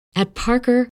At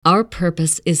Parker, our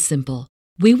purpose is simple.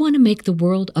 We want to make the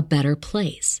world a better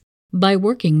place by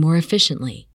working more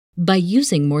efficiently, by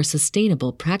using more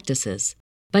sustainable practices,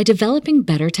 by developing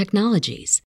better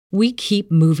technologies. We keep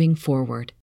moving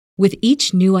forward. With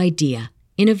each new idea,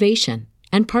 innovation,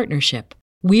 and partnership,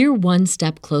 we're one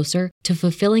step closer to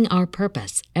fulfilling our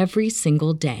purpose every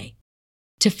single day.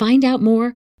 To find out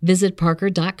more, visit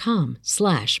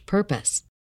parker.com/purpose.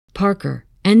 Parker,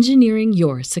 engineering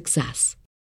your success.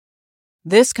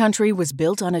 This country was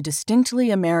built on a distinctly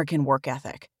American work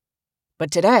ethic. But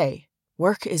today,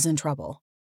 work is in trouble.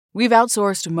 We've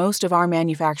outsourced most of our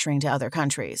manufacturing to other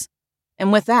countries.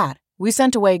 And with that, we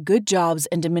sent away good jobs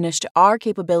and diminished our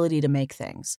capability to make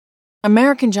things.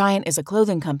 American Giant is a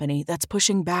clothing company that's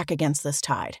pushing back against this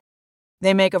tide.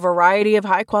 They make a variety of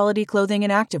high-quality clothing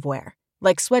and activewear,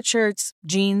 like sweatshirts,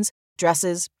 jeans,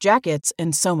 dresses, jackets,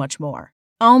 and so much more.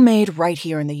 All made right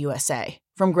here in the USA,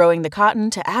 from growing the cotton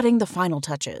to adding the final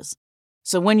touches.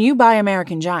 So when you buy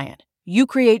American Giant, you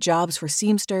create jobs for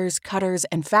seamsters, cutters,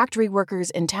 and factory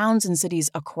workers in towns and cities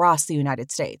across the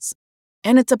United States.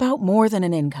 And it's about more than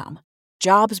an income.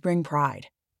 Jobs bring pride,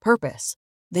 purpose.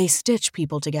 They stitch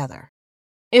people together.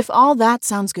 If all that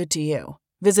sounds good to you,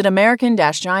 visit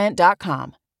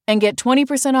American-Giant.com and get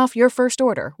 20% off your first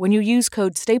order when you use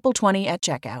code STAPLE20 at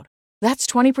checkout. That's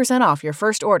 20% off your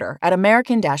first order at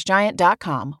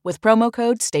American-Giant.com with promo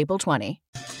code STAPLE20.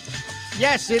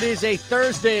 Yes, it is a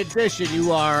Thursday edition.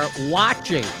 You are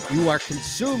watching, you are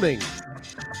consuming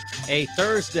a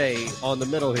Thursday on the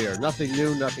middle here. Nothing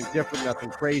new, nothing different, nothing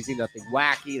crazy, nothing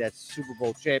wacky. That's Super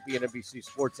Bowl champion, NBC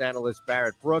sports analyst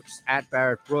Barrett Brooks at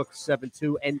Barrett Brooks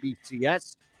 72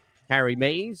 NBCS. Harry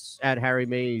Mays at Harry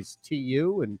Mays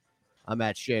TU, and I'm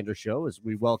at Shander Show. As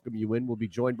we welcome you in, we'll be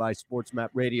joined by Sports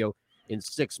Map Radio in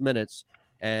 6 minutes.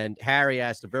 And Harry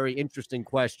asked a very interesting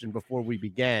question before we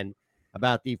began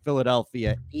about the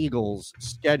Philadelphia Eagles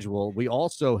schedule. We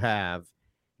also have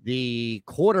the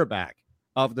quarterback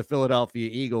of the Philadelphia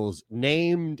Eagles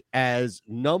named as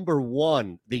number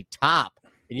one, the top.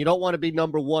 And you don't want to be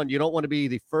number one. You don't want to be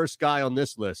the first guy on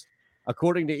this list.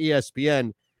 According to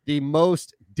ESPN, the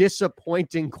most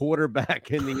disappointing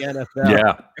quarterback in the NFL.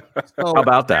 Yeah. So, how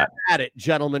about that? At it,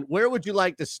 gentlemen. Where would you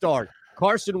like to start?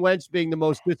 Carson Wentz being the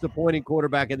most disappointing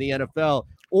quarterback in the NFL,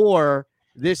 or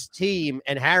this team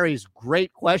and Harry's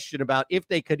great question about if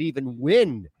they could even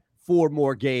win 4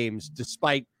 more games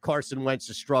despite Carson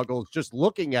Wentz's struggles? Just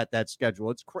looking at that schedule,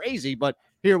 it's crazy, but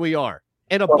here we are.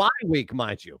 And a bye week,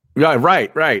 mind you. Yeah,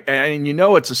 right. And you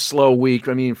know it's a slow week,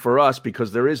 I mean, for us,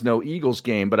 because there is no Eagles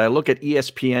game. But I look at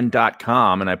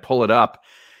ESPN.com and I pull it up,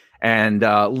 and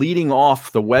leading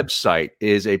off the website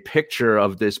is a picture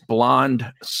of this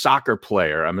blonde soccer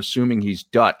player. I'm assuming he's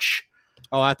Dutch.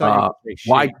 Oh, I thought you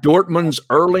were why Dortmund's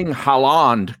Erling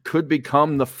Haaland could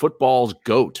become the football's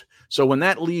GOAT. So when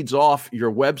that leads off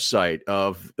your website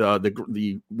of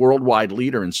the worldwide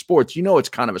leader in sports, you know it's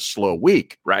kind of a slow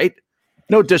week, right?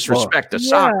 No disrespect to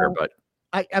soccer, but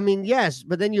I mean, yes,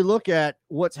 but then you look at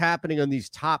what's happening on these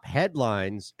top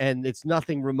headlines, and it's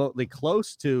nothing remotely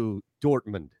close to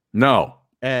Dortmund. No.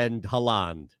 And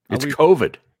Haaland. It's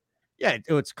COVID. Yeah,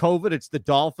 it's COVID. It's the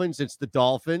Dolphins.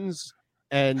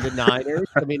 And the Niners.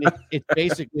 I mean, it's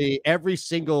basically every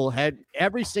single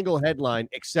headline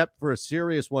except for a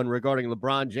serious one regarding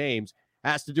LeBron James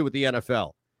has to do with the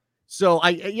NFL. So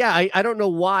I don't know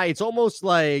why. It's almost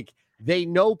like they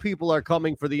know people are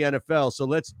coming for the NFL, so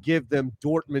let's give them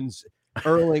Dortmund's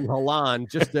Erling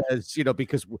Haaland just as,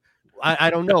 because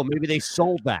I don't know. Maybe they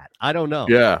sold that. I don't know.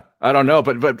 Yeah, I don't know.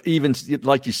 But even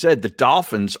like you said, the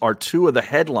Dolphins are 2 of the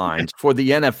headlines for the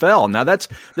NFL. Now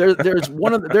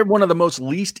they're one of the most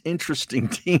least interesting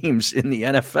teams in the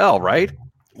NFL, right?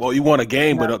 Well, you won a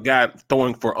game with a guy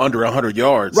throwing for under 100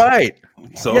 yards. Right.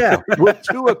 So yeah, will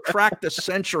Tua crack the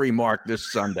century mark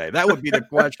this Sunday? That would be the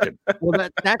question. Well,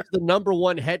 that's the number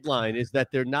one headline, is that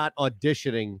they're not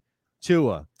auditioning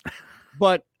Tua.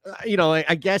 But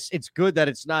I guess it's good that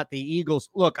it's not the Eagles.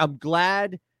 Look, I'm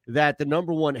glad that the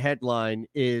number one headline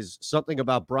is something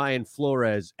about Brian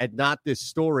Flores and not this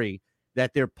story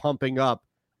that they're pumping up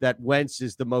that Wentz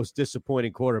is the most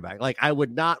disappointing quarterback. Like, I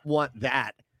would not want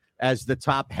that as the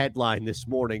top headline this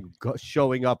morning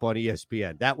showing up on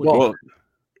ESPN. That would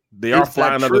they are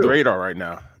flying under the radar right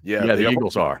now. Yeah, the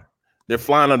Eagles are. They're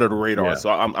flying under the radar, so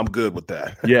I'm good with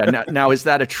that. Yeah. Now, is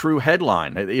that a true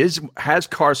headline? Has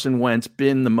Carson Wentz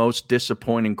been the most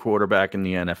disappointing quarterback in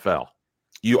the NFL?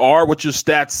 You are what your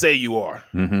stats say you are.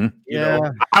 Mm-hmm.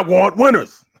 I want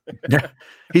winners.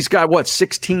 He's got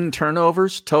 16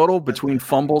 turnovers total between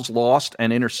fumbles lost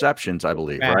and interceptions, I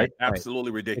believe, right?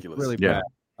 Absolutely ridiculous. It's really bad.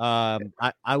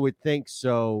 I would think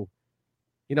so.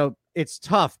 it's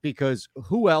tough because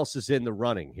who else is in the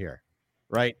running here,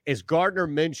 right? Is Gardner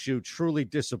Minshew truly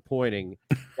disappointing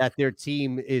that their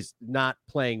team is not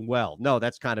playing well? No,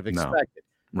 that's kind of expected.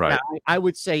 No. Right. Now, I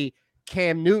would say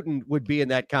Cam Newton would be in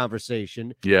that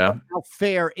conversation. Yeah. How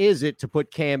fair is it to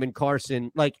put Cam and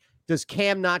Carson? Like, does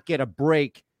Cam not get a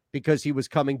break because he was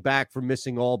coming back from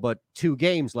missing all but 2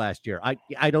 games last year?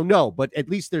 I don't know, but at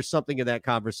least there's something in that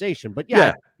conversation. But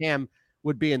yeah. Cam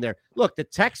would be in there. Look, the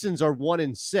Texans are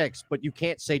 1-6, but you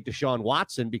can't say Deshaun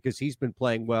Watson because he's been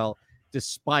playing well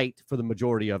despite for the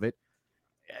majority of it.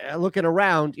 Looking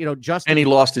around, Justin. And he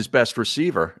lost his best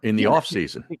receiver in the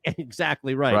offseason.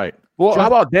 Exactly right. Right. Well, how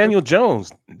about Daniel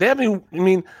Jones? They haven't.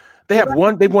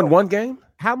 They've won one game.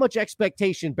 How much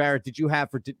expectation, Barrett, did you have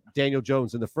for Daniel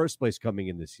Jones in the first place coming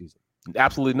in this season?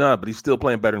 Absolutely none. But he's still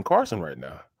playing better than Carson right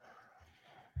now.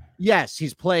 Yes,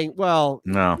 he's playing well.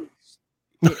 No.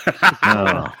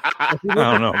 I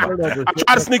don't know. I'm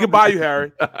trying to sneak it by you,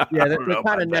 Harry. Yeah, they're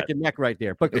kind of neck and neck right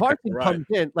there. But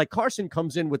Carson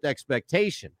comes in with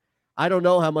expectation. I don't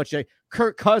know how much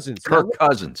Kirk Cousins.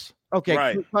 Okay,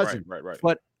 right, Kirk Cousins. Right.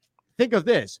 But think of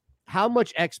this: how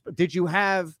much did you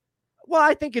have? Well,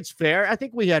 I think it's fair. I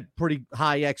think we had pretty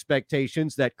high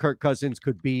expectations that Kirk Cousins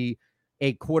could be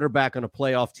a quarterback on a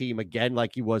playoff team again, like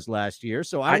he was last year.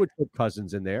 So I would put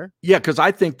Cousins in there. Yeah, because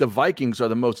I think the Vikings are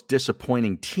the most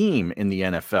disappointing team in the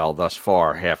NFL thus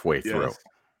far, halfway through.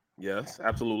 Yes,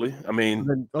 absolutely.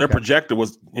 Their projector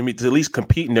was to at least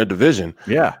compete in their division.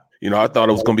 Yeah. I thought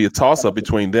it was going to be a toss-up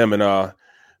between them and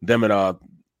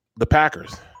the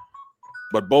Packers.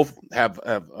 But both have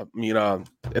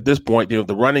at this point,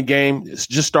 the running game is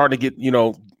just starting to get,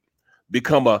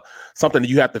 become something that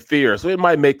you have to fear. So it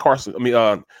might make Cousins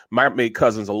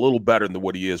a little better than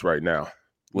what he is right now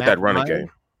with that running game.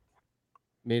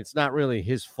 It's not really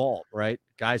his fault, right?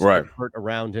 Guys are hurt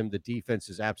around him. The defense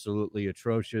is absolutely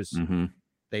atrocious. Mm-hmm.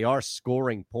 They are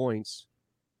scoring points.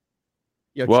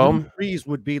 Threes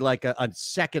would be like a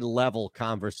second level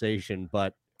conversation,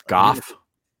 but Goff.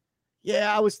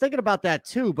 I was thinking about that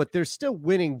too, but they're still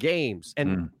winning games.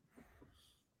 And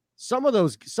some of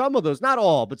those, not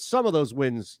all, but some of those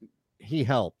wins, he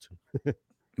helped.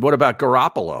 What about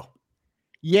Garoppolo?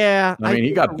 Yeah.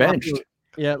 He got benched.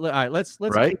 Yeah. All right. Let's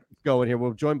keep going here.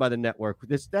 We're joined by the network.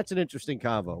 That's an interesting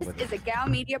convo. This is a Gal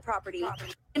Media property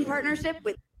in partnership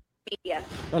with Media.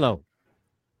 Hello.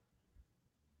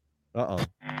 Uh-oh.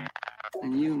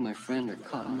 And you, my friend, are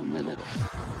caught in the middle.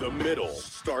 The Middle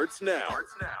starts now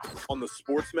on the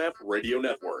SportsMap Radio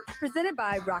Network. Presented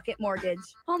by Rocket Mortgage.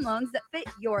 Home loans that fit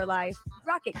your life.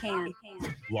 Rocket can.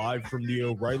 Live from the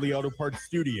O'Reilly Auto Parts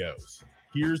Studios,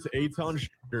 here's Eitan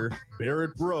Shaker,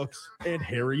 Barrett Brooks, and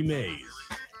Harry Mays.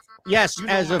 Yes,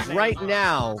 as of right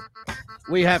now,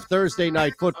 we have Thursday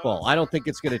night football. I don't think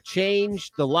it's going to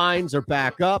change. The lines are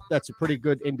back up. That's a pretty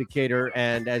good indicator.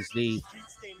 And as the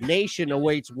nation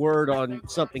awaits word on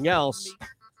something else,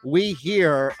 we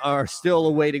here are still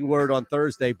awaiting word on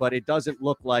Thursday, but it doesn't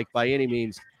look like by any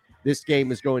means this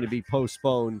game is going to be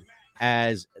postponed,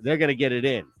 as they're going to get it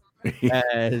in.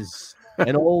 As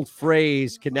an old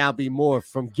phrase can now be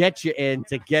morphed from get you in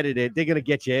to get it in. They're going to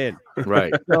get you in.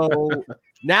 Right. So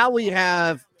now we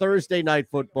have Thursday night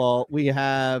football. We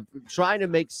have trying to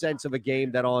make sense of a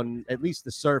game that on at least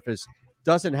the surface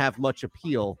doesn't have much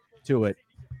appeal to it.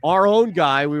 Our own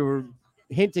guy, we were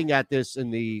hinting at this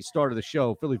in the start of the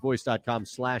show,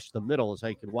 phillyvoice.com/the middle is how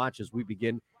you can watch as we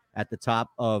begin at the top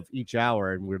of each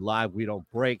hour. And we're live. We don't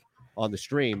break on the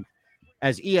stream.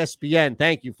 As ESPN,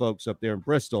 thank you folks up there in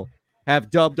Bristol,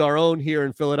 have dubbed our own here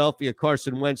in Philadelphia,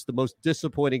 Carson Wentz, the most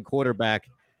disappointing quarterback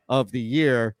of the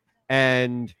year.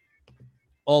 And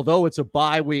although it's a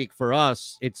bye week for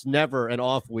us, it's never an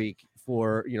off week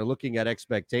for, looking at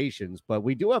expectations. But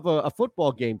we do have a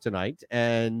football game tonight.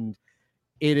 And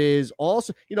it is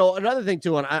also, another thing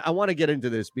too, and I want to get into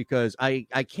this because I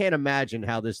can't imagine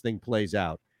how this thing plays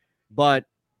out. But,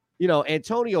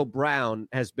 Antonio Brown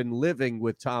has been living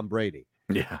with Tom Brady.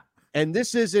 Yeah. And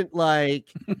this isn't like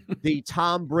the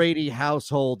Tom Brady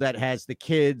household that has the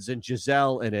kids and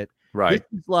Giselle in it. Right.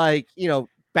 This is like,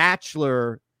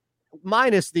 Bachelor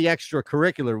minus the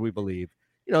extracurricular, we believe.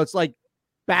 It's like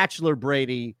Bachelor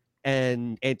Brady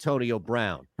and Antonio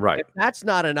Brown. Right. And that's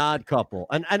not an odd couple.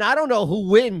 And I don't know who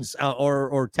wins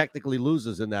or technically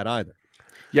loses in that either.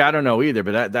 Yeah, I don't know either,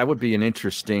 but that would be an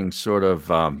interesting sort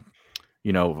of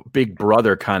Big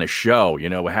Brother kind of show,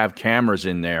 have cameras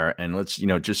in there and let's,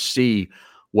 just see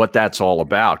what that's all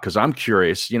about. Cause I'm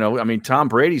curious, Tom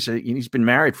Brady's, he's been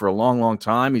married for a long, long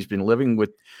time. He's been living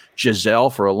with Giselle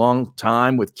for a long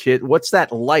time with kids. What's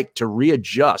that like to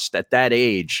readjust at that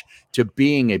age to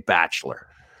being a bachelor?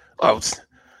 Oh,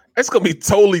 It's gonna be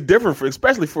totally different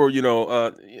especially for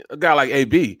a guy like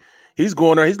AB. He's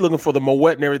going there, he's looking for the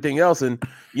Moet and everything else, and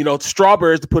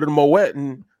strawberries to put in a Moet.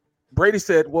 And Brady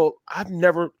said, "Well, I've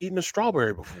never eaten a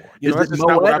strawberry before. Is That's it just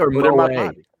not what I Moet or put in my Moet?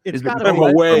 body." It's Is it got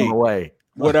Moet,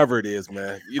 whatever it is,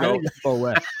 man. I think it's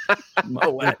Moet.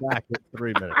 Moet. Back in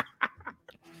 3 minutes.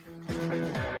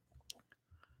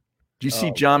 Do you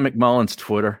see John McMullen's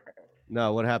Twitter?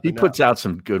 No, what happened? He puts out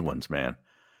some good ones, man.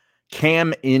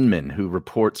 Cam Inman, who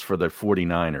reports for the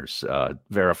 49ers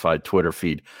verified Twitter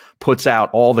feed, puts out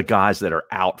all the guys that are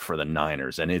out for the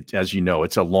Niners. And as you know,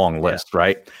 it's a long list,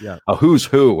 right? Yeah. A who's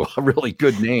who, really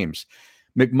good names.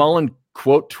 McMullen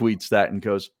quote tweets that and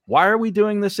goes, "Why are we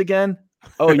doing this again?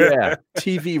 Oh, yeah,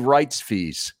 TV rights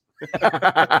fees."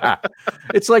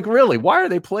 It's like, really, why are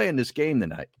they playing this game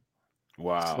tonight?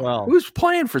 Wow. Well, Who's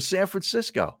playing for San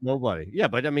Francisco? nobody. Yeah,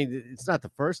 but I mean, it's not the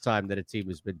first time that a team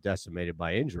has been decimated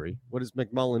by injury. What does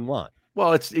McMullen want?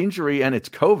 Well, it's injury and it's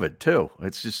COVID too.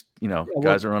 It's just,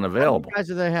 guys are unavailable. How many guys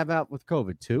do they have out with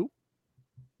COVID? 2?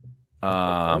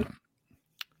 The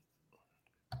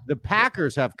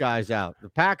Packers have guys out. The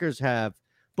Packers have,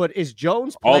 but is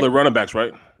Jones All playing? the running backs,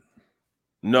 right?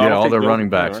 No, Yeah, all their running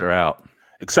backs are out.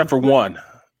 except for one.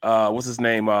 What's his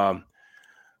name?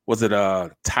 Was it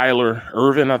Tyler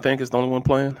Irvin? I think is the only one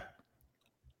playing.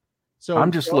 So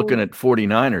I'm just looking at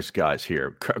 49ers guys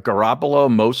here. Garoppolo,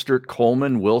 Mostert,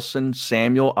 Coleman, Wilson,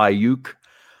 Samuel, Ayuk,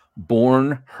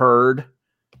 Bourne, Hurd,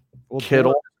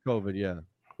 Kittle, COVID, yeah.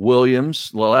 Williams,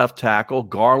 the left tackle,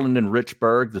 Garland and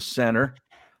Richburg, the center,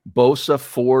 Bosa,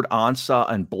 Ford,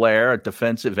 Ansah, and Blair at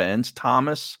defensive ends,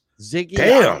 Thomas. Ziggy.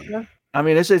 Damn. Ansah? I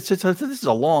mean, this is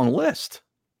a long list.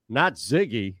 Not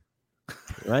Ziggy,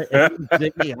 right?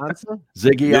 Ziggy Ansah?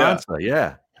 Ziggy Yeah. Ansah,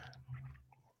 yeah.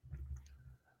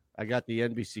 I got the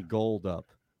NBC Gold up,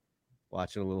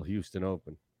 watching a little Houston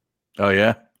Open. Oh,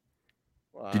 yeah?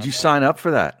 Did you sign up for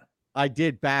that? I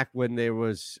did back when there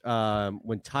was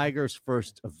when Tiger's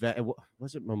first event.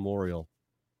 Was it Memorial?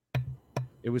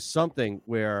 It was something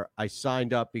where I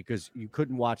signed up because you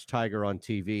couldn't watch Tiger on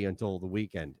TV until the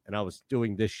weekend, and I was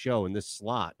doing this show in this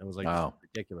slot. I was like, Wow. This is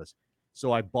ridiculous.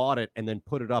 So I bought it and then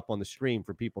put it up on the stream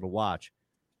for people to watch,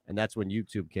 and that's when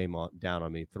YouTube came down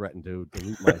on me, threatened to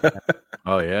delete my account.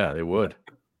 Oh, yeah, they would.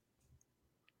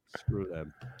 Screw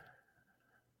them.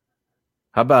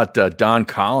 How about Don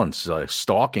Collins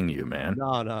stalking you, man?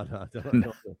 No. Don't.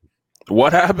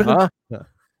 What happened? Huh?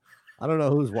 I don't know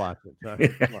who's watching.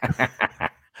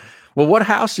 Well, what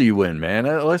house are you in, man?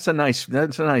 That's a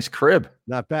nice crib.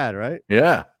 Not bad, right?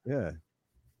 Yeah. Yeah.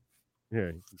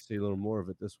 Here, you can see a little more of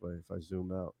it this way if I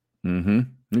zoom out.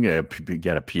 Mm-hmm. You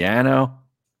got a piano.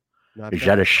 Not Is bad.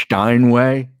 that a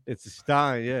Steinway? It's a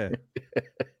Stein, yeah.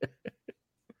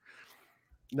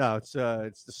 No, it's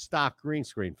the stock green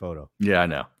screen photo. Yeah, I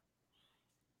know.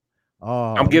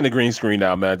 Oh, I'm getting a green screen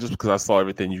now, man, just because I saw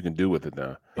everything you can do with it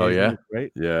now. Oh, yeah? Isn't it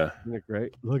great? Yeah. Isn't it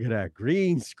great? Look at that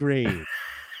green screen.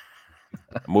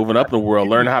 Moving up in the world,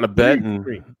 learning how to bet and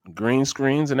Green. green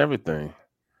screens and everything.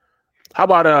 How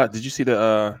about did you see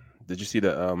the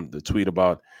tweet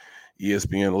about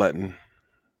ESPN letting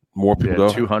more people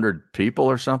go? 200 people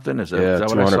or something? Is that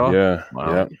what I 200, saw? Yeah.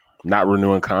 Wow. Yeah. Not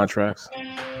renewing contracts. Here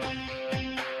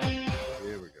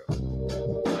we go.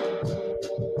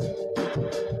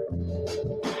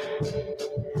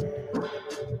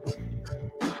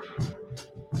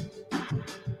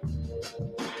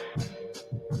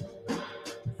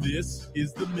 This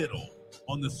is The Middle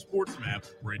on the SportsMap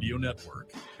Radio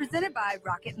Network. Presented by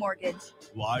Rocket Mortgage.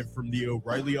 Live from the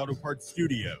O'Reilly Auto Parts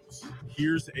Studios,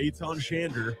 here's Eitan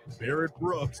Shander, Barrett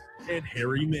Brooks, and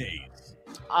Harry Mays.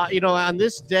 On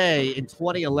this day in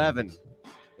 2011,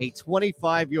 a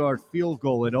 25-yard field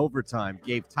goal in overtime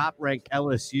gave top-ranked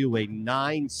LSU a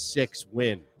 9-6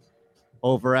 win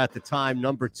over, at the time,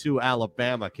 number 2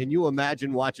 Alabama. Can you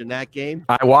imagine watching that game?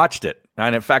 I watched it.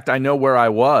 And in fact, I know where I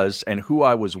was and who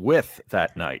I was with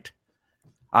that night.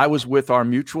 I was with our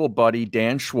mutual buddy,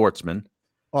 Dan Schwartzman.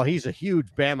 Oh, he's a huge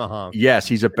Bama honk. Yes,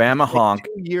 he's a Bama honk.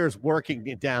 2 years working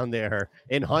down there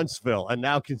in Huntsville and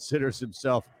now considers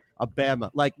himself a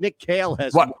Bama. Like Nick Cale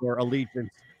has more allegiance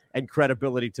and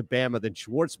credibility to Bama than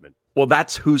Schwartzman. Well,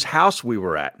 that's whose house we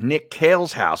were at. Nick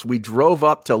Cale's house. We drove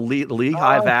up to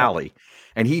Lehigh Valley,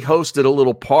 and he hosted a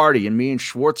little party, and me and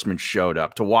Schwartzman showed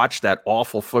up to watch that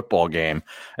awful football game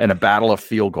and a battle of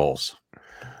field goals.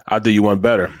 I'll do you one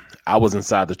better. I was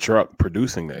inside the truck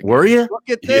producing that. Were you? Look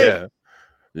at this.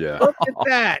 Yeah. Look at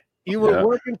that. You were Yeah.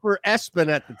 working for Espen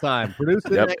at the time,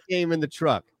 producing Yep. that game in the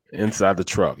truck. Inside the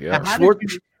truck. Yeah. Now, how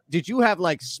did you did you have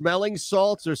like smelling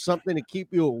salts or something to keep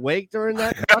you awake during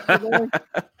that?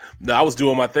 No, I was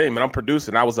doing my thing, man. I'm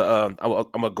producing. I'm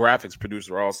a graphics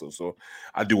producer also, so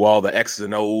I do all the X's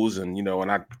and O's, and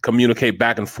and I communicate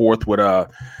back and forth with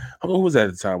who was that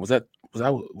at the time? Was that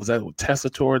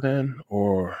Tessitore then,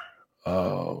 or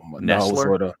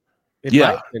Nestler?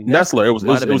 Nestler. It was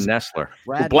Nestler.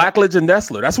 Blackledge and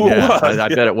Nestler. That's what it was. I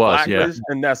bet it was. Blackledge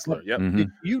and Nestler. Yep. Mm-hmm.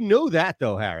 Did you know that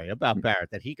though, Harry, about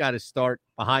Barrett, that he got to start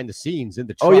behind the scenes in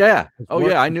the truck? Oh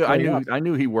yeah. I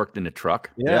knew he worked in the truck.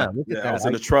 Yeah. Look at that. I was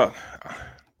in the truck,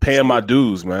 paying my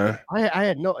dues, man. I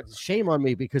had no shame on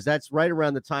me, because that's right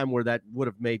around the time where that would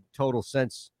have made total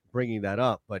sense bringing that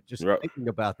up. But just thinking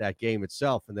about that game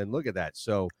itself, and then look at that.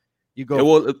 So you go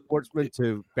from Schwartzman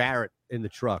to Barrett in the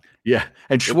truck. Yeah,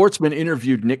 and Schwartzman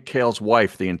interviewed Nick Cale's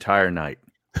wife the entire night.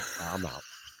 I'm out.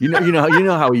 You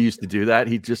know how he used to do that.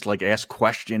 He'd just like ask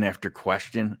question after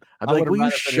question. I'd be like, "Will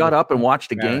you shut up and watch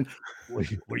the game?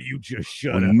 Will you just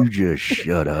shut up? You just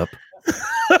shut up?"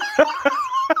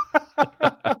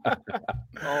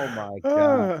 Oh my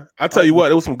God! I tell you what,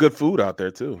 there was some good food out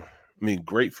there too. I mean,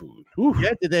 great food. Ooh.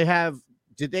 Yeah.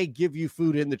 Did they give you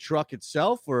food in the truck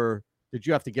itself, or did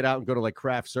you have to get out and go to like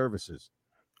craft services?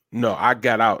 No, I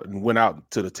got out and went out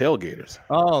to the tailgaters.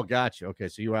 Oh, gotcha. Okay,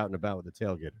 so you were out and about with the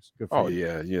tailgaters. Good for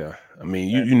you. Yeah. I mean,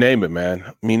 you name it, man.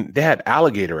 I mean, they had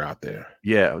alligator out there.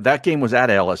 Yeah, that game was at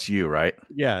LSU, right?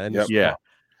 Yeah, and yeah.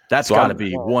 That's got to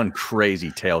be one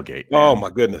crazy tailgate. Man. Oh my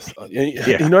goodness!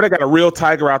 You know they got a real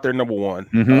tiger out there. Number one.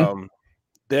 Mm-hmm.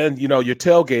 Then you're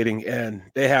tailgating, and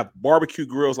they have barbecue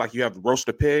grills like you have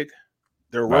roasted pig.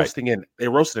 They're roasting they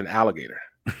roasted an alligator.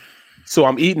 So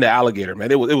I'm eating the alligator,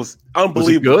 man. It was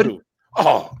unbelievable. Was it good?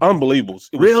 Oh, unbelievable!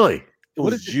 Really? It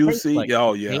was juicy. Like?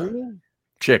 Oh yeah.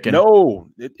 Chicken. No,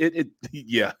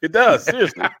 it does.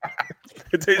 Seriously.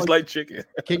 It tastes like chicken.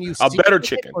 Can you a better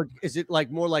chicken? Or is it like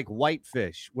more like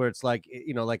whitefish, where it's like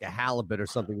like a halibut or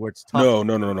something, where it's tough?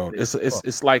 No.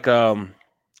 It's like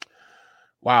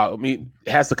wow. I mean,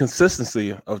 it has the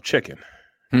consistency of chicken,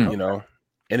 and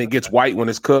it gets white when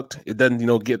it's cooked. It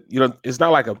doesn't, get it's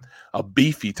not like a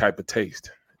beefy type of taste.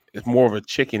 It's more of a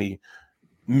chickeny,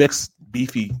 mixed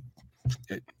beefy.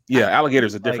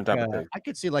 Alligator's a different type of taste. I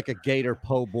could see like a gator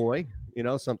po' boy,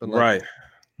 something like right.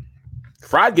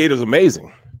 Fried gator's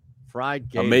amazing. Fried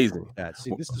gator, amazing.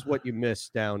 See, this is what you miss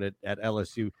down at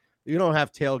LSU. You don't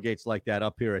have tailgates like that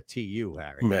up here at TU,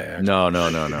 Harry. Man, no.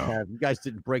 You guys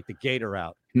didn't break the gator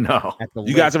out. No.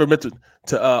 You guys ever been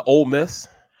to Ole Miss?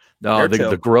 No,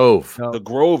 the Grove. No. The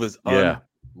Grove is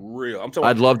unreal.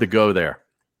 I'd love to go there.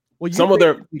 Well,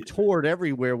 you toured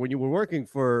everywhere when you were working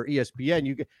for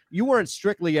ESPN. You weren't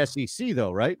strictly SEC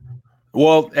though, right?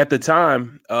 Well, at the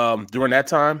time, during that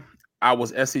time, I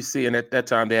was SEC, and at that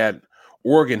time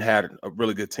Oregon had a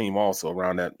really good team also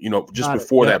around that. Just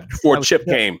before Chip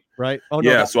came, right? Oh no,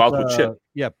 yeah. So I was with Chip.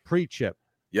 Yeah, pre-Chip.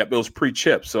 Yep, it was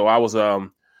pre-Chip. So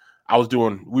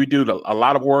we do a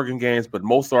lot of Oregon games, but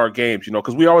most of our games,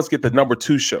 because we always get the number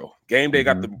 2 show. Game day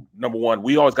got the number 1.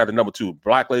 We always got the number 2.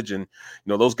 Blackledge and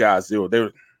those guys,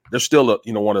 they're still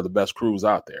one of the best crews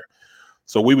out there.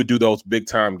 So we would do those big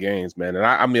time games, man.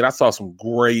 And I saw some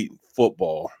great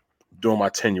football during my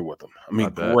tenure with them.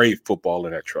 Great football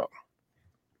in that truck.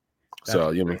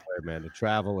 That's man, to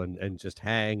travel and just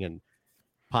hang and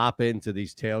pop into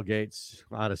these tailgates,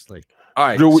 honestly. All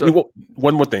right.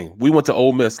 One more thing. We went to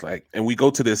Ole Miss, and we go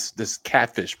to this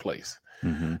catfish place.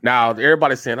 Mm-hmm. Now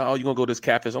everybody's saying, "Oh, you're gonna go to this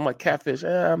catfish?" I'm like, "Catfish?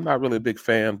 I'm not really a big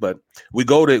fan." But we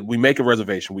make a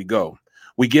reservation. We go.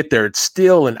 We get there. It's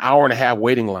still an hour and a half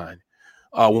waiting line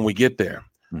when we get there.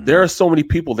 Mm-hmm. There are so many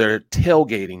people that are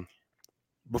tailgating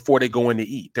before they go in to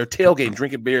eat. They're tailgating,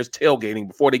 drinking beers, tailgating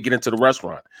before they get into the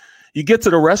restaurant. You get to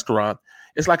the restaurant,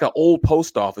 it's like an old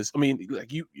post office. I mean,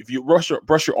 like if you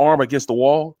brush your arm against the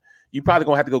wall, you probably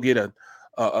gonna have to go get a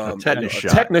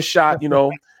tetanus shot,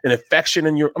 an infection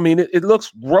in your. I mean, it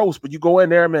looks gross, but you go in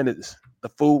there, man. The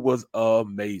food was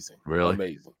amazing. Really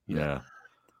amazing. Yeah.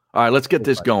 All right, let's get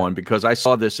this going, because I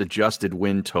saw this adjusted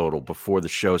win total before the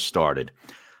show started.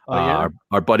 Our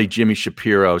buddy Jimmy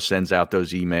Shapiro sends out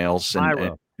those emails,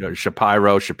 and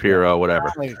Shapiro, whatever.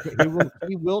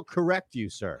 He will correct you,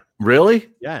 sir. Really?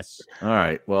 Yes. All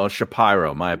right. Well,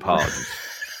 Shapiro, my apologies.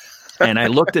 And I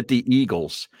looked at the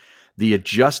Eagles, the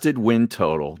adjusted win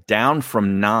total down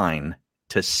from 9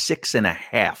 to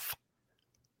 6.5.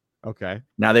 Okay.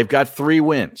 Now they've got 3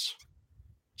 wins.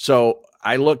 So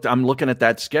I'm looking at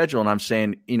that schedule and I'm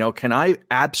saying, can I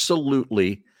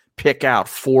absolutely pick out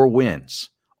 4 wins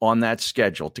on that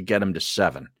schedule to get them to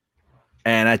 7?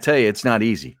 And I tell you, it's not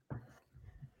easy.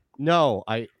 No,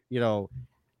 I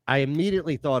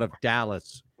immediately thought of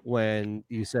Dallas when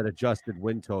you said adjusted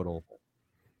win total.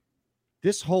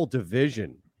 This whole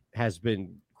division has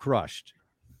been crushed,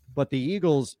 but the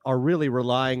Eagles are really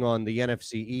relying on the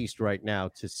NFC East right now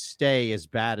to stay as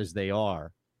bad as they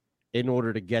are in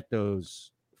order to get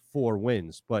those 4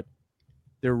 wins. But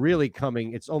they're really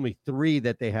coming. It's only 3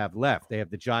 that they have left. They have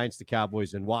the Giants, the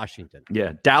Cowboys, and Washington.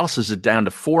 Yeah, Dallas is down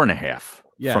to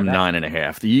 4.5 from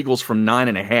 9.5. The Eagles from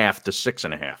 9.5 to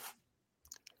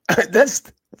 6.5. That's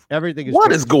everything.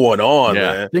 What is going on,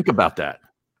 man? Think about that.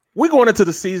 We're going into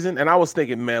the season, and I was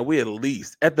thinking, man, we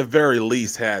at the very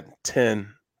least, had 10,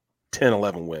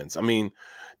 11 wins. I mean,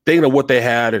 thinking of what they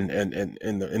had in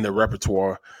the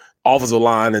repertoire, offensive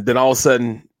line, and then all of a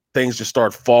sudden things just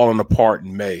start falling apart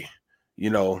in May. You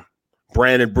know,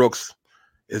 Brandon Brooks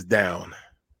is down,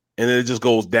 and then it just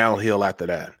goes downhill after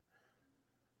that.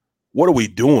 What are we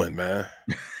doing, man?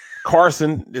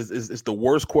 Carson is the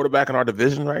worst quarterback in our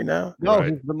division right now. No,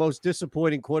 He's the most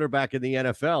disappointing quarterback in the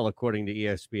NFL, according to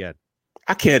ESPN.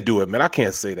 I can't do it, man. I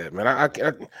can't say that, man.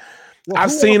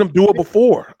 I've seen him do it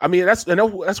before. I mean, that's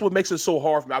what makes it so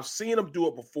hard for me. I've seen him do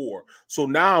it before, so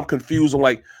now I'm confused. I'm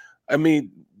like, I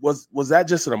mean, was that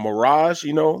just a mirage?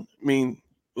 You know, I mean,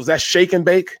 was that shake and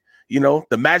bake? You know,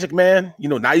 the Magic Man. You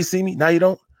know, now you see me, now you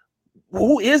don't.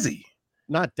 Who is he?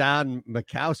 Not Don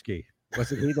Mikowski.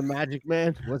 Wasn't he the Magic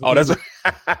Man? That's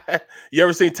you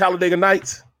ever seen Talladega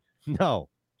Nights? No.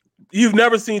 You've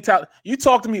never seen You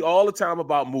talk to me all the time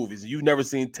about movies. You've never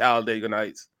seen Talladega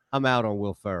Nights. I'm out on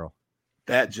Will Ferrell.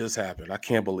 That just happened. I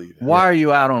can't believe it. Why are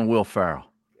you out on Will Ferrell?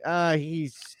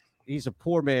 He's a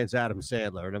poor man's Adam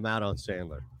Sandler, and I'm out on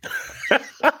Sandler.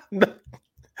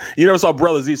 You never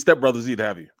saw Step Brothers Eat,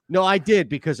 have you? No, I did,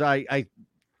 because I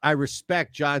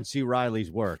respect John C.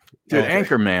 Reilly's work. Dude,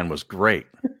 Anchorman was great.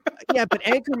 Yeah, but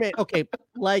Anchorman, okay,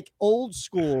 like old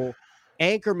school,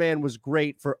 Anchorman was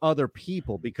great for other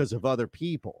people because of other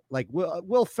people. Like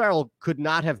Will Ferrell could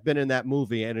not have been in that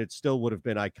movie, and it still would have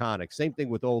been iconic. Same thing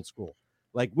with old school.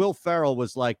 Like Will Ferrell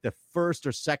was like the first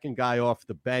or second guy off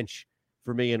the bench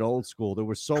for me in old school. There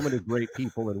were so many great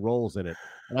people and roles in it,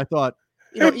 and I thought,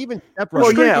 even Step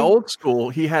Brothers. Well, yeah, old school.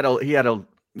 He had a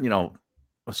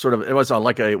sort of, it was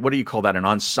like a, what do you call that? An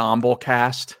ensemble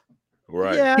cast.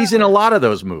 Right. Yeah. He's in a lot of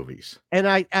those movies. And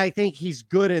I think he's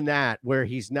good in that, where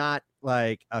he's not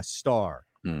like a star.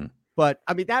 But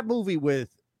I mean, that movie with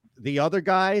the other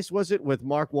guys, was it with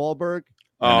Mark Wahlberg?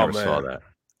 I never saw that.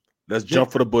 Let's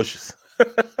jump for the bushes.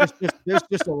 There's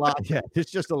just a lot. Yeah, there's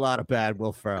just a lot of bad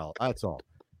Will Ferrell. That's all.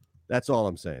 That's all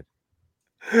I'm saying.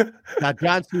 Now,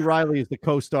 John C. Reilly is the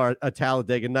co-star of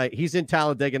Talladega Nights. He's in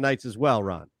Talladega Nights as well,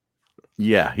 Ron.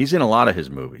 Yeah, he's in a lot of his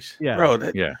movies. Yeah,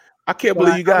 bro. Yeah. I can't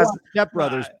believe you guys. Step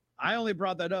Brothers. I only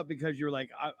brought that up because you're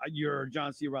like, you're a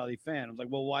John C. Reilly fan. I was like,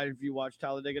 well, why did you watch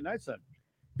Talladega Nights then?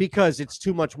 Because it's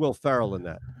too much Will Ferrell in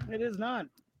that. It is not.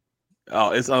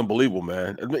 Oh, it's unbelievable,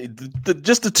 man. I mean,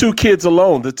 just the 2 kids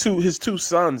alone, his 2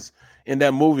 sons in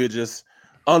that movie are just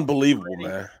unbelievable,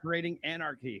 man. Creating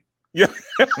anarchy. Yeah.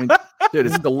 Dude,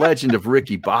 it's the legend of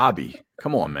Ricky Bobby.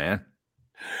 Come on, man.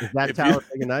 Is that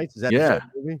Talladega Nights? Is that the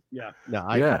same movie? Yeah. No,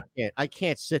 I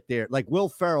can't sit there. Like, Will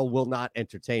Ferrell will not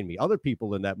entertain me. Other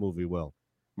people in that movie will.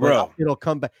 Bro. It'll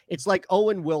come back. It's like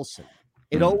Owen Wilson.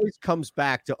 It always comes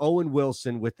back to Owen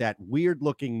Wilson with that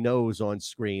weird-looking nose on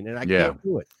screen, and I can't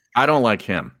do it. I don't like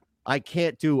him. I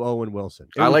can't do Owen Wilson.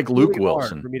 I like Luke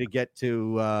Wilson. For me to get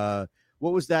to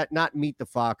what was that? Not Meet the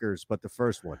Fockers, but the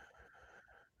first one.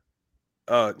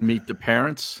 Meet the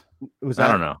Parents. I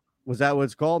don't know. Was that what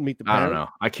it's called? Meet the Parents? I don't know.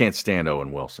 I can't stand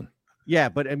Owen Wilson. Yeah,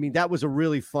 but I mean, that was a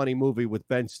really funny movie with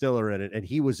Ben Stiller in it, and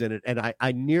he was in it, and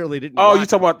I nearly didn't. Oh, you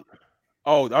talking about?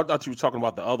 Oh, I thought you were talking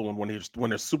about the other one when they're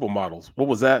supermodels. What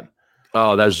was that?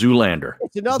 Oh, that's Zoolander.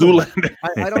 It's another Zoolander.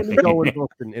 I don't need Owen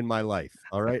Wilson in my life.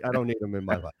 All right, I don't need him in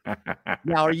my life.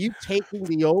 Now, are you taking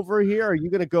the over here? Are you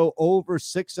going to go over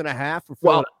 6.5 for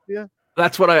Philadelphia?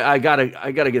 That's what I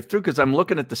gotta get through, because I'm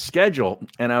looking at the schedule,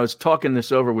 and I was talking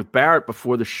this over with Barrett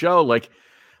before the show. Like,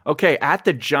 okay, at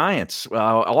the Giants,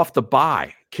 off the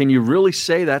bye, can you really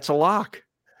say that's a lock?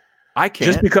 I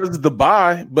can't. Just because it's the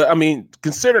bye, but I mean,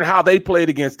 considering how they played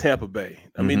against Tampa Bay,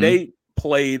 I mean, they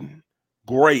played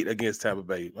great against Tampa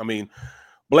Bay. I mean,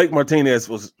 Blake Martinez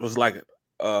was like,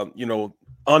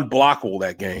 unblockable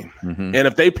that game. And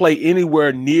if they play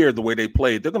anywhere near the way they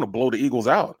played, they're going to blow the Eagles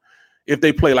out. If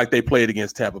they play like they played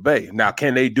against Tampa Bay. Now,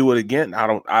 can they do it again? I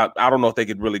don't know if they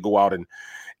could really go out and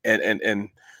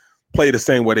play the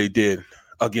same way they did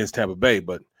against Tampa Bay.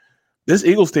 But this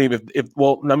Eagles team, let me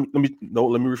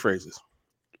rephrase this.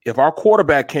 If our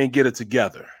quarterback can't get it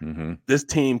together, this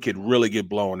team could really get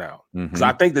blown out. Because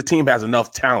I think the team has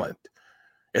enough talent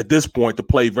at this point to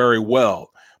play very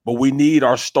well. but we need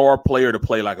our star player to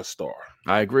play like a star.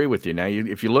 I agree with you. Now,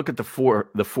 if you look at the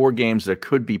four games that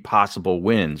could be possible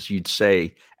wins, you'd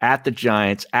say at the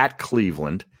Giants, at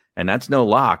Cleveland, and that's no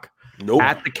lock. Nope.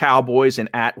 At the Cowboys and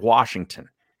at Washington.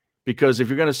 Because if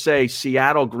you're going to say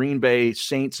Seattle, Green Bay,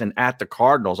 Saints, and at the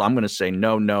Cardinals, I'm going to say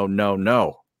no, no, no,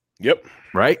 no. Yep.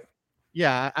 Right?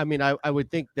 Yeah, I mean, I would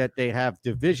think that they have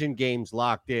division games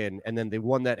locked in, and then the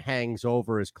one that hangs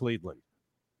over is Cleveland.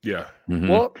 Yeah. Mm-hmm.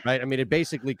 Well, right. I mean, it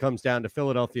basically comes down to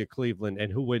Philadelphia, Cleveland,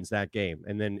 and who wins that game.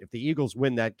 And then if the Eagles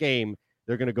win that game,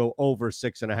 they're going to go over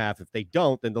 6.5. If they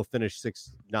don't, then they'll finish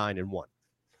 6-9-1.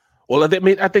 Well, I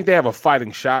think they have a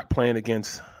fighting shot playing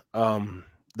against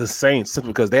the Saints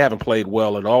simply because they haven't played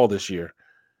well at all this year.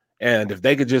 And if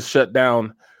they could just shut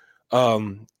down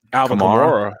Alvin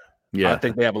Kamara, I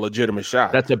think they have a legitimate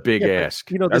shot. That's a big ask.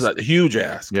 That's a huge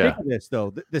ask. Yeah. Speaking of this,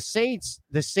 though, the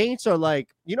Saints are like,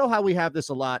 you know how we have this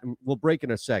a lot, and we'll break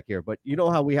in a sec here, but you know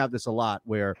how we have this a lot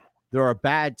where there are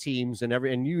bad teams and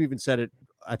you even said it,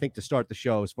 I think, to start the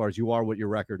show as far as you are what your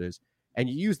record is. And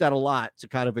you use that a lot to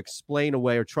kind of explain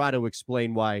away or try to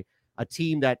explain why a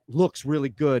team that looks really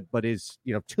good but is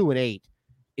 2-8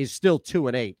 is still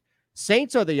 2-8.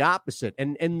 Saints are the opposite,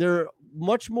 and they're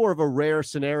much more of a rare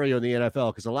scenario in the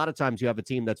NFL because a lot of times you have a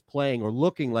team that's playing or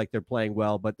looking like they're playing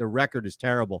well, but their record is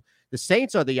terrible. The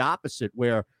Saints are the opposite,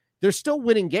 where they're still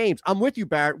winning games. I'm with you,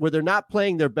 Barrett, where they're not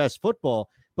playing their best football,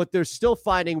 but they're still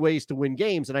finding ways to win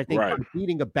games. And I think by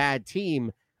beating a bad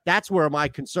team, that's where my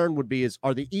concern would be: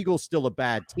 are the Eagles still a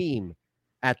bad team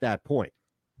at that point?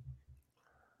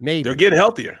 Maybe they're getting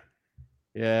healthier.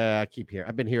 Yeah,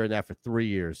 I've been hearing that for 3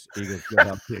 years. Eagles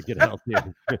get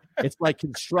healthier. It's like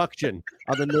construction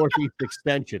on the Northeast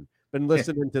Extension. Been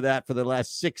listening to that for the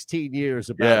last 16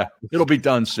 years. It'll be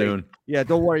done soon. Yeah,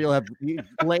 don't worry. You'll have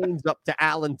lanes up to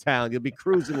Allentown. You'll be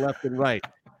cruising left and right.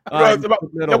 I'm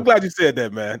glad you said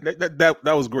that, man.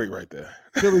 That was great right there.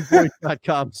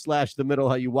 PhillyVoice.com/the middle,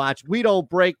 how you watch. We don't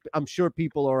break. I'm sure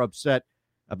people are upset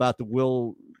about the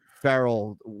Will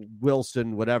Ferrell,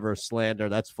 Wilson, whatever slander.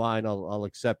 That's fine. I'll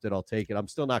accept it. I'll take it. I'm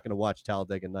still not going to watch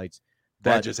Talladega Nights.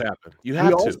 That just happened. We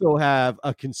also have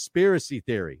a conspiracy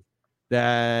theory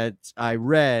that I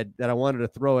read that I wanted to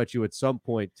throw at you at some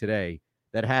point today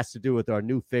that has to do with our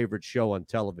new favorite show on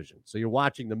television. So you're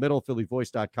watching The Middle,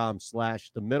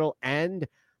 PhillyVoice.com/The Middle, and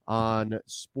on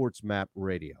Sports Map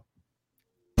Radio.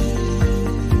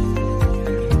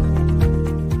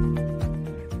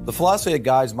 The philosophy that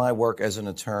guides my work as an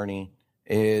attorney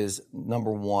is,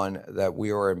 number one, that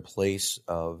we are in place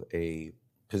of a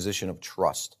position of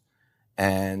trust.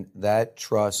 And that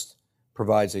trust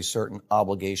provides a certain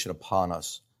obligation upon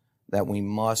us that we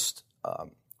must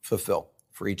fulfill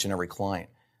for each and every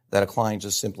client. That a client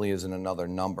just simply isn't another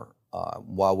number.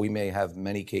 While we may have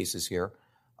many cases here,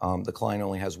 the client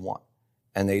only has one.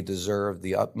 And they deserve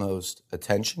the utmost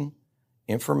attention,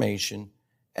 information,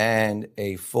 and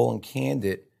a full and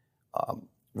candid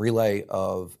relay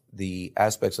of the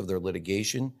aspects of their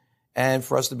litigation, and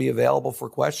for us to be available for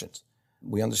questions.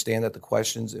 We understand that the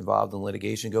questions involved in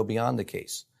litigation go beyond the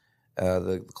case.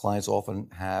 The clients often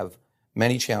have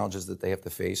many challenges that they have to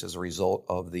face as a result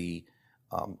of the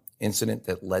incident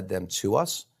that led them to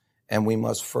us, and we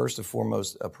must first and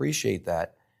foremost appreciate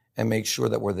that and make sure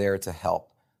that we're there to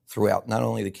help throughout not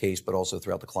only the case but also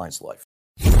throughout the client's life.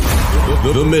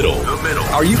 The middle.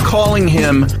 Are you calling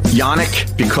him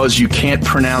Yannick because you can't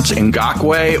pronounce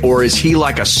Ngakwe, or is he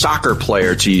like a soccer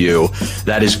player to you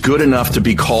that is good enough to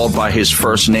be called by his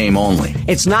first name only?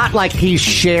 It's not like he's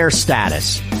share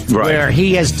status, where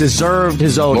he has deserved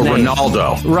his own name. Or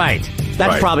Ronaldo. Right.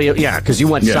 That's probably, because you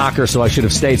went soccer, so I should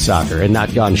have stayed soccer and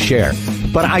not gone share.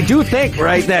 But I do think,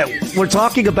 that we're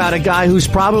talking about a guy who's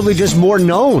probably just more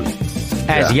known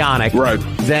as Yannick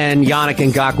than Yannick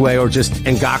Ngakwe, or just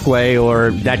Ngakwe,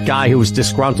 or that guy who was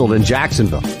disgruntled in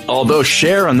Jacksonville. Although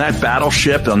Cher on that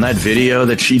battleship, on that video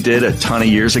that she did a ton of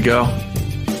years ago,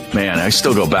 man, I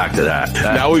still go back to that.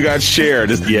 Now we got Cher.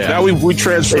 Now we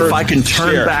transferred. If I can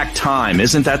turn back time,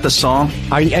 isn't that the song?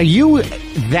 Are you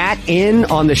that in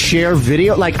on the Cher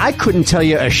video? Like, I couldn't tell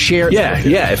you a Cher.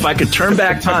 Yeah. If I could turn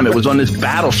back time, it was on this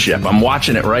battleship. I'm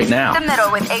watching it right now. The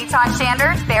Middle with Eitan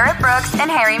Shanders, Barrett Brooks,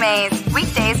 and Harry Mays.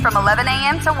 Weekdays from 11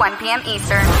 a.m. to 1 p.m.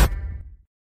 Eastern.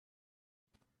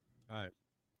 All right.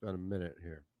 Got a minute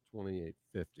here.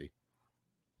 28:50.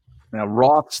 Now,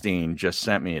 Rothstein just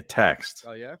sent me a text.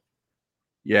 Oh, yeah?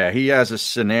 Yeah, he has a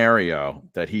scenario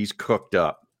that he's cooked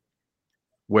up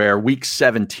where week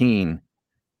 17,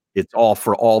 it's all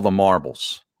for all the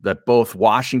marbles, that both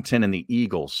Washington and the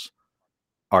Eagles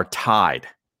are tied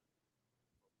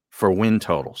for win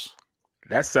totals.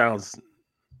 That sounds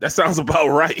about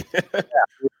right.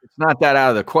 It's not that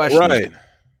out of the question. Right.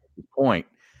 Point.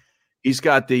 He's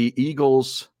got the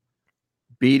Eagles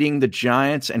beating the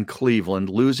Giants and Cleveland,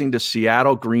 losing to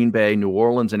Seattle, Green Bay, New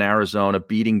Orleans, and Arizona,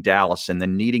 beating Dallas, and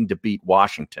then needing to beat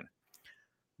Washington.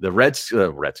 The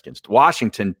Redskins.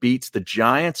 Washington beats the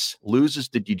Giants, loses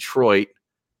to Detroit,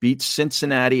 beats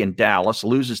Cincinnati and Dallas,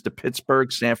 loses to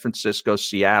Pittsburgh, San Francisco,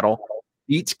 Seattle,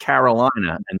 beats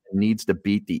Carolina, and needs to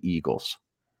beat the Eagles.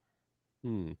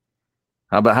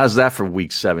 How's that for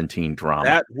Week 17 drama?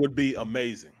 That would be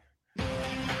amazing.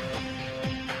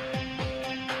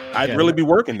 I'd really be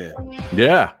working there.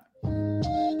 Yeah.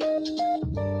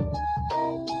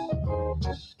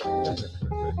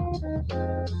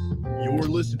 You're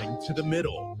listening to The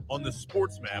Middle on the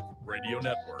SportsMap Radio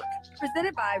Network.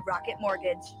 Presented by Rocket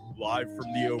Mortgage. Live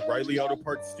from the O'Reilly Auto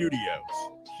Parts Studios,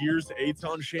 here's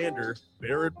Eitan Shander,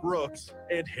 Barrett Brooks,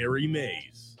 and Harry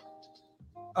Mays.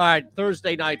 All right,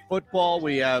 Thursday night football.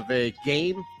 We have a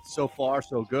game. So far,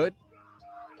 so good.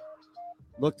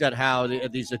 Looked at how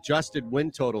these adjusted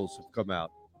win totals have come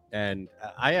out, and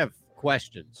I have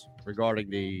questions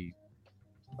regarding a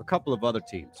couple of other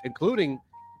teams, including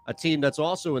a team that's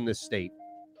also in this state.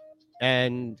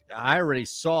 And I already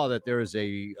saw that there is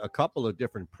a couple of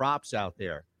different props out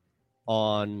there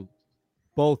on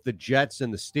both the Jets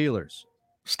and the Steelers.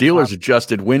 Steelers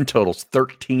adjusted win totals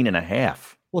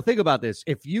 13.5. Well, think about this.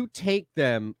 If you take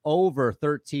them over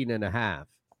 13.5,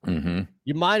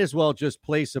 you might as well just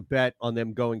place a bet on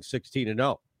them going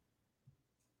 16-0.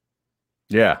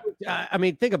 Yeah. I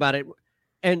mean, think about it.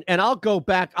 And I'll go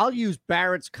back. I'll use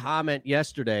Barrett's comment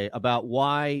yesterday about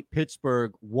why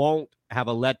Pittsburgh won't have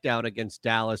a letdown against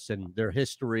Dallas and their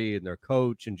history and their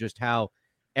coach and just how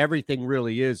everything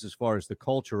really is as far as the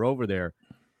culture over there.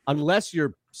 Unless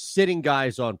you're sitting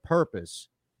guys on purpose,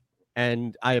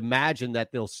 and I imagine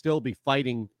that they'll still be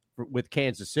fighting with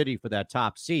Kansas City for that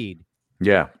top seed.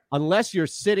 Yeah. Unless you're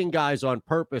sitting guys on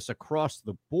purpose across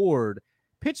the board,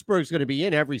 Pittsburgh's going to be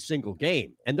in every single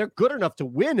game, and they're good enough to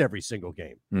win every single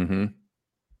game.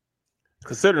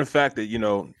 Considering the fact that,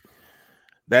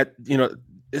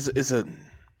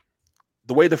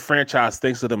 the way the franchise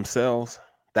thinks of themselves,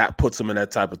 that puts them in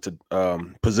that type of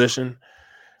position.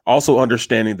 Also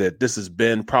understanding that this has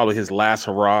been probably his last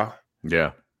hurrah.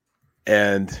 Yeah.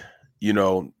 And,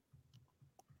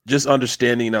 just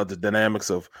understanding, the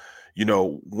dynamics of,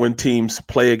 when teams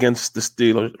play against the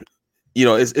Steelers,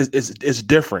 it's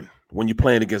different when you're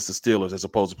playing against the Steelers as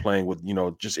opposed to playing with,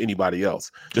 just anybody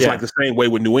else. Just like the same way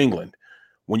with New England.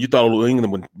 When you thought of New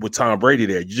England with Tom Brady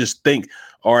there, you just think,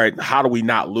 all right, how do we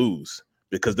not lose?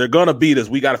 Because they're going to beat us.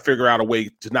 We got to figure out a way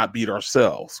to not beat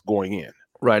ourselves going in.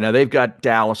 Right. Now, they've got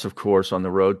Dallas, of course, on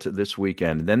the road to this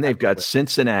weekend. Then they've got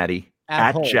Cincinnati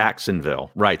at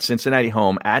Jacksonville. Right. Cincinnati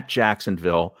home, at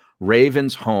Jacksonville,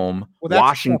 Ravens home,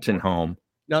 Washington home.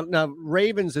 Now,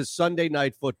 Ravens is Sunday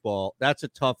night football. That's a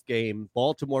tough game.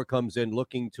 Baltimore comes in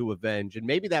looking to avenge, and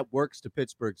maybe that works to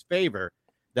Pittsburgh's favor,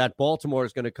 that Baltimore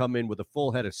is going to come in with a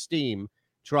full head of steam,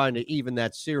 trying to even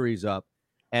that series up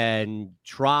and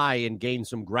try and gain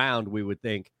some ground, we would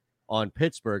think, on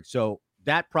Pittsburgh. So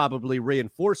that probably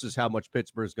reinforces how much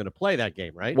Pittsburgh is going to play that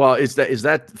game, right? Well, is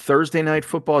that Thursday night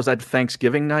football? Is that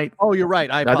Thanksgiving night? Oh, you're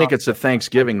right. I think it's a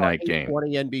Thanksgiving night game.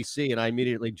 20 NBC, and I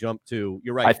immediately jumped to.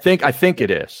 You're right. I think it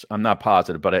is. I'm not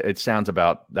positive, but it sounds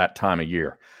about that time of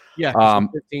year. Yeah,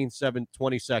 15/7,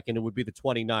 22nd. It would be the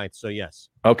 29th. So yes.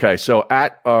 Okay, so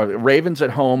at Ravens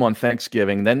at home on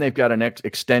Thanksgiving. Then they've got an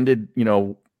extended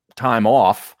time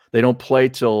off. They don't play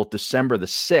till December the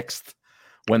 6th.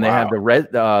 When they have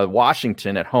the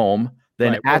Washington at home,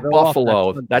 then at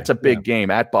Buffalo, that's a big game.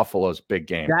 At Buffalo's a big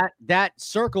game.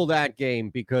 Circle that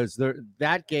game because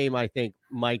that game I think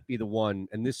might be the one.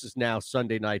 And this is now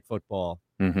Sunday night football.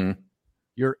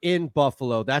 You're in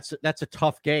Buffalo. That's a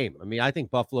tough game. I mean, I think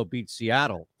Buffalo beats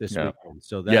Seattle this weekend.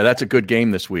 So that's a good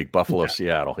game this week. Buffalo,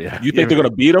 Seattle. Yeah, you think they're going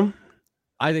to beat them?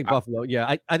 I think Buffalo.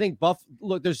 Yeah, I think Buffalo.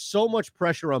 Look, there's so much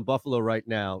pressure on Buffalo right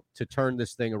now to turn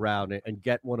this thing around and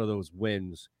get one of those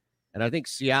wins. And I think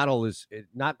Seattle is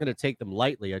not going to take them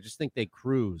lightly. I just think they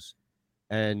cruise.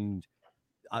 And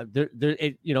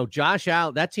Josh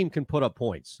Allen, that team can put up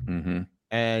points.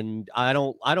 And I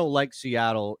don't like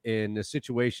Seattle in a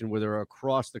situation where they're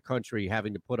across the country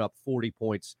having to put up 40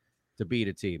 points to beat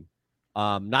a team.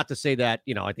 Not to say that,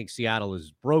 I think Seattle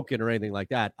is broken or anything like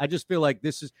that. I just feel like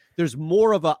there's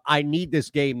more of I need this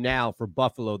game now for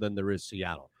Buffalo than there is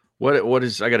Seattle. What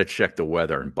is, I got to check the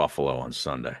weather in Buffalo on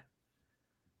Sunday.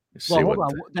 Hold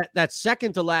on. That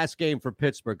second to last game for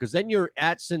Pittsburgh, because then you're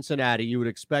at Cincinnati. You would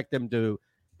expect them to,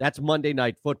 that's Monday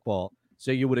night football.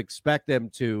 So you would expect them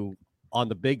to, on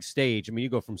the big stage. I mean, you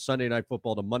go from Sunday night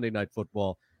football to Monday night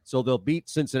football. So they'll beat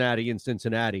Cincinnati in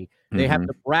Cincinnati. They have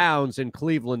the Browns in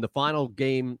Cleveland, the final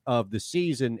game of the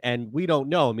season, and we don't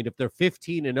know. I mean, if they're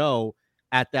 15-0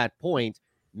 at that point,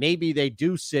 maybe they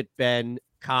do sit Ben,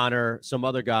 Connor, some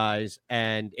other guys,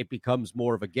 and it becomes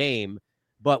more of a game.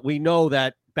 But we know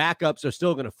that backups are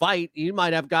still going to fight. You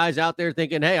might have guys out there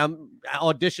thinking, hey, I'm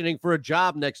auditioning for a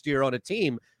job next year on a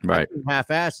team. Right. I can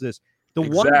half-ass this. The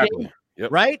Exactly. one game,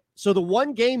 Yep. right? So the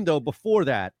one game, though, before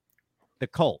that, the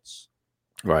Colts.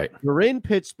 Right. You're in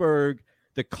Pittsburgh.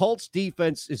 The Colts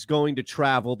defense is going to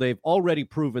travel. They've already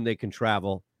proven they can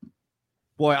travel.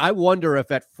 Boy, I wonder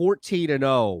if at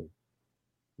 14-0,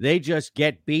 they just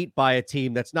get beat by a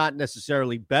team that's not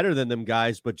necessarily better than them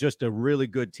guys, but just a really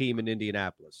good team in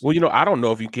Indianapolis. Well, I don't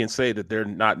know if you can say that they're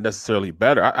not necessarily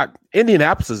better.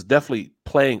 Indianapolis is definitely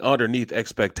playing underneath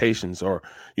expectations, or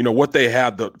what they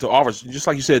have to offer. Just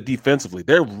like you said, defensively,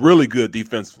 they're really good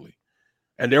defensively,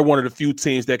 and they're one of the few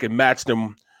teams that can match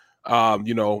them,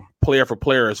 player for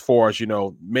player, as far as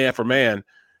man for man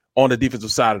on the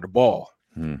defensive side of the ball.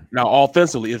 Now,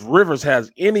 offensively, if Rivers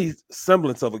has any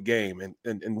semblance of a game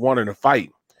and wanting to fight,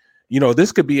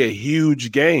 this could be a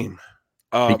huge game.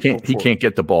 He can't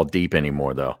get the ball deep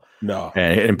anymore, though. No.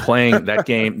 And playing that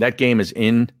game is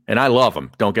in, and I love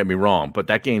him, don't get me wrong, but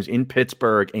that game's in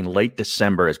Pittsburgh in late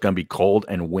December. It's going to be cold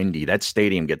and windy. That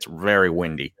stadium gets very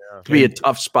windy. It could be a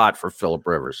tough spot for Phillip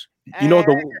Rivers.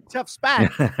 Tough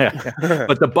spot.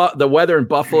 But the weather in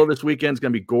Buffalo this weekend is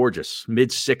going to be gorgeous,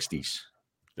 mid-60s.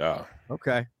 Yeah.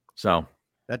 Okay. So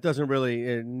that doesn't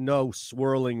really no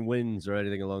swirling winds or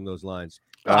anything along those lines.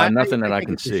 Nothing that I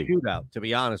can it's see. A shootout, to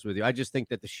be honest with you. I just think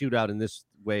that the shootout in this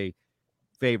way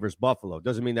favors Buffalo.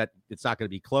 Doesn't mean that it's not going to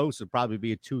be close. It'll probably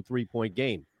be a 2-3 point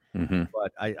game.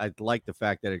 But I like the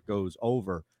fact that it goes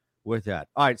over with that.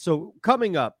 All right. So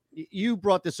coming up, you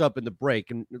brought this up in the break,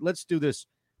 and let's do this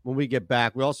when we get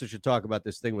back. We also should talk about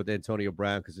this thing with Antonio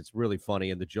Brown because it's really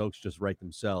funny and the jokes just write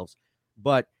themselves.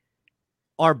 But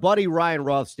our buddy Ryan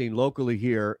Rothstein, locally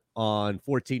here on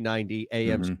 1490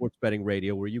 AM Sports Betting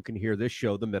Radio, where you can hear this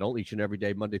show, The Middle, each and every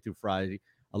day, Monday through Friday,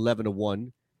 11 to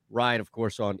 1. Ryan, of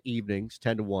course, on evenings,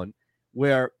 10 to 1,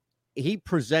 where he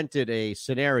presented a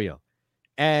scenario.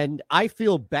 And I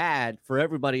feel bad for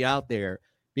everybody out there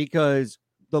because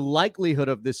the likelihood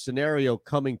of this scenario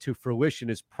coming to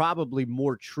fruition is probably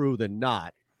more true than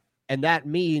not. And that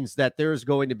means that there's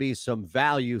going to be some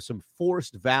value, some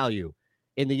forced value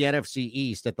in the NFC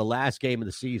East at the last game of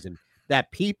the season that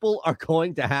people are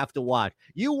going to have to watch.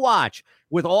 You watch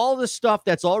with all the stuff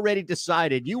that's already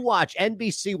decided. You watch.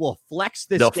 NBC will flex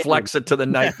this. They'll game. Flex it to the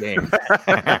night game.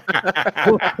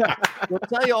 We'll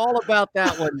tell you all about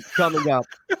that one coming up.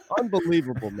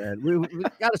 Unbelievable, man. We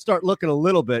got to start looking a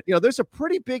little bit. There's a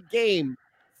pretty big game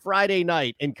Friday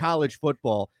night in college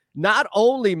football. Not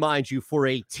only, mind you, for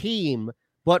a team,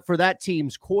 but for that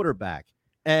team's quarterback.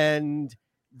 And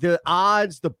the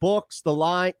odds, the books, the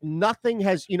line, nothing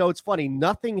has, it's funny,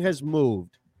 nothing has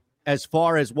moved as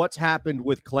far as what's happened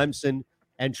with Clemson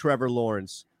and Trevor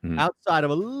Lawrence outside of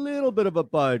a little bit of a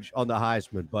budge on the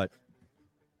Heisman. But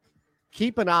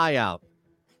keep an eye out.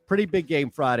 Pretty big game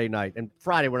Friday night. And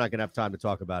Friday, we're not going to have time to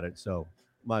talk about it, so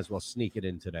might as well sneak it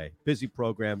in today. Busy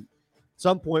program. At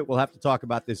some point, we'll have to talk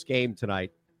about this game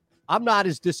tonight. I'm not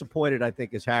as disappointed, I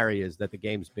think, as Harry is that the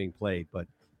game's being played, but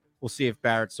we'll see if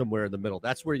Barrett's somewhere in the middle.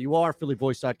 That's where you are,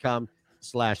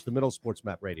 phillyvoice.com/the middle sports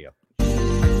map radio.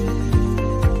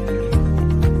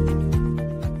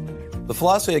 The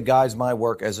philosophy that guides my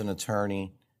work as an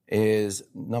attorney is,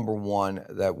 number one,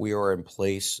 that we are in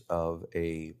place of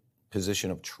a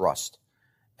position of trust.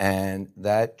 And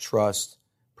that trust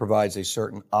provides a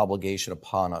certain obligation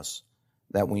upon us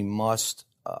that we must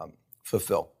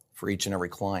fulfill for each and every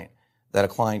client. That a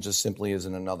client just simply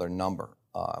isn't another number.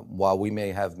 While we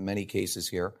may have many cases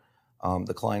here,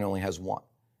 the client only has one,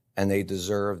 and they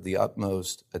deserve the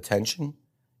utmost attention,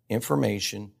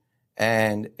 information,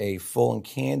 and a full and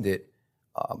candid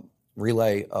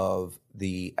relay of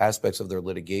the aspects of their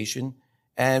litigation,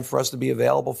 and for us to be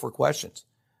available for questions.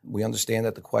 We understand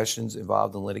that the questions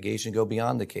involved in litigation go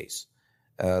beyond the case.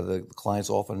 The clients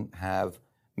often have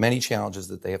many challenges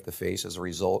that they have to face as a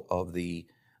result of the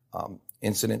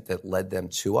incident that led them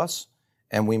to us.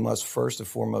 And we must first and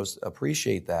foremost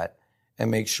appreciate that and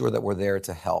make sure that we're there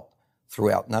to help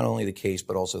throughout not only the case,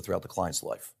 but also throughout the client's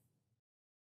life.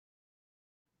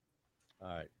 All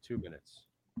right, 2 minutes.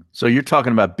 So you're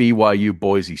talking about BYU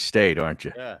Boise State, aren't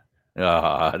you? Yeah.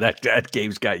 That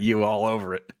game's got you all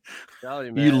over it.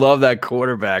 You love that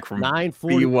quarterback from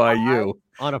BYU.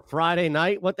 On a Friday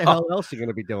night? What the hell else are you going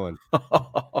to be doing?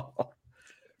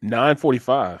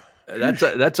 9:45.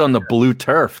 That's on the blue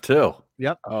turf, too.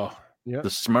 Yep. Oh, Yeah. The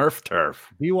Smurf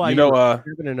turf. BYU You know,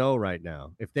 7-0 right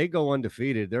now. If they go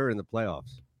undefeated, they're in the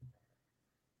playoffs.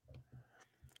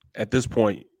 at this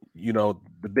point, the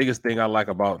biggest thing I like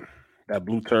about that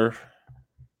blue turf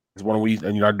is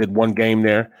I did one game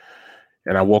there,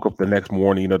 and I woke up the next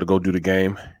morning, to go do the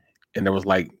game, and there was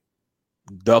like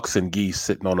ducks and geese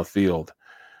sitting on the field,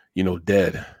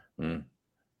 dead.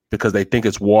 Because they think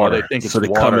it's water. They think it's so they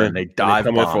water come in, and they dive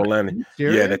come in for a bomb. landing.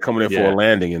 Yeah, they're coming in for a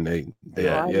landing, and they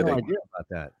I had no idea about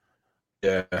that.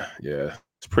 Yeah,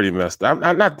 it's pretty messed up.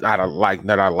 I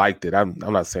liked it. I'm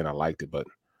not saying I liked it, but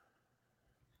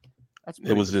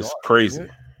it was just crazy.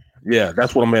 Yeah,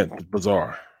 that's what I meant.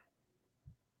 Bizarre.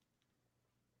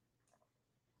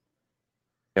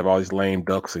 You have all these lame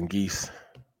ducks and geese.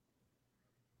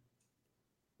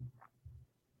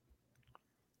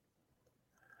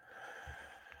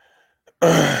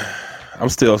 I'm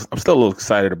still a little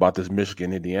excited about this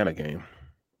Michigan-Indiana game.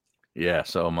 Yeah,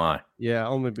 so am I. Yeah,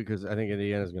 only because I think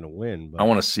Indiana's going to win. But I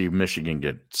want to see Michigan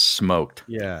get smoked.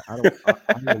 Yeah, I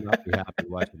will not be happy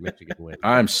watching Michigan win.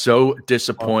 I'm so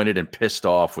disappointed and pissed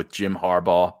off with Jim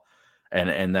Harbaugh,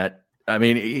 and that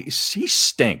he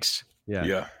stinks.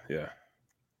 Yeah.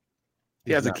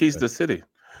 He has the keys to the city.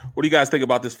 What do you guys think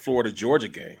about this Florida-Georgia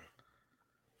game?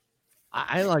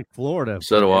 I like Florida.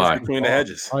 So do I. Between the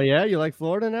hedges. Oh, yeah? You like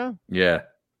Florida now? Yeah.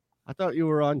 I thought you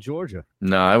were on Georgia.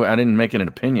 No, I didn't make an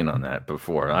opinion on that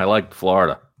before. I like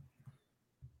Florida.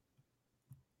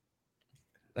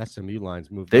 SMU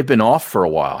lines moved. They've been off for a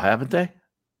while, haven't they?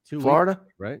 2 Florida?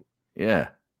 weeks, right? Yeah.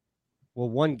 Well,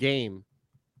 one game.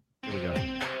 Here we go.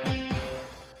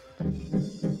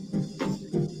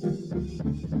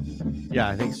 Yeah,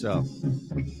 I think so.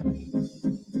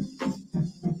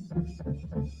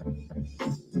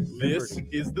 This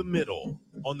is The Middle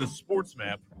on the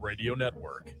SportsMap Radio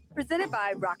Network. Presented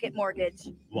by Rocket Mortgage.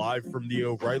 Live from the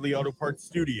O'Reilly Auto Parts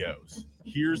Studios,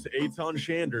 here's Eitan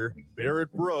Shander,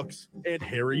 Barrett Brooks, and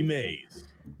Harry Mays.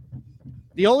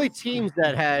 The only teams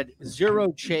that had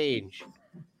zero change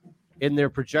in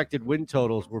their projected win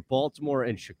totals were Baltimore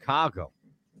and Chicago.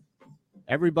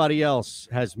 Everybody else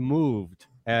has moved,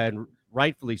 and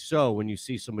rightfully so, when you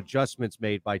see some adjustments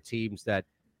made by teams that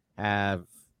have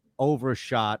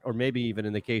overshot, or maybe even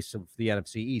in the case of the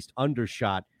NFC East,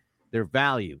 undershot their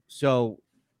value. So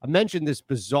I mentioned this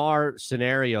bizarre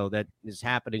scenario that is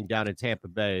happening down in Tampa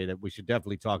Bay that we should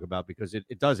definitely talk about because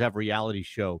it does have reality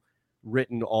show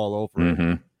written all over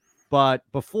it. But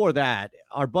before that,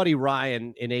 our buddy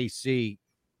Ryan in AC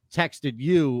texted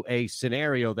you a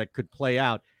scenario that could play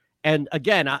out. And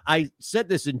again, I said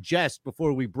this in jest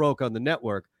before we broke on the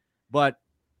network, but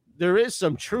there is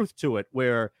some truth to it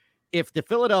where if the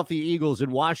Philadelphia Eagles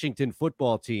and Washington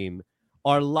football team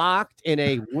are locked in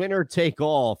a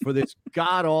winner-take-all for this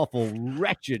god-awful,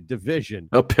 wretched division.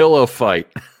 A pillow fight.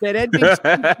 That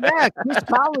NBC, Chris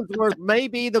Collinsworth may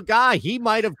be the guy. He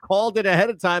might have called it ahead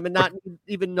of time and not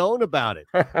even known about it.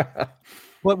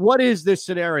 But what is this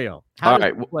scenario? How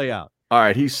does it play out? All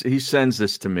right, he sends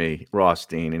this to me,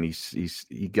 Rothstein, and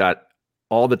he got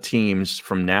all the teams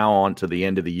from now on to the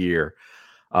end of the year.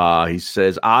 He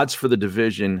says odds for the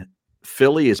division: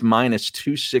 Philly is minus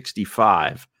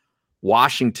 265,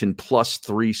 Washington plus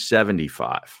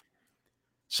 375.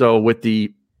 So with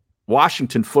the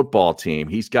Washington football team,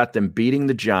 he's got them beating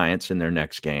the Giants in their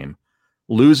next game,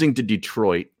 losing to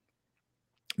Detroit,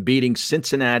 beating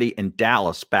Cincinnati and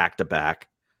Dallas back-to-back,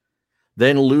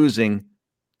 then losing.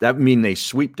 That means they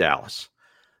sweep Dallas.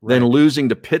 Right. Then losing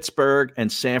to Pittsburgh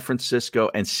and San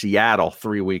Francisco and Seattle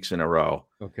 3 weeks in a row.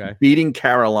 Okay. Beating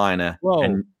Carolina. Whoa.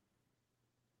 And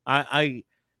I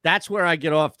that's where I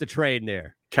get off the train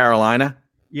there. Carolina?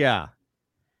 Yeah.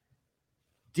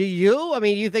 Do you? I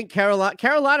mean, you think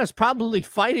Carolina's probably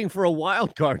fighting for a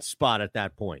wild card spot at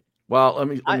that point? Well,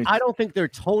 I don't think they're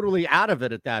totally out of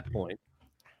it at that point.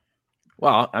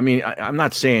 Well, I mean, I'm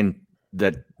not saying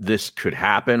that this could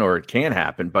happen or it can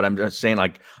happen, but I'm just saying,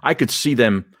 like, I could see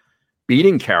them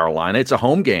beating Carolina. It's a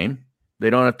home game. They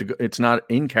don't have to go. It's not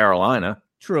in Carolina.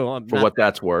 True. For what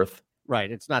that's worth.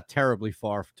 Right. It's not terribly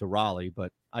far to Raleigh,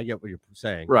 but I get what you're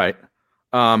saying. Right.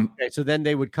 Okay, so then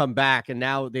they would come back, and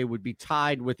now they would be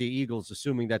tied with the Eagles,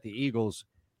 assuming that the Eagles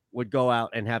would go out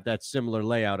and have that similar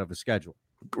layout of a schedule.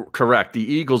 Correct. The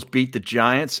Eagles beat the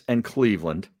Giants and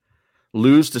Cleveland,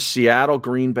 lose to Seattle,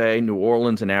 Green Bay, New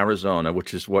Orleans, and Arizona,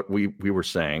 which is what we were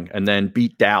saying, and then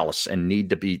beat Dallas and need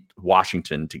to beat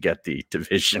Washington to get the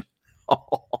division.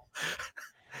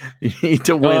 You need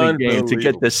to win a game to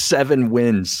get the 7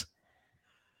 wins.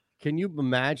 Can you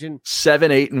imagine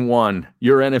 7, 8, and 1?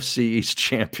 You're NFC East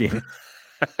champion.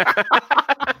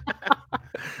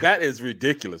 That is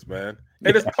ridiculous, man.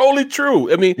 And it's totally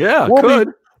true. I mean, yeah,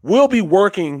 will be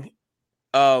working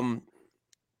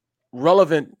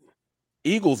relevant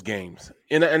Eagles games,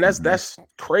 and that's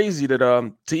crazy that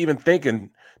to even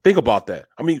think about that.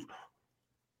 I mean,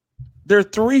 they're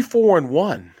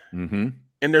 3-4-1, and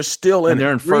they're still in. And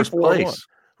they're in first place.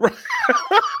 Right.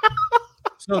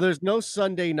 So there's no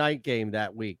Sunday night game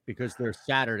that week because there's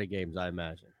Saturday games, I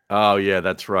imagine. Oh yeah,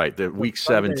 that's right. The week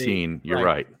Sunday, 17. You're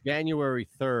right. January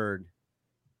 3rd.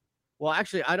 Well,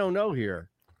 actually, I don't know here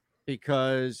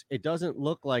because it doesn't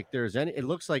look like there's any. It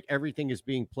looks like everything is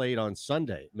being played on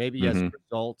Sunday. Maybe as a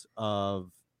result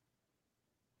of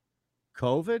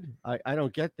COVID. I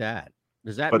don't get that.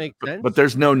 Does that make sense? But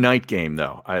there's no night game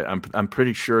though. I'm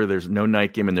pretty sure there's no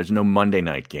night game and there's no Monday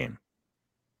night game.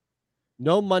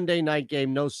 No Monday night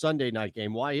game, no Sunday night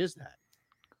game. Why is that?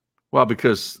 Well,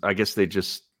 because I guess they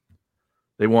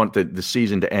want the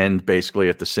season to end basically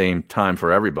at the same time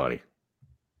for everybody.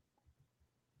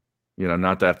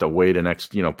 Not to have to wait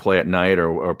play at night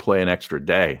or play an extra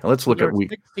day. Let's look at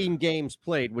 16 games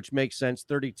played, which makes sense.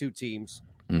 32 teams,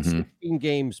 16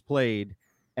 games played,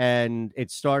 and it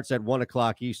starts at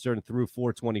 1:00 Eastern through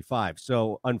 4:25.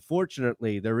 So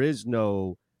unfortunately, there is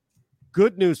no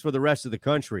good news for the rest of the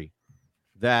country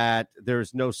that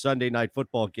there's no Sunday night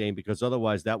football game because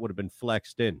otherwise that would have been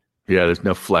flexed in. Yeah, there's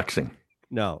no flexing.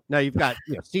 No. Now you've got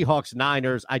Seahawks,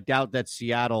 Niners. I doubt that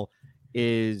Seattle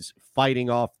is fighting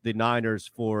off the Niners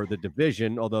for the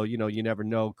division, although, you never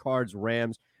know. Cards,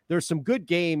 Rams. There's some good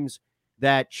games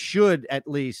that should at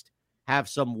least have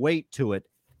some weight to it,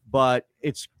 but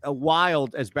it's a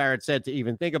wild, as Barrett said, to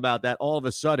even think about that. All of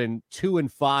a sudden,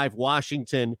 2-5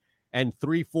 Washington and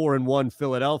 3-4-1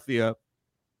 Philadelphia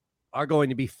are going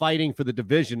to be fighting for the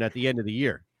division at the end of the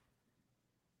year.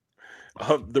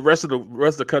 The rest of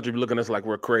the country be looking at us like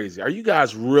we're crazy. Are you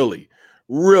guys really,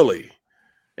 really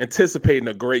anticipating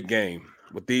a great game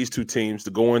with these two teams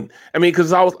to go in? I mean,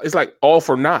 because it's like all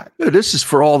for naught. Dude, this is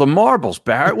for all the marbles,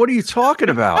 Barrett. What are you talking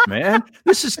about, man?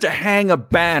 This is to hang a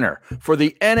banner for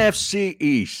the NFC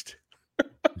East.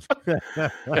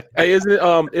 Hey, isn't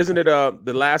it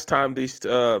the last time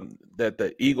that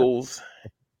the Eagles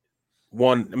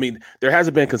won? I mean, there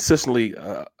hasn't been consistently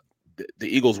the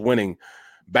Eagles winning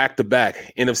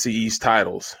back-to-back NFC East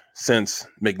titles since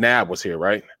McNabb was here,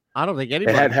 right? I don't think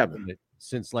anybody had happened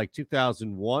since like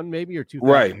 2001, maybe, or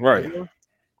 2000. Right.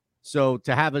 So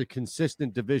to have a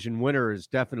consistent division winner is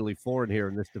definitely foreign here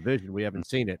in this division. We haven't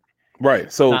seen it.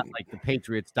 Right. So not like the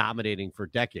Patriots dominating for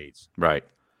decades. Right.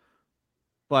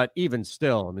 But even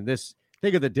still, I mean,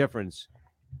 think of the difference.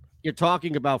 You're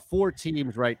talking about 4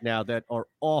 teams right now that are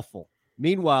awful.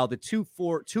 Meanwhile, the two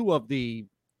of the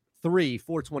 3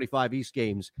 425 East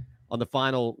games on the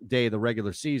final day of the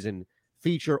regular season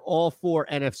feature all 4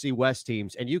 NFC West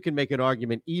teams. And you can make an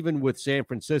argument, even with San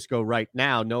Francisco right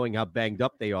now, knowing how banged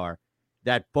up they are,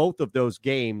 that both of those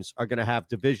games are going to have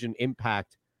division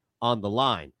impact on the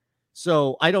line.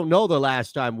 So I don't know the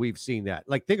last time we've seen that.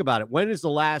 Like, think about it. When is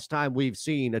the last time we've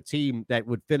seen a team that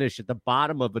would finish at the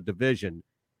bottom of a division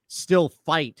still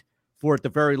fight for, at the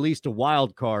very least, a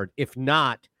wild card, if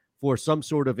not for some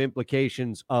sort of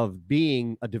implications of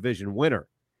being a division winner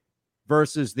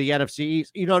versus the NFC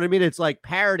East? You know what I mean? It's like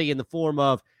parity in the form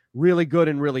of really good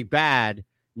and really bad,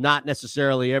 not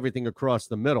necessarily everything across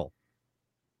the middle.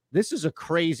 This is a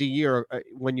crazy year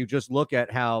when you just look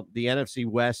at how the NFC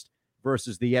West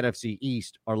versus the NFC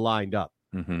East are lined up.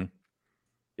 Mm-hmm.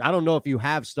 I don't know if you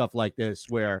have stuff like this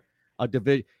where a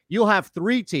division, you'll have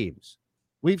 3 teams.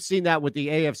 We've seen that with the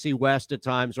AFC West at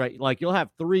times, right? Like, you'll have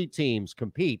 3 teams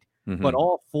compete, but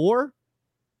all 4,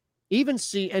 even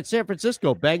at San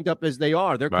Francisco, banged up as they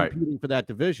are, they're competing for that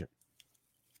division.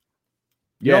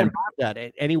 You don't have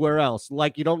that anywhere else.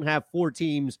 Like, you don't have 4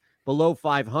 teams below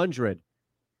 500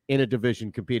 in a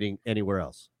division competing anywhere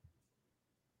else.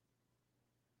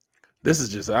 This is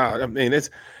just, I mean, this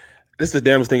is the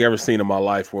damnest thing I've ever seen in my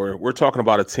life, where we're talking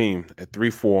about a team at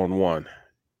 3-4-1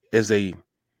 is a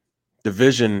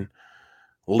division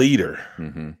leader.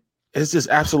 It's just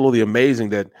absolutely amazing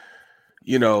that,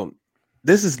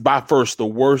 this is by first the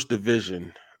worst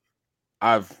division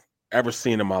I've ever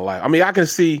seen in my life. I mean, I can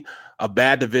see a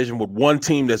bad division with one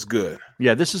team that's good.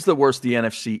 Yeah, this is the worst the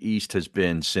NFC East has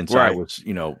been since I was,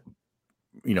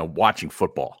 watching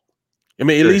football. I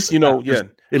mean, at least,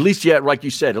 At least you had, like you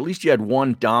said, at least you had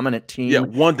one dominant team. Yeah,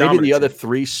 one dominant Maybe the other team.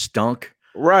 3 stunk.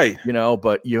 Right.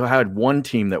 But you had one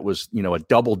team that was, a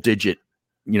double-digit,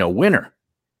 winner.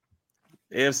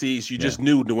 AFC East, you just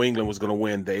knew New England was going to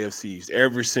win the AFC East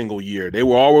every single year. They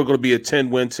were always going to be a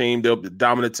 10-win team, the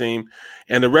dominant team.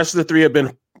 And the rest of the 3 have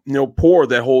been, poor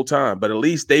that whole time. But at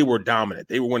least they were dominant.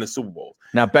 They were winning Super Bowls.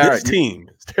 Now, Barrett, this team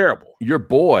is terrible. Your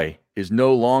boy is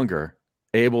no longer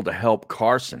able to help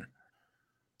Carson.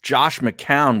 Josh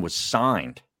McCown was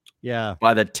signed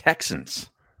by the Texans.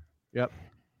 Yep.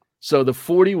 So the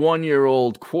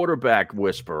 41-year-old quarterback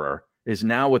whisperer is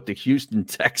now with the Houston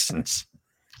Texans.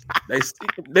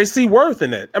 They see worth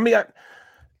in it. I mean,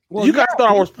 you guys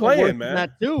thought I was playing, man.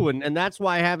 That too, and that's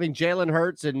why having Jalen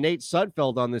Hurts and Nate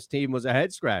Sudfeld on this team was a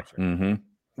head scratcher. Mm-hmm.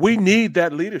 We need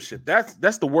that leadership.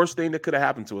 That's the worst thing that could have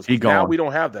happened to us. Now we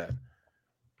don't have that.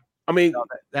 I mean,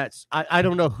 I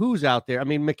don't know who's out there. I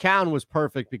mean, McCown was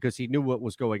perfect because he knew what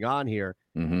was going on here,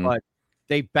 but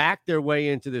they backed their way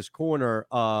into this corner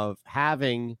of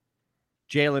having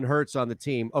Jalen Hurts on the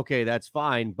team. Okay, that's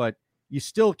fine, but you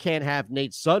still can't have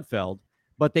Nate Sudfeld.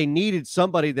 But they needed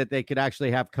somebody that they could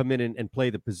actually have come in and play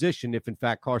the position if, in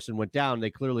fact, Carson went down. They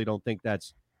clearly don't think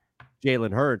that's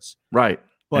Jalen Hurts. Right.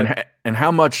 But, and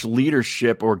how much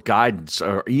leadership or guidance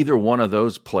are either one of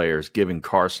those players giving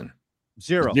Carson?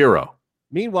 Zero.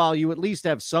 Meanwhile, you at least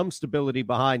have some stability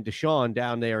behind Deshaun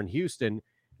down there in Houston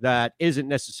that isn't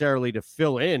necessarily to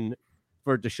fill in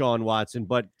for Deshaun Watson,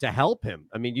 but to help him.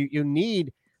 I mean, you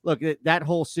need – look, that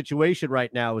whole situation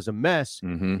right now is a mess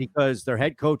because their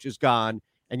head coach is gone.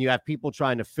 And you have people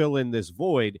trying to fill in this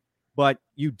void, but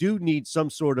you do need some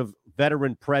sort of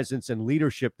veteran presence and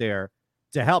leadership there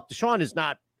to help. Deshaun is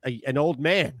not an old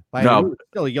man. He's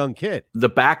still a young kid. The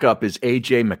backup is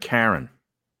A.J. McCarron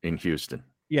in Houston.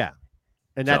 Yeah,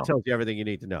 and that tells you everything you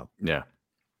need to know. Yeah.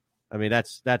 I mean,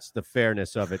 that's the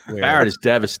fairness of it. Barrett is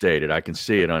devastated. I can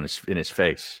see it in his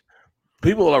face.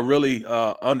 People are really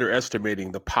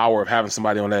underestimating the power of having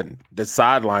somebody on that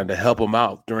sideline to help him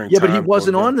out during. Yeah, but he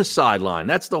wasn't on the sideline.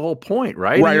 That's the whole point,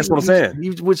 right? Right, that's what I'm saying.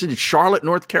 He was in Charlotte,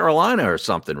 North Carolina, or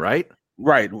something, right?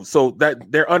 Right. So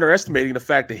that they're underestimating the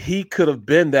fact that he could have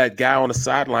been that guy on the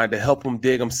sideline to help him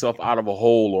dig himself out of a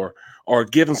hole, or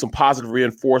give him some positive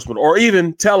reinforcement, or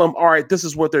even tell him, all right, this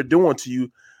is what they're doing to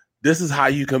you. This is how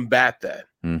you combat that.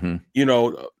 Mm-hmm. You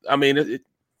know, I mean,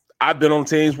 I've been on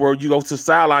teams where you go to the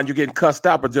sideline, you're getting cussed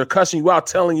out, but they're cussing you out,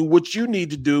 telling you what you need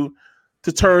to do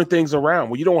to turn things around.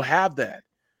 Well, you don't have that.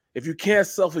 If you can't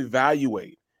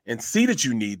self-evaluate and see that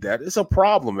you need that, it's a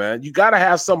problem, man. You got to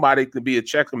have somebody to be a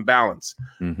check and balance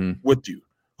with you,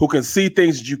 who can see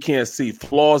things that you can't see,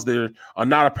 flaws that are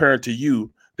not apparent to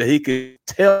you, that he can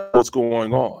tell what's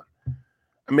going on.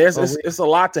 I mean, it's a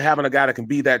lot to having a guy that can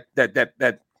be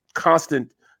that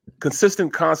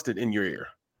consistent constant in your ear.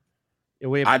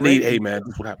 I need, hey, man,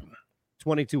 this is what happened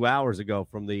 22 hours ago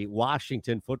from the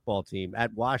Washington football team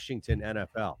at Washington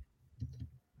NFL.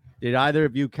 Did either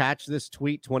of you catch this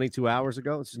tweet 22 hours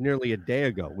ago? This is nearly a day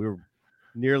ago. We were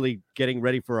nearly getting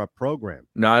ready for our program.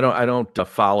 No, I don't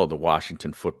follow the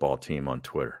Washington football team on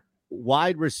Twitter.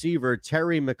 Wide receiver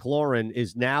Terry McLaurin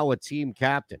is now a team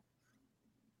captain.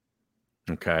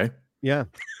 Okay. Yeah.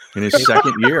 In his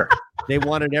second year. They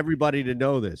wanted everybody to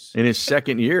know this. In his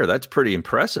second year. That's pretty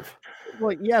impressive.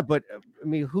 Well, yeah, but I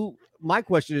mean, my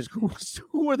question is, who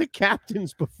were the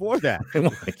captains before that?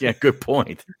 Yeah, good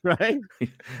point. Right?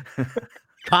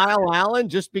 Kyle Allen,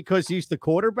 just because he's the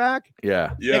quarterback?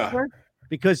 Yeah. Pickler?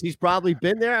 Because he's probably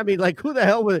been there? I mean, like, who the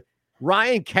hell was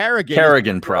Ryan Kerrigan?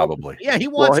 Kerrigan, probably. Yeah, he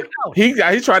wants it out. He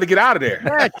tried to get out of there.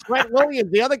 Yeah, Trent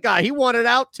Williams, the other guy, he wanted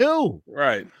out too.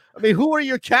 Right. I mean, who are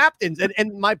your captains?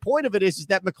 And my point of it is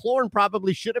that McLaurin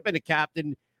probably should have been a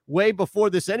captain way before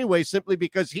this anyway, simply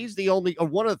because he's the only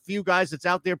one of the few guys that's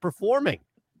out there performing.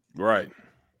 Right.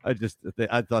 I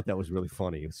thought that was really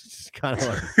funny. It's just kind of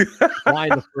like, why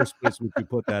in the first place would you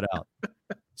put that out?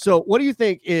 So what do you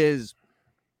think is,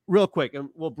 real quick, and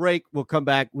we'll break, we'll come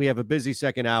back. We have a busy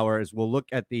second hour as we'll look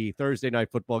at the Thursday night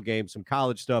football game, some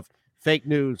college stuff, fake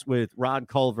news with Ron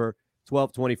Culver,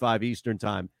 12:25 Eastern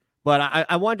time. But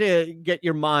I wanted to get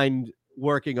your mind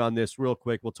working on this real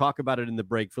quick. We'll talk about it in the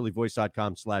break,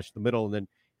 phillyvoice.com/themiddle, and then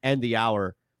end the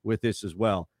hour with this as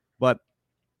well. But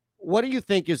what do you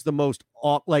think is the most,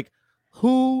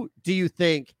 who do you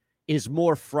think is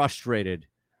more frustrated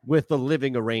with the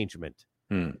living arrangement?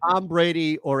 Tom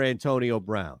Brady or Antonio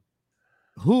Brown?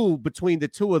 Who, between the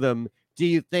two of them, do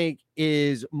you think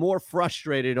is more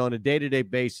frustrated on a day-to-day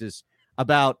basis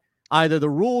about either the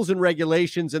rules and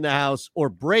regulations in the house or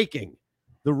breaking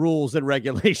the rules and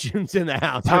regulations in the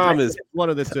house? Tom is one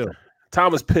of the two.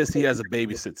 Tom is pissed he has to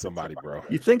babysit somebody, bro.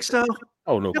 You think so?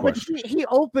 Oh, no question. But he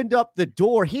opened up the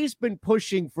door. He's been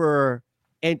pushing for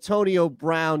Antonio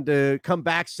Brown to come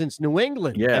back since New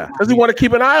England. Yeah, because he want to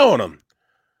keep an eye on him.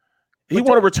 He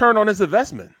want to return on his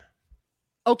investment.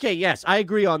 Okay, yes, I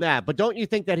agree on that. But don't you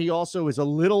think that he also is a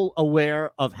little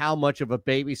aware of how much of a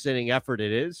babysitting effort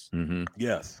it is? Mm-hmm.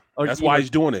 Yes. That's why he's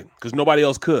doing it, because nobody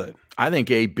else could. I think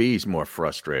AB's more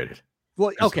frustrated.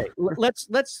 Well, okay,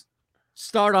 let's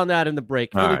start on that in the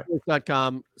break. All right.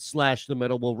 PhillySports.com/the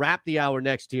middle. We'll wrap the hour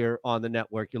next here on the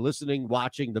network. You're listening,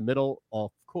 watching the middle,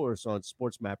 of course, on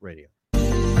Sports Map Radio.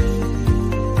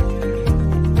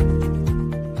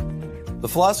 The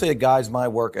philosophy that guides my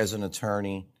work as an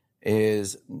attorney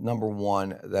is, number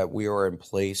one, that we are in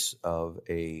place of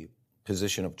a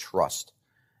position of trust.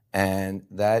 And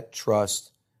that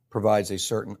trust provides a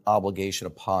certain obligation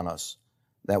upon us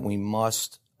that we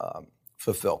must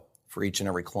fulfill for each and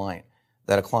every client.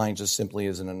 That a client just simply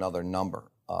isn't another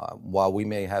number. While we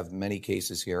may have many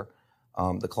cases here,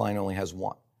 the client only has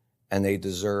one. And they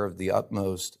deserve the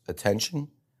utmost attention,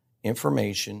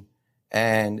 information,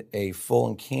 and a full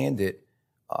and candid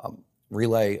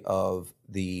relay of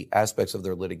the aspects of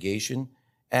their litigation,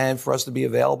 and for us to be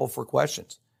available for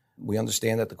questions. We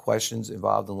understand that the questions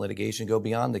involved in litigation go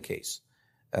beyond the case.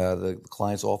 The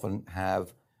clients often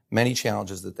have many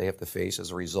challenges that they have to face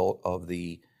as a result of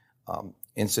the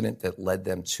incident that led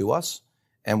them to us,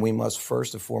 and we must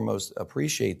first and foremost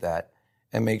appreciate that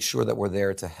and make sure that we're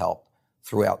there to help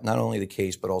throughout not only the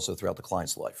case but also throughout the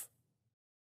client's life.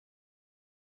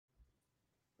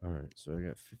 All right, so I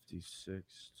got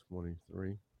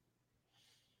 56-23.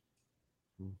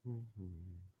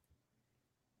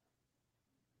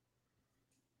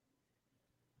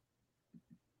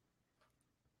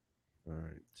 All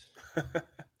right.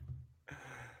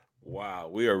 Wow,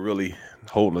 we are really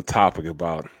holding a topic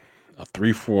about a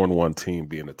 3-4-1 team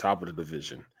being the top of the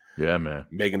division. Yeah, man.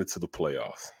 Making it to the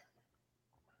playoffs.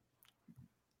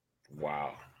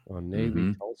 Wow. Well,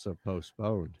 Navy Tulsa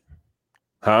postponed.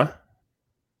 Huh?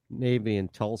 Navy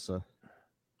and Tulsa.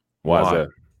 Why is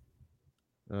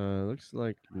that? Looks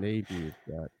like Navy has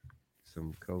got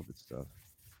some COVID stuff.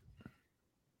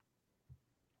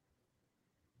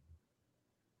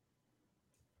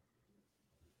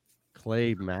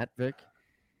 Clay Matvick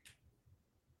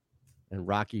and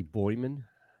Rocky Boyman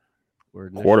were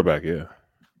Quarterback, yeah.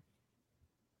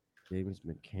 Game has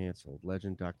been canceled.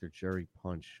 Legend Dr. Jerry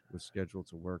Punch was scheduled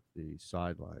to work the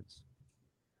sidelines.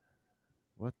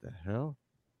 What the hell?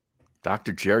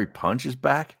 Dr. Jerry Punch is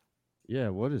back? Yeah,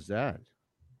 what is that?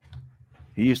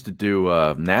 He used to do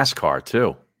NASCAR,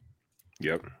 too.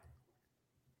 Yep.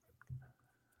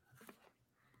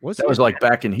 That was like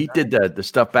back in, he did the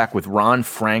stuff back with Ron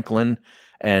Franklin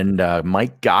and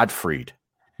Mike Gottfried.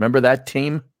 Remember that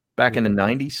team back in the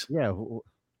 90s? Yeah.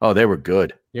 Oh, they were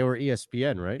good. They were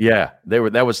ESPN, right? Yeah, they were.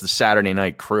 That was the Saturday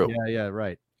night crew. Yeah,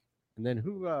 right. And then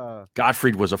who?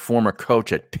 Gottfried was a former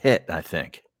coach at Pitt, I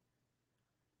think.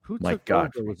 Who Mike took over?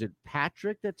 Gottfried. Was it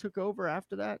Patrick that took over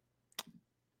after that?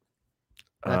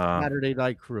 That Saturday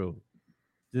night crew.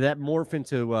 Did that morph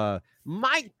into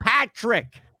Mike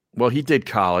Patrick? Well, he did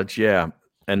college, yeah,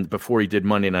 and before he did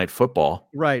Monday Night Football,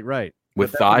 Right.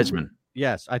 with Theismann.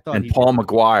 Yes, I thought And Paul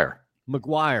McGuire.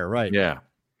 McGuire, right? Yeah.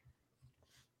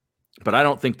 But I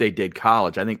don't think they did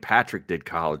college. I think Patrick did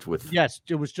college with. Yes,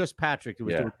 it was just Patrick that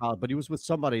was Yeah. doing college, but he was with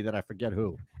somebody that I forget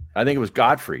who. I think it was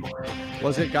Gottfried.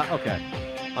 Was it? Okay,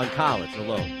 on college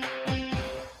alone.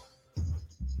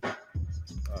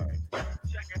 All right.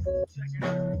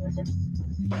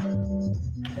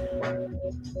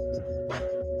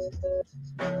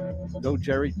 No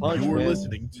Jerry Punch. You're man.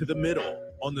 listening to The Middle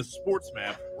on the Sports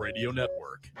Map Radio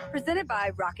Network. Presented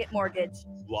by Rocket Mortgage.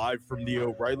 Live from the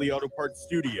O'Reilly Auto Parts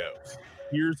Studios,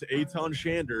 here's Eitan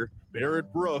Shander,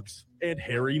 Barrett Brooks, and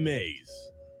Harry Mays.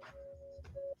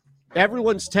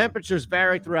 Everyone's temperatures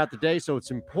vary throughout the day, so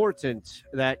it's important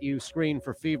that you screen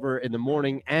for fever in the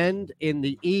morning and in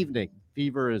the evening.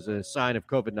 Fever is a sign of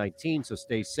COVID-19, so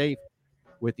stay safe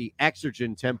with the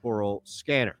Exergen temporal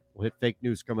scanner. We'll hit fake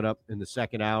news coming up in the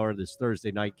second hour of this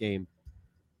Thursday night game.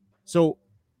 So,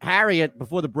 Harriet,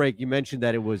 before the break, you mentioned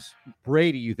that it was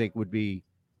Brady you think would be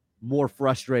more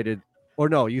frustrated. Or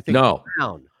no, you think No.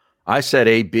 Brown. I said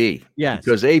AB. Yes.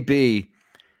 Because AB,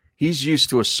 he's used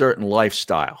to a certain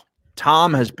lifestyle.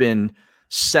 Tom has been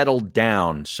settled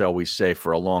down, shall we say,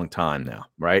 for a long time now,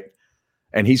 right?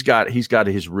 And he's got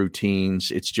his routines.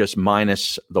 It's just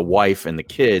minus the wife and the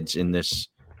kids in this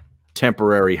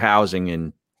temporary housing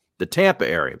in the Tampa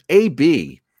area.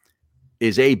 AB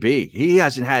is AB. He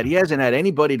hasn't had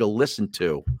anybody to listen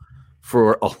to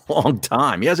for a long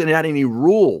time. He hasn't had any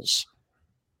rules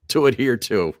to adhere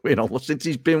to, since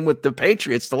he's been with the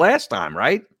Patriots the last time,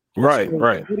 right? Right.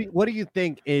 What do you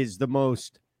think is the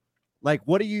most,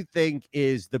 what do you think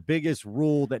is the biggest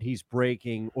rule that he's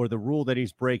breaking, or the rule that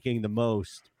he's breaking the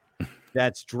most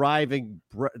that's driving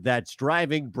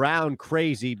Brown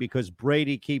crazy because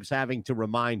Brady keeps having to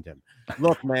remind him,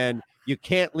 look, man, you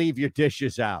can't leave your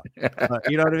dishes out.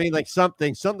 You know what I mean? Like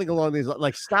something along these,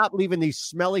 like, stop leaving these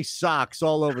smelly socks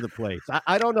all over the place.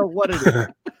 I don't know what it is.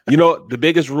 You know, the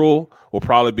biggest rule will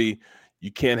probably be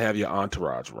you can't have your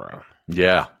entourage around.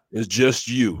 Yeah. It's just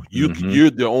you. You're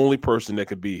the only person that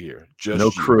could be here. Just no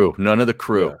you. Crew. None of the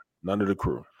crew. Yeah, none of the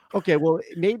crew. Okay, well,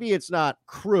 maybe it's not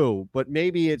crew, but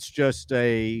maybe it's just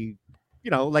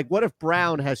like what if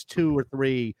Brown has 2 or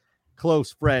 3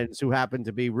 close friends who happen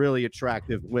to be really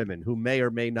attractive women who may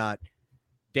or may not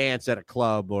dance at a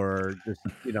club or just,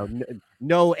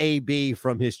 know AB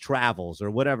from his travels or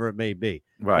whatever it may be.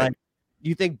 Right. Like,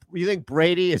 you think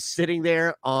Brady is sitting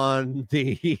there on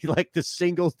the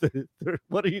singles,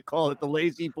 what do you call it? The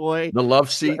lazy boy, the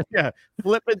love seat. Yeah,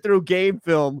 flipping through game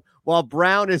film while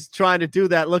Brown is trying to do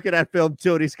that. Look at that film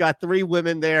too, and he's got 3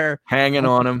 women there hanging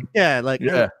on him. Yeah,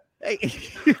 hey,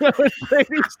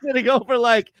 Brady's sitting over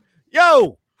like,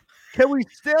 yo, can we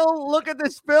still look at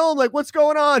this film? Like, what's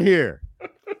going on here?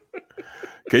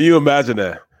 Can you imagine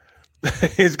that?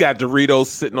 He's got Doritos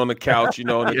sitting on the couch,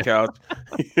 on the couch.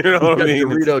 You know what I mean?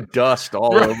 Dorito dust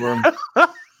all over him.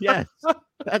 Yes,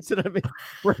 that's what I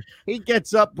mean. He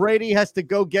gets up. Brady has to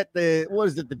go get the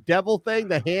devil thing,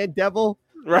 the hand devil.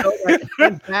 Right.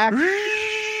 Back.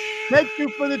 Thank you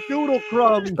for the doodle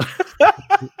crumbs.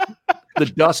 The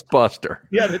dust buster.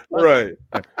 Yeah, right.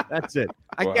 That's it.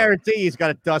 I guarantee he's got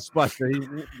a dust buster. He's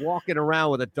walking around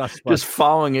with a dust buster. Just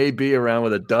following AB around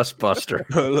with a dust buster.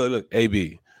 Look,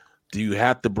 AB. Do you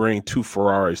have to bring 2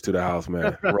 Ferraris to the house,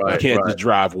 man? Right. You can't just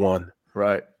drive one.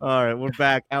 Right. All right, we're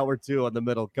back. Hour 2 on the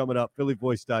middle. Coming up,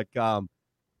 phillyvoice.com.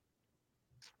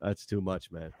 That's too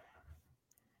much, man.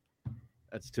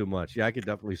 That's too much. Yeah, I could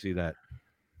definitely see that.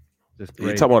 Just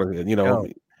you talking about,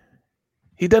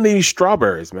 he doesn't eat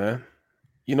strawberries, man.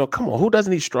 Come on. Who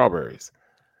doesn't eat strawberries?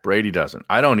 Brady doesn't.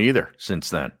 I don't either since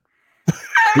then.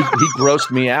 he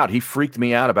grossed me out. He freaked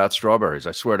me out about strawberries.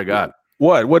 I swear to God.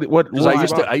 What?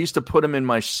 I used to put them in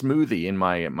my smoothie, in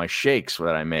my shakes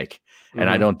that I make, and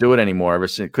I don't do it anymore ever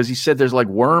since because he said there's like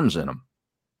worms in them.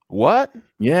 What?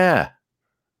 Yeah.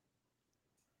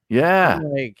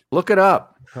 Look it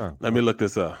up. Huh. Let me look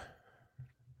this up.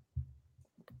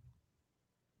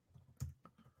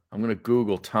 I'm going to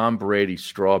Google Tom Brady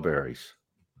strawberries.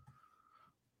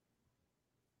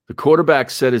 The quarterback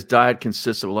said his diet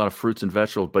consists of a lot of fruits and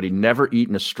vegetables, but he never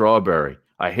eaten a strawberry.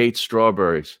 I hate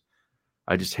strawberries.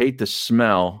 I just hate the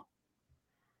smell.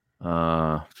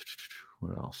 What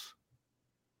else?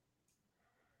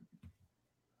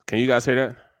 Can you guys say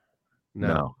that?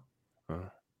 No.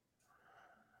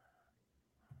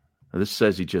 This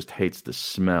says he just hates the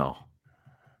smell.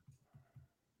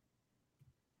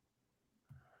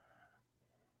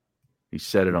 He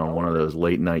said it on one of those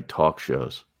late night talk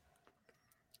shows.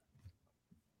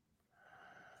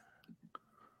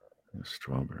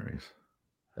 Strawberries.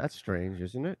 That's strange,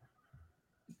 isn't it?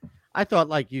 I thought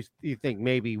you think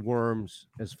maybe worms,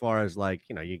 as far as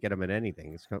you get them in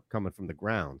anything. It's coming from the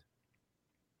ground.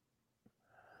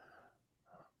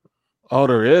 Oh,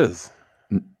 there is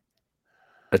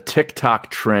a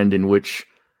TikTok trend in which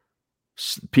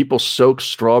people soak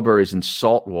strawberries in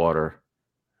salt water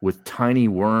with tiny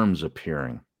worms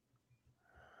appearing.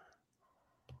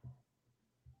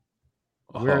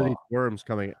 Where are these worms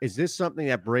coming? Is this something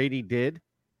that Brady did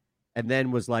and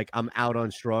then was like, I'm out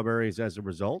on strawberries as a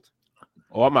result?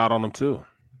 Oh, I'm out on them too.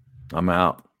 I'm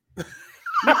out.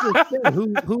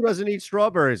 Who doesn't eat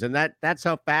strawberries? And that's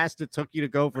how fast it took you to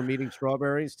go from eating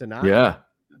strawberries to not? Yeah.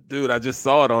 Dude, I just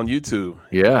saw it on YouTube.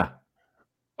 Yeah.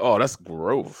 Oh, that's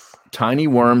gross. Tiny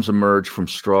worms emerge from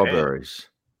strawberries.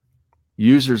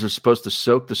 Users are supposed to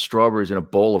soak the strawberries in a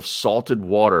bowl of salted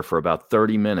water for about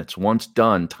 30 minutes. Once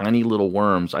done, tiny little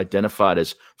worms identified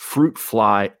as fruit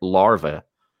fly larvae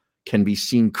can be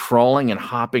seen crawling and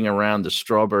hopping around the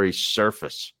strawberry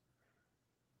surface.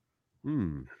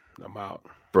 I'm out.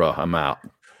 Bro, I'm out.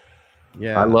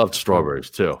 Yeah. I loved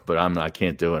strawberries too, but I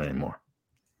can't do it anymore.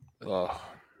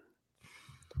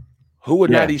 Who would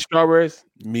not eat strawberries?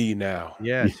 Me now.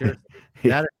 Yeah, sure.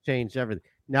 That changed everything.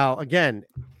 Now, again,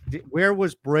 where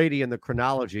was Brady in the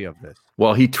chronology of this?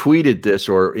 Well, he tweeted this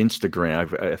or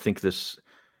Instagram. I think this.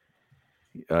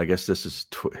 I guess this is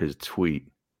his tweet.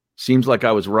 Seems like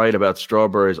I was right about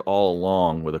strawberries all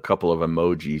along, with a couple of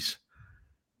emojis.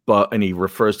 And he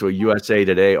refers to a USA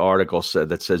Today article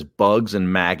that says bugs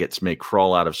and maggots may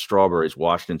crawl out of strawberries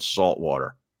washed in salt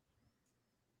water.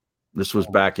 This was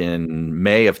back in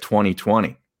May of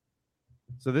 2020.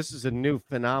 So this is a new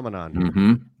phenomenon.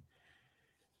 Mm-hmm.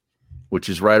 Which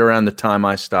is right around the time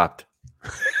I stopped.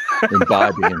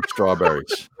 imbibing in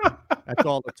strawberries. That's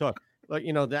all it took. But,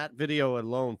 that video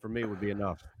alone for me would be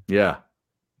enough. Yeah.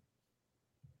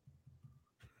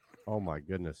 Oh, my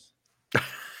goodness.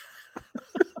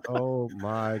 Oh,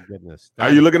 my goodness.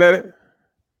 Are you looking at it?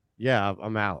 Yeah,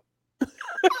 I'm out.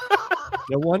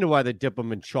 No wonder why they dip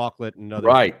them in chocolate and other.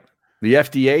 Right. The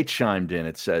FDA chimed in,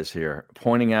 it says here,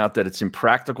 pointing out that it's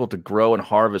impractical to grow and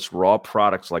harvest raw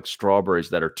products like strawberries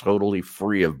that are totally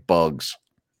free of bugs.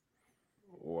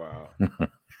 Wow.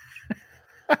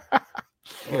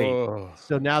 Wait,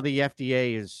 so now the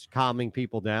FDA is calming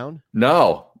people down?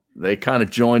 No, they kind of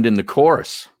joined in the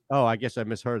chorus. Oh, I guess I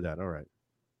misheard that. All right.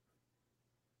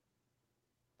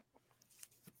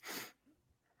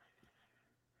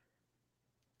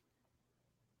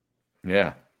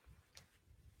 Yeah.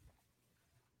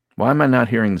 Why am I not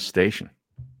hearing the station?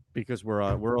 Because we're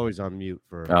always on mute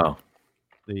for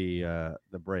the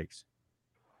breaks.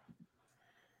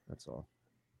 That's all.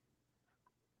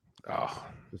 Oh,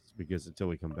 just because until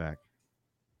we come back.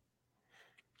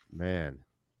 Man,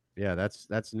 yeah,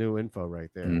 that's new info right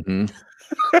there. Mm-hmm.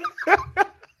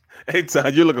 Hey,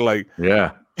 Todd, you're looking like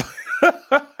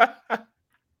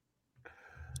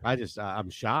I'm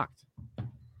shocked.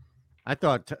 I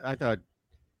thought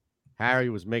Harry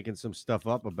was making some stuff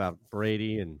up about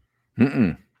Brady and.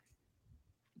 No,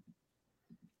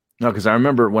 because I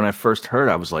remember when I first heard,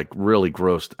 I was like really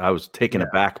grossed. I was taken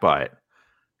aback by it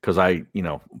because I,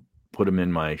 put them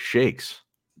in my shakes.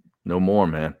 No more,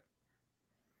 man.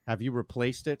 Have you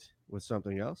replaced it with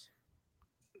something else?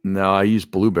 No, I use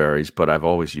blueberries, but I've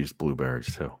always used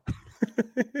blueberries too.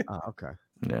 Okay.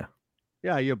 Yeah.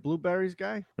 Yeah, you a blueberries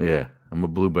guy? Yeah, I'm a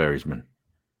blueberries man.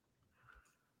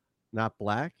 Not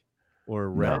black or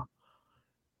red?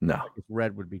 No. Like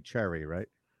red would be cherry, right?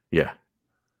 Yeah.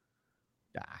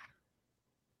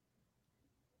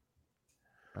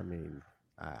 I mean,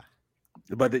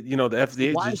 But the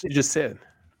FDA you just said.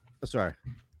 Sorry.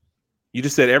 You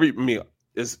just said every meal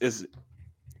is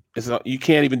you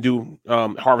can't even do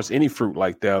harvest any fruit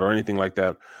like that or anything like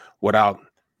that without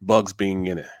bugs being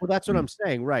in it. Well, that's what I'm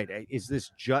saying, right? Is this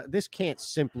this can't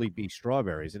simply be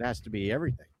strawberries? It has to be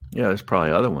everything. Yeah, there's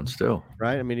probably other ones too.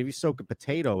 Right? I mean, if you soak a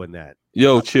potato in that.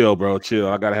 Yo, chill, bro, chill.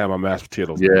 I gotta have my mashed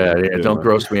potatoes. Yeah, don't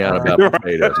gross me out about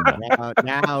potatoes.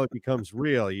 Now it becomes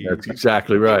real. That's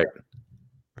exactly right.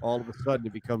 All of a sudden,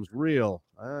 it becomes real.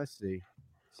 I see.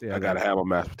 I gotta have my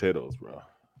mashed potatoes, bro.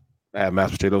 I had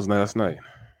mashed potatoes last night.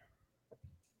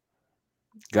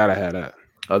 Gotta have that.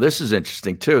 Oh, this is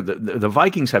interesting too. The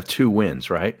Vikings have 2 wins,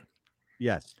 right?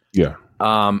 Yes. Yeah.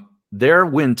 Their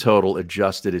win total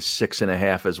adjusted is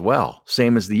 6.5 as well,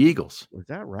 same as the Eagles. Was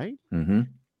that right? Mm-hmm.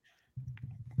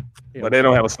 Yeah, but they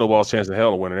don't have a snowball's chance in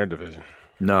hell of winning their division.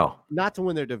 No. Not to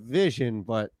win their division,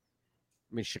 but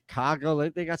I mean, Chicago,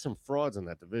 they got some frauds in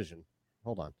that division.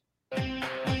 Hold on.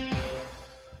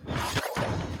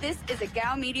 This is a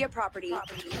Gow Media property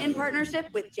in partnership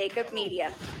with Jacob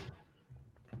Media.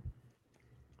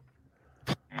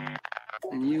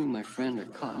 And you, my friend, are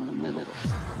caught in the middle.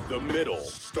 The Middle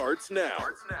starts now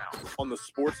on the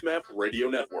SportsMap Radio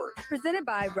Network. Presented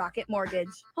by Rocket Mortgage.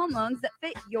 Home loans that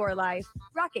fit your life.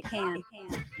 Rocket can.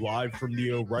 Live from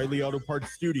the O'Reilly Auto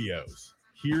Parts Studios,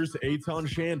 here's Eitan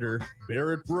Shander,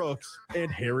 Barrett Brooks, and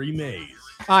Harry Mays.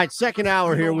 All right, second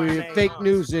hour here. We have fake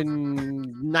news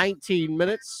in 19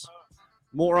 minutes.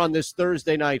 More on this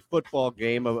Thursday night football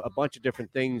game. A bunch of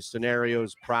different things,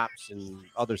 scenarios, props, and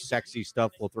other sexy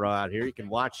stuff we'll throw out here. You can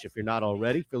watch if you're not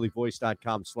already.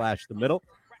 phillyvoice.com/themiddle.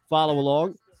 Follow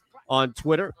along on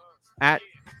Twitter at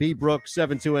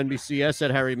bbrooks72NBCS,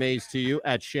 at Harry Mays to you,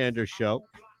 at Shander Show.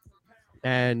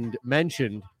 And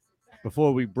mentioned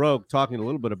before we broke, talking a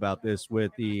little bit about this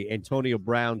with the Antonio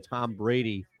Brown, Tom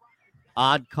Brady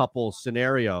odd couple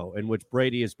scenario in which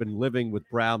Brady has been living with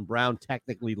Brown, Brown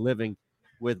technically living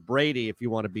with Brady, if you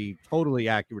want to be totally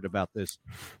accurate about this.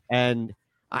 And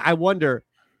I wonder,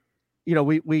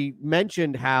 we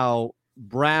mentioned how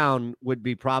Brown would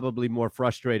be probably more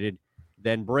frustrated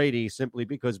than Brady simply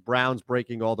because Brown's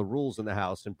breaking all the rules in the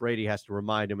house and Brady has to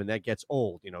remind him, and that gets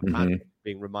old, constantly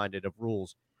being reminded of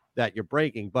rules that you're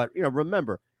breaking. But,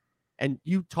 remember, and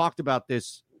you talked about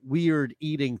this weird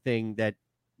eating thing that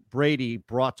Brady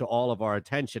brought to all of our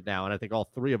attention now, and I think all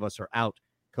 3 of us are out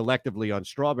collectively on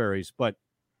strawberries, but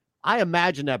I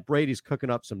imagine that Brady's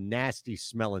cooking up some nasty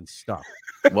smelling stuff.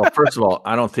 Well, first of all,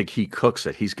 I don't think he cooks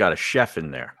it. He's got a chef in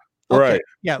there. Okay. Right.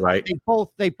 Yeah. Right.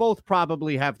 They both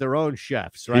probably have their own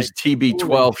chefs, right? He's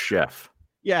TB12 chef.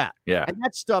 Yeah. Yeah. And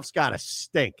that stuff's got to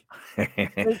stink. A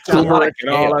lot of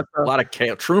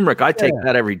kale. Turmeric, I take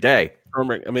that every day.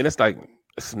 Turmeric. I mean, it's like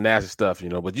some nasty stuff,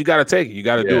 but you got to take it. You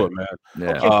got to do it, man. Yeah.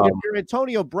 Okay, but if you're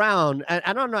Antonio Brown,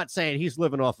 and I'm not saying he's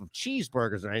living off of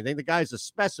cheeseburgers or anything. The guy's a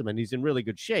specimen. He's in really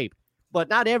good shape. But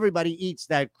not everybody eats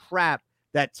that crap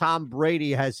that Tom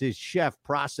Brady has his chef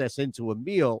process into a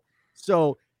meal.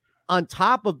 So on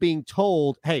top of being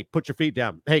told, hey, put your feet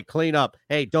down. Hey, clean up.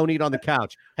 Hey, don't eat on the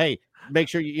couch. Hey, make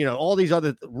sure all these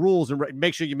other rules, and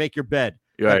make sure you make your bed.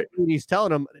 Right. He's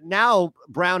telling him now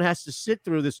Brown has to sit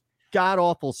through this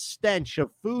god-awful stench of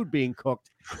food being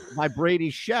cooked by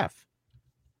Brady's chef.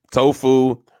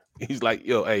 Tofu. He's like,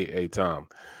 yo, hey, Tom,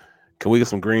 can we get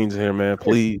some greens in here, man?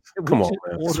 Please. Come on,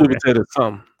 man. Sweet potato,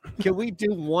 something. Can we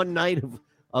do one night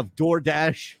of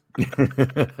DoorDash?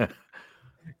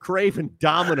 Craving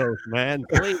Domino's, man.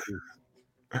 Please.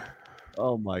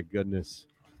 Oh, my goodness.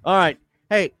 All right.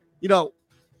 Hey,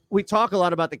 we talk a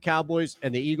lot about the Cowboys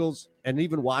and the Eagles and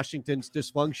even Washington's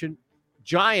dysfunction.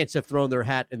 Giants have thrown their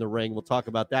hat in the ring. We'll talk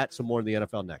about that some more in the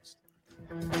NFL next.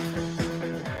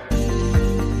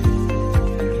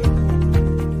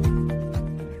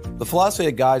 The philosophy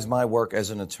that guides my work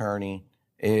as an attorney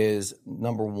is,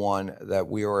 number one, that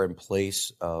we are in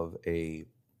place of a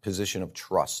position of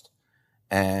trust.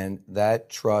 And that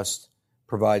trust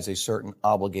provides a certain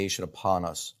obligation upon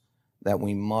us that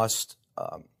we must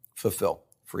fulfill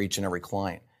for each and every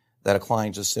client. That a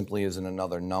client just simply isn't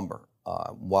another number.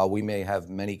 While we may have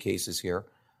many cases here,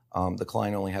 the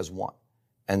client only has one.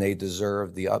 And they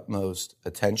deserve the utmost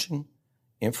attention,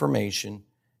 information,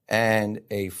 and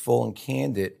a full and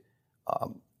candid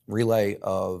relay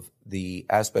of the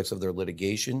aspects of their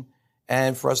litigation,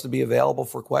 and for us to be available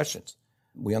for questions.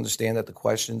 We understand that the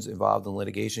questions involved in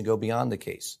litigation go beyond the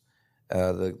case.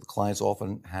 The clients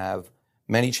often have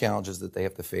many challenges that they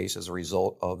have to face as a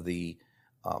result of the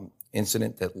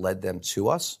incident that led them to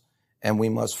us, and we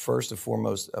must first and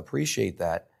foremost appreciate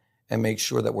that and make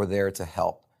sure that we're there to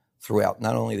help throughout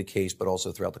not only the case but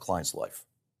also throughout the client's life.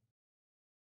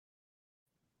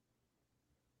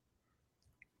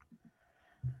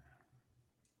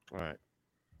 All right.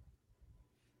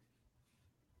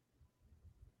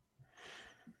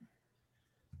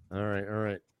 All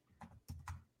right.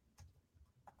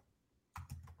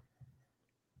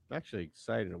 I'm actually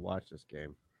excited to watch this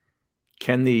game.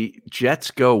 Can the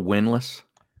Jets go winless?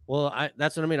 Well,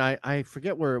 that's what I mean. I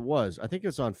forget where it was. I think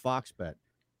it's on Fox Bet.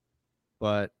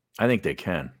 But I think they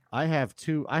can. I have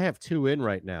two in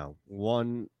right now.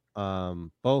 One,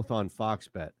 both on Fox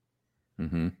Bet.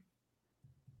 Mm-hmm.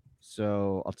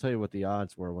 So I'll tell you what the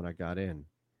odds were when I got in.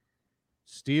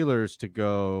 Steelers to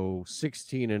go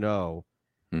 16-0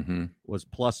 was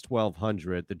plus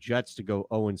 1,200. The Jets to go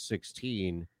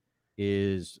 0-16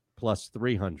 is plus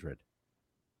 300.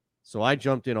 So I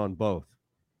jumped in on both.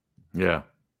 Yeah.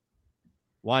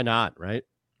 Why not, right?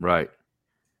 Right.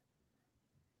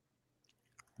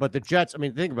 But the Jets, I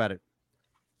mean, think about it.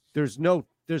 There's no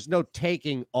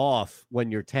taking off when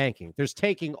you're tanking. There's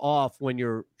taking off when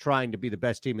you're trying to be the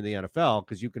best team in the NFL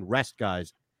because you can rest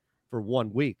guys for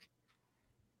 1 week.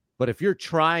 But if you're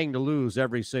trying to lose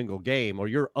every single game or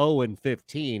you're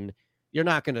 0-15, you're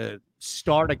not going to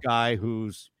start a guy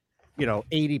who's,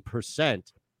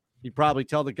 80%. You'd probably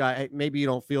tell the guy, hey, maybe you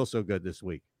don't feel so good this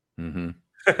week. Mm-hmm.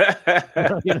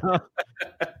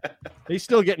 He's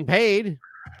still getting paid.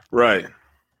 Right.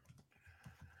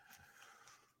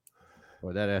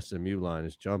 Boy, that SMU line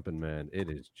is jumping, man. It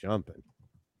is jumping.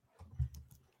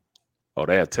 Oh,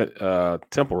 they had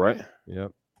Temple, right?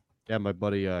 Yep. Yeah, my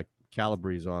buddy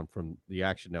Calabrese on from the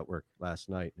Action Network last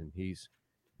night, and he's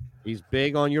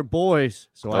big on your boys.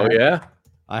 So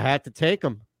I had to take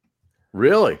him.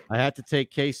 Really? I had to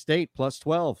take K-State plus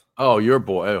 12. Oh, your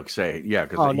boy. Okay, yeah,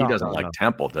 because he doesn't like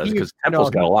Temple, does because Temple's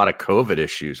got a lot of COVID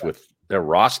issues with their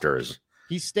rosters.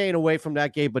 He's staying away from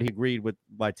that game, but he agreed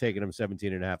by taking him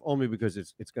 17.5, only because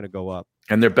it's going to go up.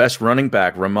 And their best running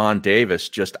back, Ramon Davis,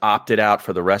 just opted out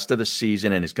for the rest of the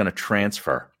season and is going to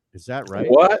transfer. Is that right?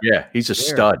 What? Yeah, he's a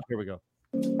stud. Here we go.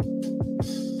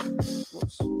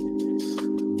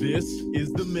 This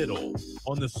is The Middle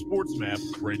on the SportsMap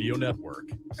Radio Network.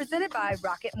 Presented by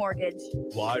Rocket Mortgage.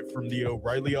 Live from the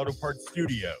O'Reilly Auto Parts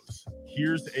Studios,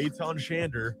 here's Eitan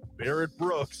Shander, Barrett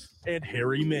Brooks, and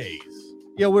Harry Mays.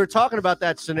 We were talking about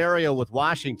that scenario with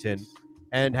Washington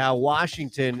and how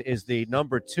Washington is the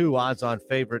number 2 odds-on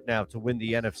favorite now to win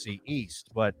the NFC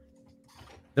East. But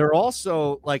they're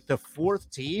also like the 4th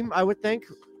team, I would think.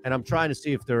 And I'm trying to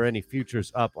see if there are any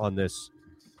futures up on this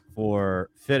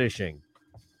for finishing.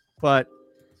 But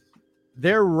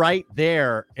they're right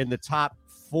there in the top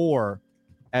 4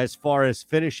 as far as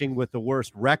finishing with the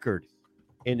worst record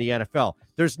in the NFL.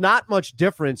 There's not much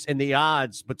difference in the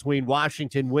odds between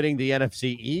Washington winning the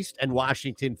NFC East and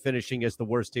Washington finishing as the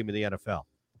worst team in the NFL.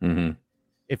 Mm-hmm.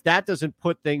 If that doesn't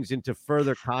put things into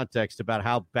further context about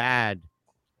how bad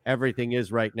everything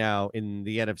is right now in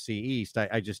the NFC East,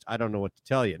 I don't know what to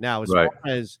tell you. Now, as far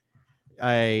as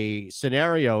a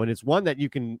scenario, and it's one that you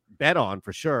can bet on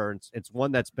for sure, it's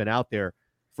one that's been out there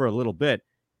for a little bit.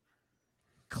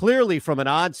 Clearly, from an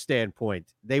odds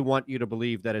standpoint, they want you to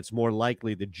believe that it's more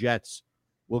likely the Jets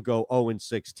will go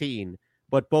 0-16.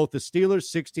 But both the Steelers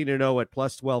 16-0 at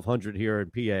plus 1,200 here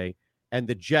in PA and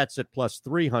the Jets at plus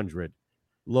 300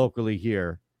 locally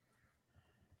here,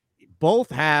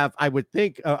 both have, I would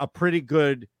think, a pretty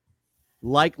good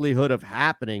likelihood of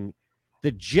happening.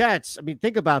 The Jets, I mean,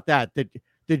 think about that.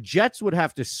 The Jets would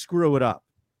have to screw it up.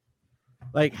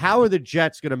 Like, how are the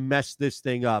Jets going to mess this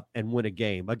thing up and win a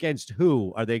game? Against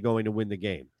who are they going to win the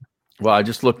game? Well,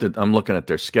 I'm looking at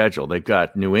their schedule. They've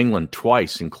got New England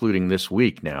twice, including this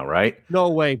week now, right? No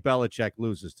way Belichick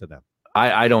loses to them.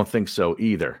 I don't think so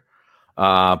either.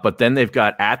 But then they've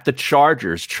got at the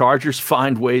Chargers. Chargers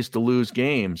find ways to lose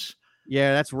games.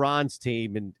 Yeah, that's Ron's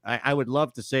team. And I would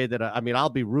love to say that, I'll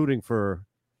be rooting for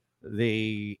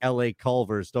the L.A.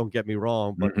 Culvers. Don't get me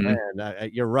wrong. But, man,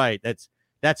 you're right.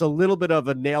 That's a little bit of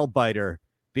a nail biter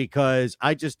because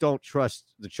I just don't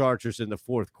trust the Chargers in the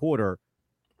fourth quarter.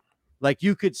 Like,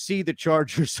 you could see the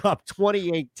Chargers up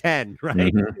 28-10, right?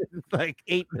 Mm-hmm. Like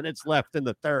 8 minutes left in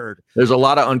the third. There's a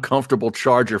lot of uncomfortable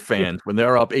Charger fans when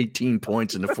they're up 18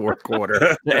 points in the fourth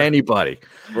quarter to anybody.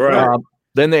 Right.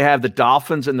 Then they have the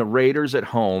Dolphins and the Raiders at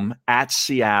home, at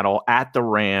Seattle, at the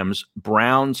Rams,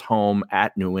 Browns home,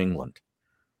 at New England.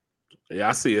 Yeah,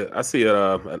 I see an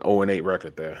 0-8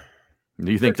 record there.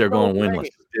 Do you think they're going winless?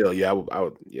 Still, yeah, I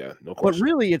would. Yeah, no question. But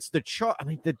really, it's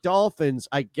the Dolphins.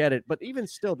 I get it, but even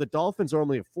still, the Dolphins are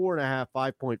only a 4.5,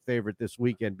 5-point favorite this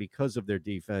weekend because of their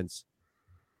defense.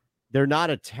 They're not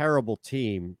a terrible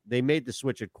team. They made the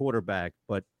switch at quarterback,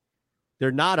 but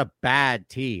they're not a bad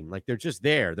team. Like, they're just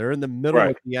there. They're in the middle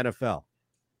of the NFL.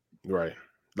 Right.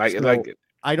 I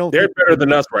don't. They're better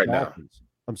than us right now.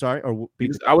 I'm sorry.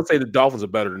 I would say the Dolphins are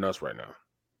better than us right now.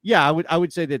 Yeah, I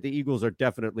would say that the Eagles are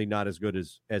definitely not as good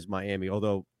as Miami,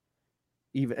 although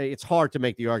even it's hard to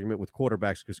make the argument with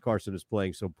quarterbacks because Carson is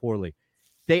playing so poorly.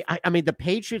 The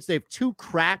Patriots, they have 2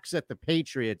 cracks at the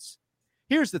Patriots.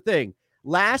 Here's the thing.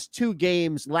 Last 3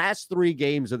 games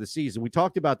of the season, we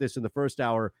talked about this in the first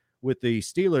hour with the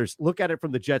Steelers. Look at it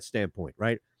from the Jets standpoint,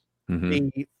 right? Mm-hmm.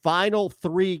 The final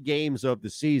 3 games of the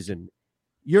season,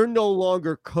 you're no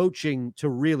longer coaching to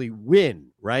really win,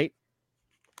 right?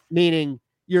 Meaning,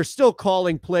 you're still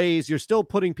calling plays. You're still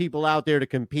putting people out there to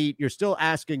compete. You're still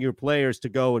asking your players to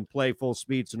go and play full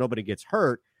speed so nobody gets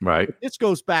hurt. Right. But this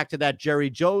goes back to that Jerry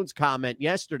Jones comment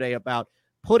yesterday about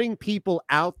putting people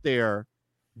out there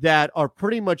that are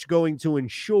pretty much going to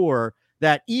ensure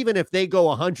that even if they go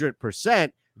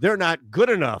 100%, they're not good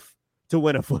enough to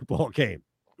win a football game.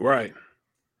 Right.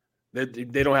 They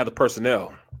don't have the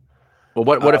personnel. Well,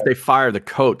 what if they fire the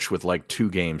coach with like 2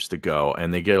 games to go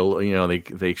and they get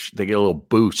they get a little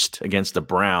boost against the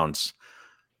Browns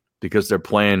because they're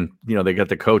playing, they got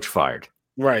the coach fired.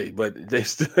 Right, but they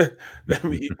still,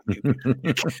 there's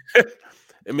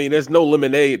no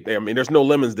lemonade there. There's no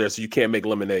lemons there, so you can't make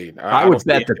lemonade. I would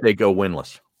bet that they go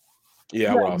winless.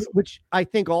 Yeah, which I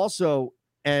think also,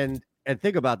 and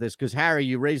think about this because Harry,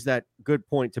 you raised that good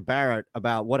point to Barrett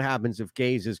about what happens if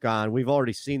Gaze is gone. We've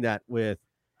already seen that with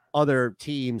other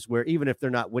teams where even if they're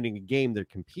not winning a game, they're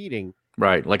competing.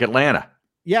 Right, like Atlanta.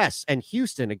 Yes, and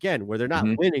Houston, again, where they're not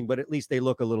winning, but at least they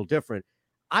look a little different.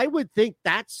 I would think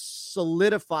that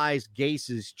solidifies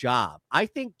Gase's job. I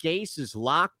think Gase is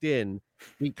locked in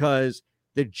because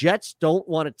the Jets don't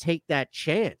want to take that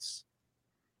chance.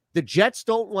 The Jets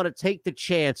don't want to take the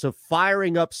chance of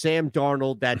firing up Sam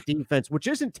Darnold, that defense, which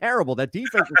isn't terrible. That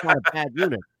defense is not a bad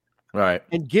unit. Right.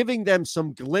 And giving them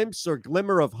some glimpse or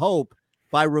glimmer of hope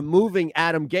by removing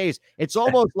Adam Gase. It's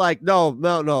almost like, no.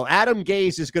 Adam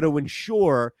Gase is going to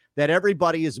ensure that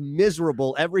everybody is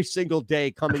miserable every single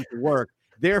day coming to work.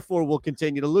 Therefore, we'll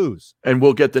continue to lose. And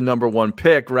we'll get the number 1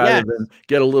 pick rather than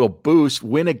get a little boost,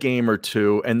 win a game or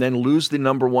 2, and then lose the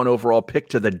number 1 overall pick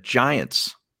to the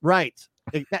Giants. Right.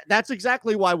 That's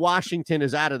exactly why Washington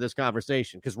is out of this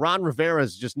conversation, because Ron Rivera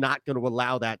is just not going to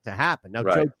allow that to happen. Now,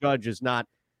 Joe Judge is not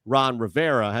Ron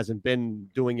Rivera, hasn't been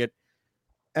doing it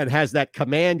and has that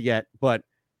command yet. But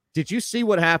did you see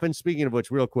what happened? Speaking of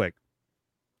which, real quick.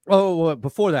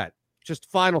 Before that, just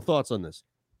final thoughts on this.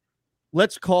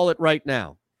 Let's call it right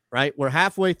now, right? We're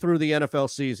halfway through the NFL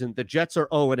season. The Jets are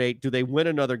 0-8. Do they win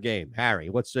another game? Harry,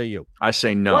 what say you? I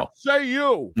say no. What say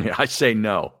you? Yeah, I say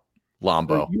no.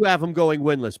 Lombo. You have them going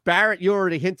winless. Barrett, you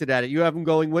already hinted at it. You have them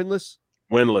going winless?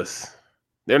 Winless.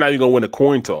 They're not even going to win a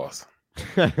coin toss.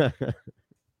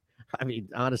 I mean,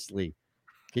 honestly,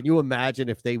 can you imagine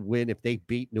if they win, if they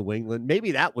beat New England?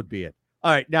 Maybe that would be it.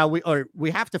 All right, now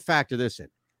we have to factor this in.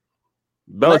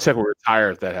 Belichick will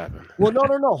retire if that happened. Well,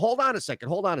 no. Hold on a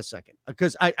second.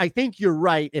 Because I think you're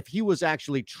right. If he was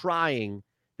actually trying,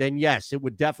 then yes, it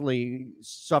would definitely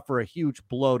suffer a huge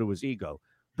blow to his ego.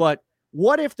 But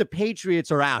what if the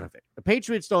Patriots are out of it? The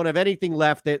Patriots don't have anything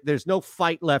left. There's no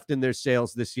fight left in their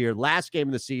sails this year. Last game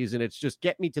of the season, it's just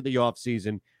get me to the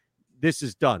offseason. This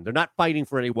is done. They're not fighting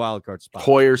for any wild card spots.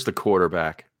 Hoyer's the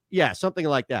quarterback. Yeah, something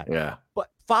like that. Yeah. But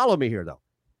follow me here, though.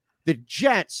 The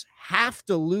Jets have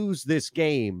to lose this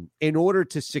game in order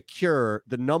to secure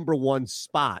the number 1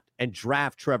 spot and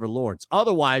draft Trevor Lawrence.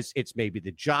 Otherwise, it's maybe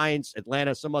the Giants,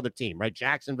 Atlanta, some other team, right?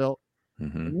 Jacksonville.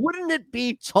 Mm-hmm. Wouldn't it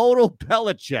be total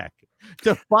Belichick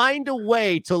to find a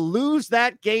way to lose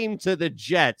that game to the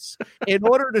Jets in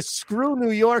order to screw New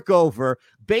York over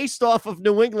based off of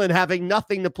New England having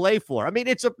nothing to play for? I mean,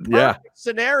 it's a perfect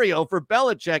scenario for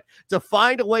Belichick to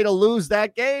find a way to lose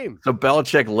that game. So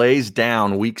Belichick lays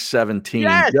down week 17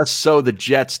 just so the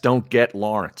Jets don't get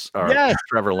Lawrence or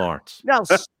Trevor Lawrence. Now,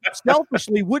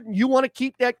 selfishly, wouldn't you want to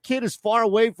keep that kid as far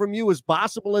away from you as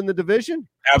possible in the division?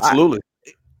 Absolutely.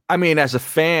 I mean, as a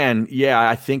fan,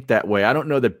 I think that way. I don't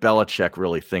know that Belichick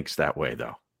really thinks that way,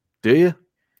 though. Do you?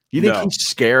 You think he's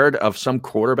scared of some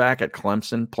quarterback at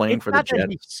Clemson playing for the Jets?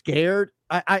 He's scared.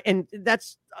 And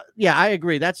that's, I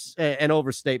agree. That's an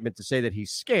overstatement to say that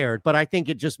he's scared, but I think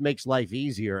it just makes life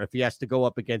easier if he has to go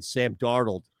up against Sam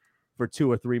Darnold for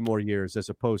 2 or 3 more years as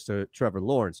opposed to Trevor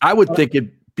Lawrence. I would think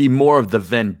it'd be more of the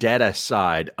vendetta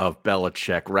side of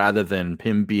Belichick rather than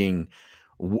him being –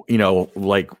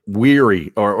 like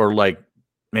weary or like,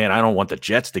 man, I don't want the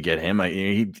Jets to get him.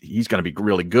 He's going to be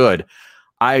really good.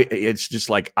 It's just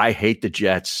like, I hate the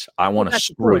Jets. I want to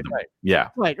screw them. Right. Yeah.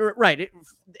 Right.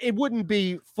 It wouldn't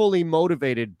be fully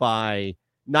motivated by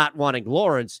not wanting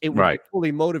Lawrence. It would be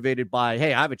fully motivated by,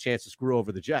 hey, I have a chance to screw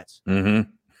over the Jets. Mm-hmm.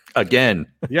 Again.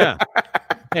 Yeah.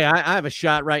 Hey, I have a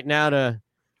shot right now to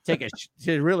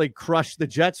really crush the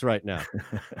Jets right now.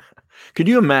 Could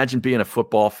you imagine being a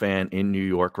football fan in New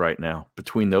York right now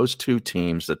between those two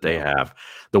teams that they have,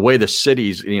 the way the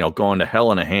city's, going to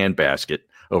hell in a handbasket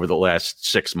over the last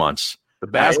 6 months?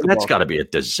 That's got to be a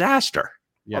disaster.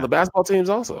 Yeah. Well, the basketball teams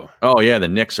also. Oh, yeah. The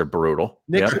Knicks are brutal.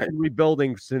 Knicks have been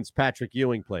rebuilding since Patrick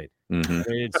Ewing played. Mm-hmm.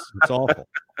 I mean, it's awful.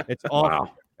 It's awful.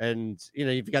 Wow. And,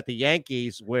 you've got the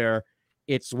Yankees where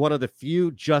it's one of the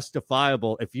few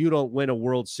justifiable, if you don't win a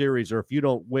World Series or if you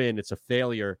don't win, it's a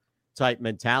failure type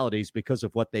mentalities because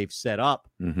of what they've set up.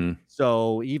 Mm-hmm.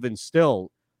 So even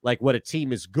still, like when a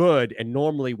team is good and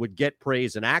normally would get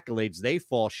praise and accolades, they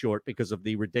fall short because of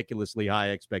the ridiculously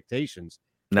high expectations.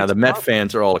 Now the Met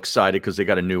fans are all excited because they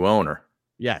got a new owner.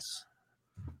 Yes.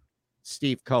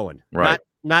 Steve Cohen. Right.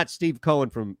 Not Steve Cohen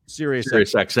from Sirius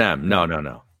XM.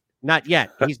 No. Not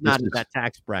yet. He's not in that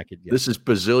tax bracket yet. This is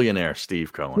bazillionaire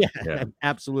Steve Cohen. Yeah,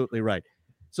 absolutely right.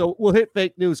 So we'll hit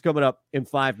fake news coming up in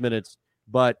 5 minutes,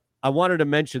 but I wanted to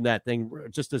mention that thing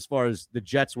just as far as the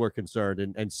Jets were concerned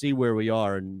and see where we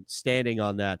are and standing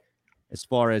on that as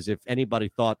far as if anybody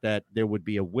thought that there would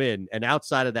be a win. And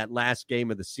outside of that last game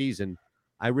of the season,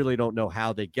 I really don't know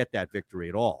how they get that victory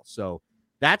at all. So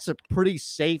that's a pretty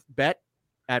safe bet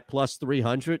at plus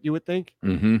 300, you would think.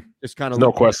 Mm-hmm. Just kind of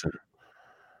no question.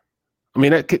 I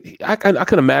mean, I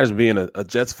can imagine being a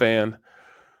Jets fan.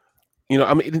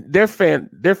 I mean, their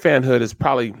fanhood is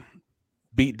probably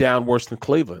beat down worse than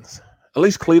Cleveland's. At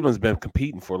least Cleveland's been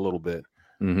competing for a little bit.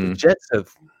 Mm-hmm. The Jets have,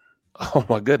 oh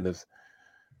my goodness.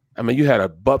 I mean, you had a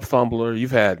butt fumbler.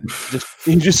 You've had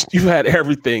you've had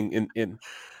everything in.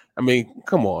 I mean,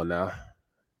 come on now.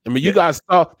 I mean, you guys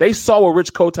saw what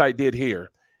Rich Kotite did here,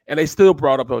 and they still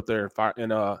brought up there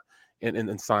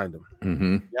and signed him.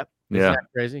 Mm-hmm. Yep. Yeah. Isn't that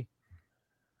crazy?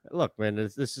 Look, man,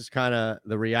 this is kind of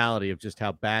the reality of just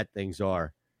how bad things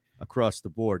are across the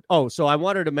board. Oh, so I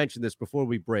wanted to mention this before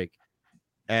we break,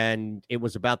 and it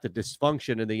was about the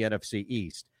dysfunction in the NFC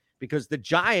East because the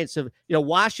Giants have,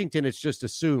 Washington is just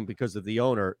assumed because of the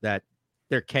owner that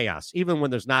they're chaos. Even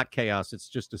when there's not chaos, it's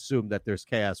just assumed that there's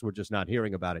chaos. We're just not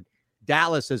hearing about it.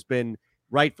 Dallas has been,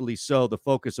 rightfully so, the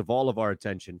focus of all of our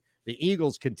attention. The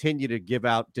Eagles continue to give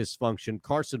out dysfunction.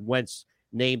 Carson Wentz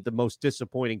named the most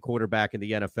disappointing quarterback in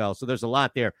the NFL. So there's a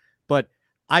lot there. But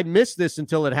I missed this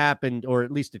until it happened, or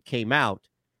at least it came out,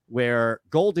 where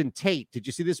Golden Tate, did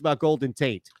you see this about Golden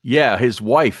Tate? Yeah, his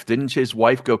wife. Didn't his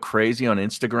wife go crazy on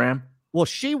Instagram? Well,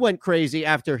 she went crazy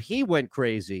after he went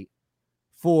crazy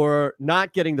for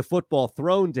not getting the football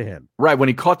thrown to him. Right. When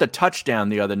he caught the touchdown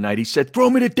the other night, he said, "Throw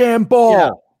me the damn ball."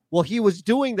 Yeah. Well, he was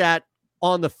doing that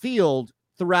on the field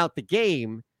throughout the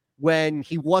game when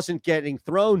he wasn't getting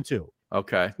thrown to.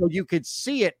 Okay. So you could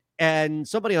see it. And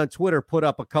somebody on Twitter put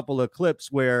up a couple of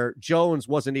clips where Jones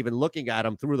wasn't even looking at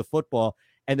him through the football.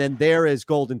 And then there is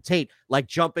Golden Tate, like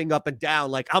jumping up and down,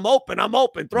 like, I'm open,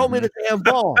 throw me the damn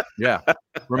ball. Yeah.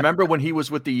 Remember when he was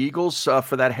with the Eagles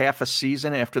for that half a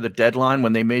season after the deadline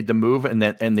when they made the move, and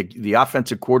the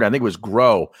offensive coordinator, I think it was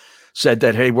Groh, said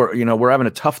that, hey, we're having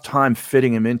a tough time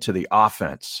fitting him into the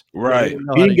offense. Right.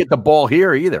 He didn't get the ball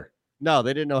here either. No,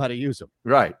 they didn't know how to use him.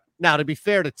 Right. Now, to be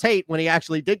fair to Tate, when he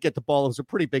actually did get the ball, it was a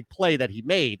pretty big play that he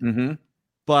made. Mm-hmm.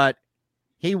 But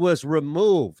he was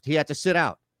removed. He had to sit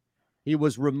out. He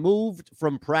was removed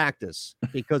from practice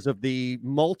because of the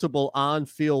multiple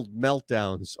on-field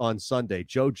meltdowns on Sunday.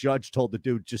 Joe Judge told the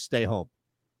dude, just stay home.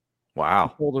 Wow.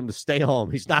 He told him to stay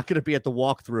home. He's not going to be at the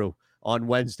walkthrough on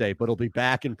Wednesday, but he'll be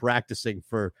back and practicing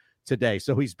for today.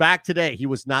 So he's back today. He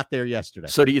was not there yesterday.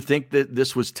 So do you think that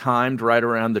this was timed right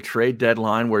around the trade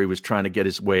deadline where he was trying to get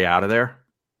his way out of there?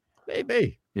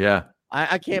 Maybe. Yeah.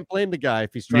 I can't blame the guy if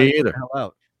he's trying to get the hell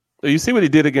out. You see what he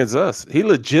did against us. He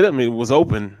legitimately was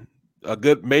open a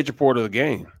good major part of the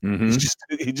game. Mm-hmm.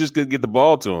 He just couldn't get the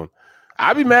ball to him.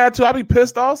 I'd be mad too. I'd be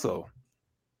pissed also.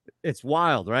 It's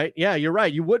wild, right? Yeah, you're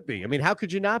right. You would be. I mean, how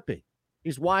could you not be?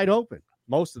 He's wide open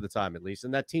most of the time, at least.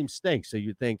 And that team stinks. So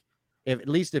you think, at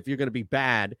least if you're going to be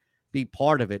bad, be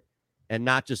part of it and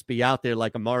not just be out there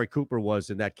like Amari Cooper was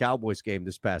in that Cowboys game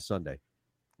this past Sunday.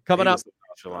 Coming up.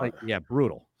 Yeah,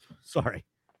 brutal. Sorry.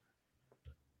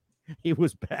 He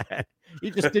was bad.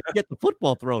 He just didn't get the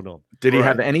football thrown to him. Did he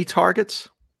have any targets?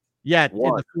 Yeah, in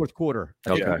the fourth quarter.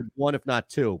 Okay. One, if not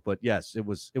two. But yes, it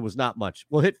was not much.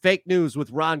 We'll hit fake news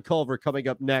with Ron Culver coming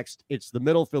up next. It's The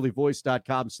Middle,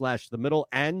 phillyvoice.com/The Middle,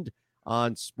 and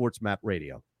on Sports Map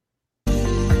Radio.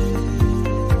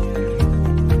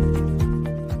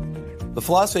 The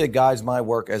philosophy that guides my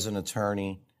work as an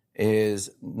attorney is,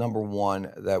 number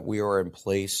one, that we are in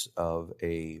place of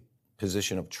a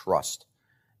position of trust.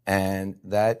 And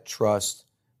that trust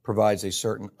provides a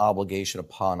certain obligation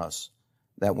upon us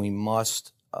that we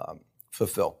must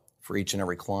fulfill for each and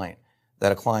every client.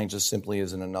 That a client just simply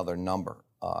isn't another number.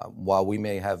 While we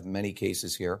may have many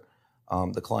cases here,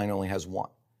 the client only has one.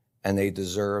 And they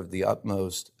deserve the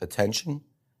utmost attention,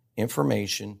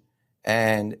 information,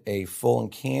 and a full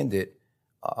and candid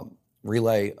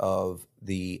relay of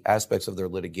the aspects of their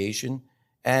litigation,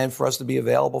 and for us to be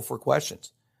available for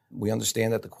questions. We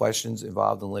understand that the questions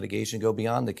involved in litigation go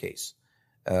beyond the case.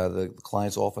 The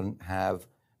clients often have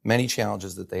many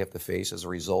challenges that they have to face as a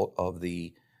result of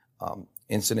the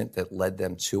incident that led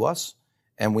them to us.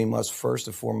 And we must first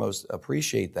and foremost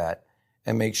appreciate that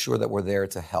and make sure that we're there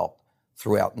to help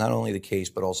throughout not only the case,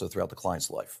 but also throughout the client's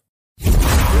life.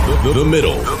 The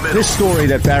middle. This story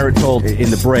that Barrett told in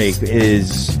the break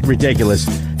is ridiculous.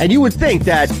 And you would think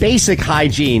that basic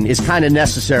hygiene is kind of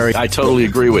necessary. I totally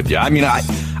agree with you. I mean,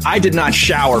 I did not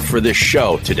shower for this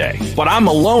show today, but I'm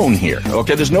alone here.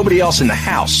 Okay, there's nobody else in the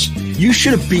house. You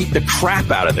should have beat the crap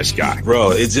out of this guy.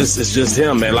 Bro, it's just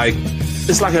him, man. Like,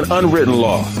 it's like an unwritten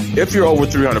law. If you're over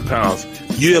 300 pounds,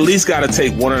 you at least got to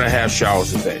take 1.5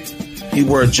 showers a day. He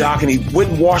wore a jock and he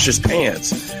wouldn't wash his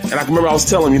pants. And I can remember I was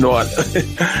telling him,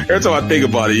 every time I think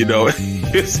about it,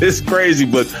 it's crazy.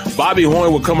 But Bobby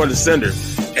Hoyne would come on the center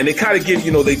and they kind of give,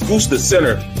 they goose the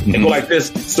center and go like this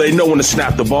so they know when to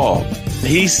snap the ball.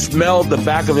 He smelled the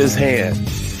back of his hand.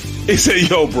 He said,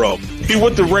 yo, bro. He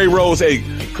went to Ray Rose, hey,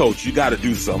 coach, you got to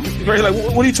do something. Ray's like,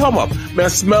 what are you talking about? Man,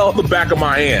 smell the back of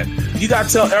my hand. You got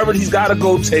to tell Everett he's got to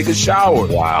go take a shower.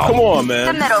 Wow. Come on,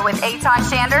 man. The Middle with Eitan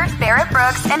Shanders, Barrett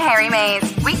Brooks, and Harry Mays.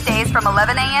 Weekdays from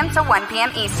 11 a.m. to 1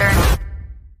 p.m. Eastern.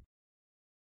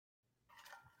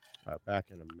 Back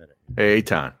in a minute. Hey,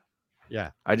 Eitan.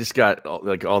 Yeah. I just got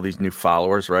all these new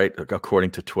followers, right,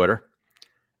 according to Twitter.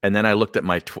 And then I looked at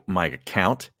my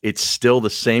account. It's still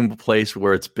the same place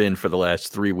where it's been for the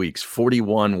last 3 weeks,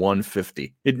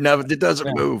 41,150. It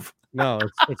doesn't move. No,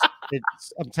 it's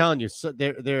I'm telling you, so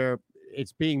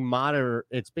it's being monitored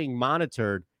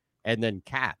and then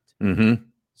capped. Mm-hmm.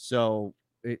 So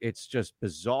it's just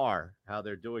bizarre how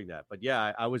they're doing that. But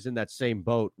yeah, I was in that same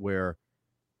boat where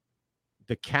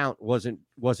the count wasn't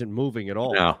moving at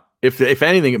all. No. If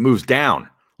anything, it moves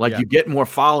down. Like you get more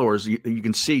followers, you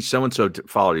can see so-and-so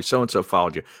followed you, so-and-so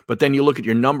followed you. But then you look at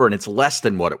your number and it's less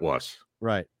than what it was.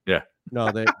 Right. Yeah.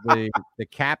 No, the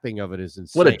capping of it is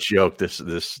insane. What a joke this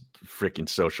freaking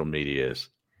social media is.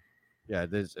 Yeah,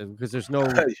 because there's no.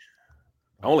 I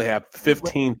only have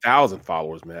 15,000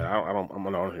 followers, man. I'm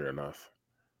not on here enough.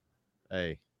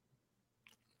 Hey,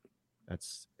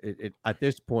 That's it. At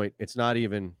this point, it's not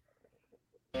even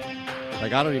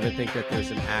like I don't even think that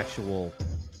there's an actual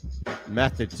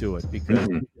method to it because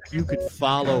you could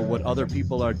follow what other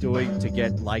people are doing to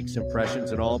get likes,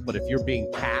 impressions, and all. But if you're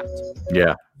being capped,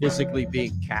 physically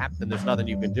being capped, then there's nothing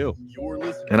you can do.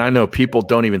 And I know people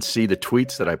don't even see the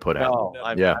tweets that I put out. No,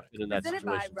 I've been in that Presented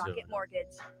by situation too. Rocket Mortgage.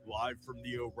 Live from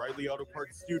the O'Reilly Auto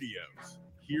Parts studios,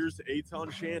 here's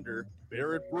Eitan Shander,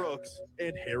 Barrett Brooks,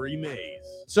 and Harry Mays.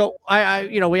 So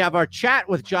we have our chat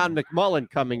with John McMullen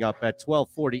coming up at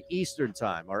 12:40 Eastern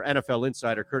time, our NFL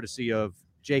insider, courtesy of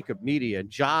Jacob Media. And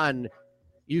John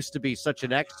used to be such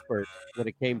an expert when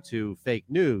it came to fake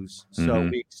news. So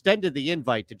we extended the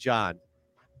invite to John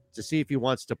to see if he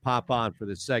wants to pop on for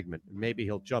this segment. Maybe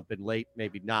he'll jump in late,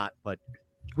 maybe not, but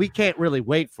we can't really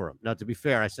wait for him. Now, to be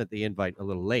fair, I sent the invite a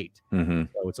little late, so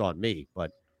it's on me.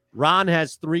 But Ron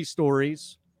has 3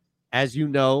 stories. As you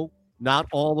know, not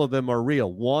all of them are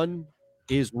real. One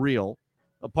is real.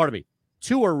 Pardon me.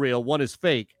 2 are real. 1 is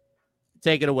fake.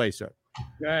 Take it away, sir. All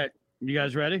right. You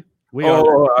guys ready? I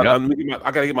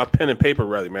got to get my pen and paper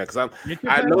ready, man, because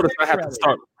I noticed I have to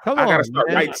start. I got to start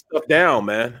writing stuff down,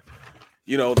 man.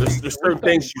 You know, there's certain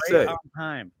things you say.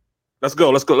 Let's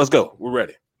go. We're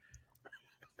ready.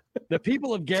 The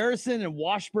people of Garrison and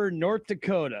Washburn, North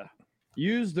Dakota,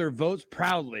 used their votes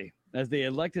proudly as they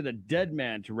elected a dead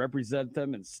man to represent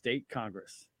them in state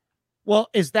Congress. Well,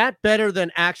 is that better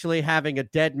than actually having a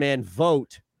dead man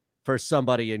vote for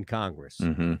somebody in Congress?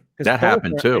 That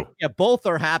happened too. Yeah, both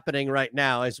are happening right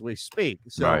now as we speak.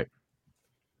 So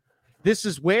this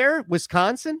is where?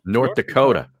 Wisconsin? North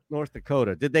Dakota. North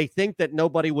Dakota. Did they think that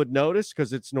nobody would notice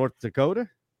because it's North Dakota?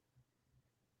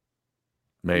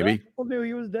 Maybe. People knew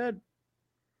he was dead.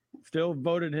 Still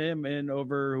voted him in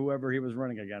over whoever he was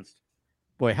running against.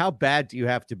 Boy, how bad do you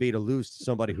have to be to lose to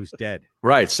somebody who's dead?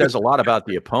 Right. It says a lot about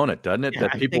the opponent, doesn't it?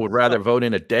 That people would rather vote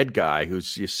in a dead guy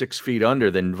who's 6 feet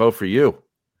under than vote for you.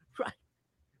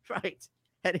 Right.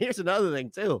 And here's another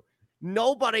thing, too.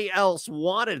 Nobody else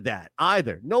wanted that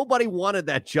either. Nobody wanted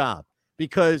that job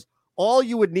because all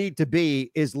you would need to be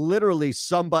is literally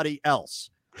somebody else.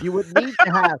 You would need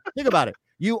to have, think about it.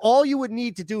 All you would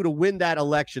need to do to win that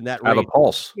election, have a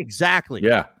pulse. Exactly.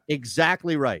 Yeah.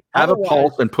 Exactly right. Have a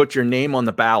pulse and put your name on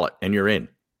the ballot and you're in.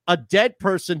 A dead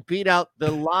person beat out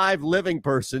the live living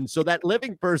person, so that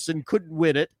living person couldn't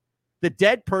win it. The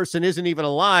dead person isn't even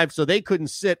alive, so they couldn't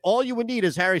sit. All you would need,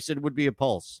 as Harry said, would be a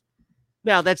pulse.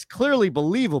 Now, that's clearly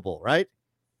believable, right?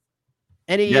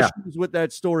 Any issues with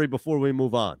that story before we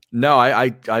move on? No,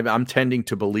 I'm tending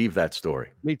to believe that story.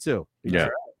 Me too. Yeah.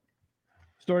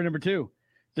 Story number 2.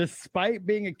 Despite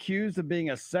being accused of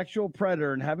being a sexual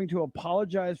predator and having to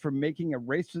apologize for making a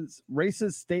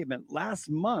racist statement last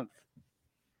month,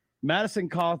 Madison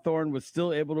Cawthorn was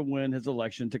still able to win his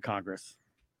election to Congress.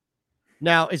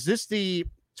 Now, is this the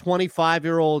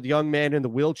 25-year-old young man in the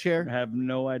wheelchair? I have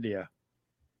no idea.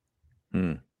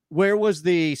 Where was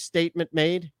the statement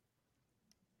made?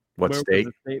 What state?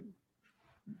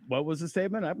 What was the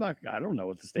statement? I don't know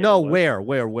what the statement No, was.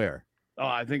 where? Oh,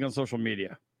 I think on social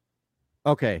media.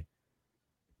 Okay.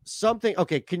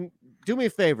 Can you do me a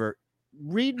favor?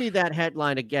 Read me that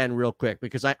headline again real quick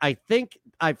because I think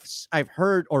I've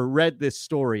heard or read this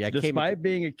story. Despite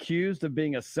being accused of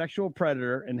being a sexual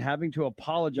predator and having to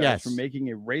apologize for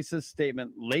making a racist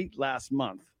statement late last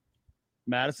month,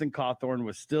 Madison Cawthorn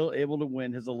was still able to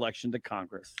win his election to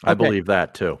Congress. I believe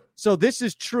that too. So this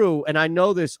is true, and I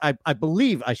know this. I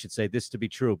believe I should say this to be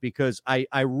true because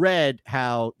I read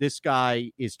how this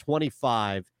guy is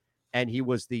 25 and he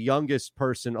was the youngest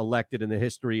person elected in the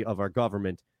history of our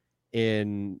government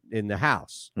in the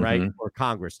House, right? Or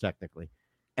Congress, technically.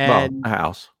 And a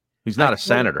House. He's not a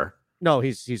senator. No,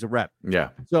 he's a rep.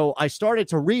 Yeah. So I started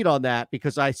to read on that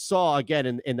because I saw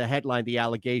again in the headline the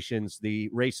allegations, the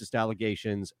racist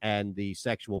allegations, and the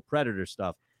sexual predator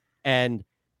stuff, and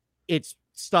it's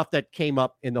stuff that came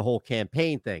up in the whole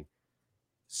campaign thing.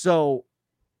 So,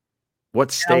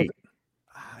 what state?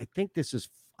 I think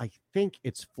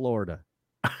it's Florida.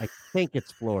 I think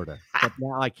it's Florida, but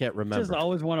now I can't remember. Just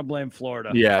always want to blame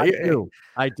Florida. Yeah,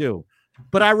 I do.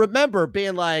 But I remember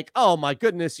being like, oh, my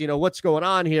goodness, what's going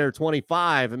on here?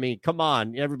 25. I mean, come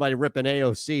on. Everybody ripping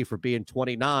AOC for being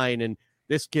 29, and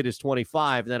this kid is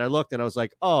 25. And then I looked, and I was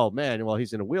like, oh, man, well,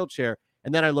 he's in a wheelchair.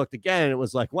 And then I looked again, and it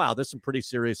was like, wow, there's some pretty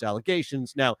serious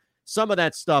allegations. Now, some of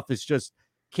that stuff is just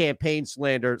campaign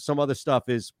slander. Some other stuff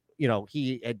is,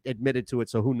 he admitted to it,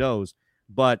 so who knows.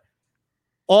 But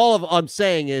all of I'm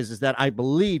saying is that I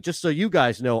believe, just so you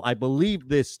guys know, I believe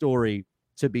this story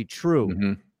to be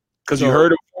true. Because you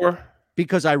heard it before?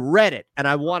 Because I read it, and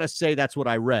I want to say that's what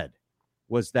I read.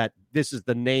 was that this is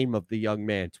the name of the young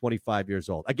man, 25 years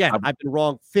old. Again, I've been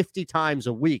wrong 50 times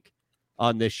a week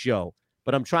on this show,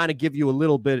 but I'm trying to give you a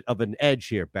little bit of an edge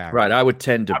here, Barry. Right. I would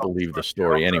tend to believe the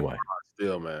story anyway.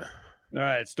 Still, man. All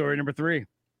right. Story number 3.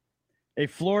 A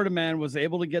Florida man was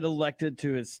able to get elected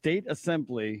to his state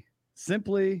assembly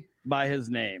simply by his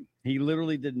name. He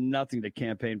literally did nothing to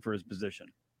campaign for his position.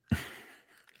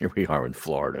 Here we are in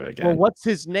Florida again. Well, what's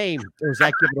his name? Or is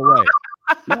that given away?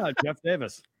 No, Jeff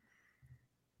Davis.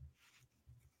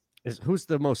 Who's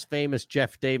the most famous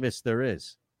Jeff Davis there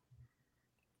is?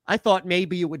 I thought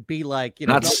maybe it would be like,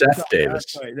 not Seth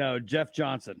Davis. No, Jeff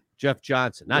Johnson. Jeff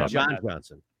Johnson, not John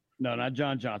Johnson. No, not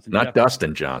John Johnson. Not Jeff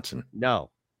Dustin Johnson. No.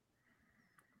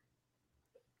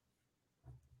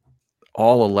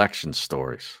 All election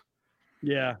stories.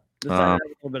 Yeah. I had a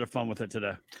little bit of fun with it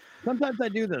today. Sometimes I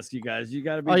do this, you guys. You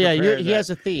got to be. Oh, yeah. He has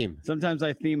a theme. Sometimes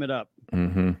I theme it up.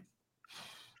 Mm-hmm.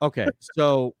 Okay.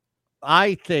 So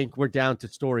I think we're down to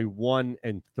story 1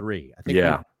 and 3. I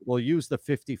think we'll use the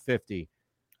 50-50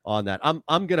 on that. I'm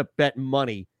going to bet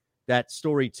money that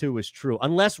story 2 is true,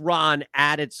 unless Ron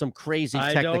added some crazy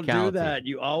technicality. I don't do that.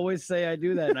 You always say I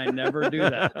do that, and I never do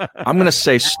that. I'm going to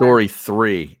say story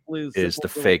 3 is the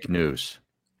fake news.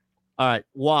 All right.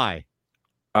 Why?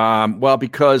 Well,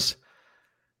 because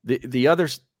the other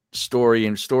story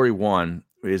in story 1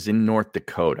 is in North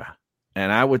Dakota,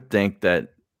 and I would think that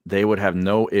they would have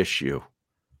no issue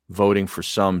voting for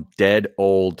some dead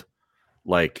old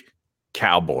like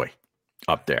cowboy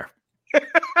up there.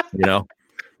 You know?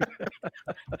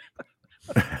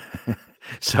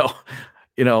 So,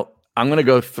 I'm going to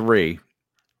go 3.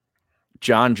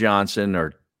 John Johnson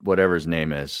or whatever his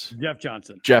name is. Jeff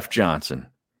Johnson. Jeff Johnson.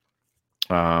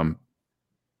 I'm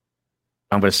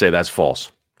going to say that's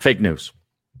false. Fake news.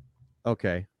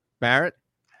 Okay. Barrett?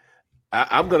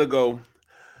 I'm going to go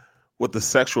with the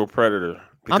sexual predator.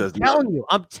 Because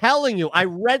I'm telling you, I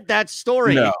read that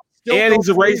story. No. And he's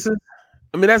a racist.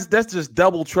 I mean, that's just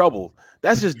double trouble.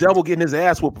 That's just double getting his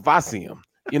ass whooped if I see him.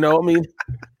 You know, I mean,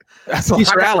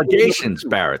 these are allegations,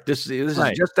 Barrett. This is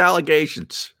just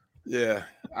allegations. Yeah,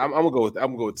 I'm gonna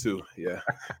go with 2. Yeah.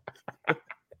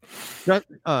 All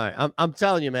right, I'm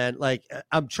telling you, man. Like,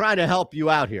 I'm trying to help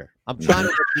you out here. I'm trying to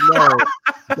let you know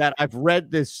that I've read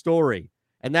this story,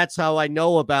 and that's how I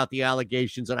know about the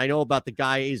allegations, and I know about the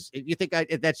guy. You think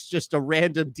that's just a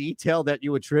random detail that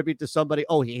you attribute to somebody?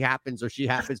 Oh, he happens or she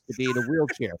happens to be in a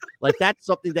wheelchair. Like, that's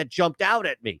something that jumped out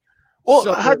at me. Well,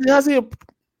 so, how's he?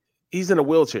 He's in a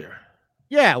wheelchair.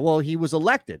 Yeah, well, he was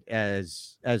elected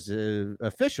as an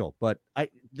official, but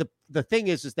the thing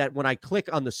is that when I click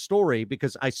on the story,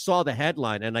 because I saw the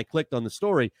headline and I clicked on the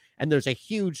story, and there's a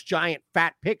huge, giant,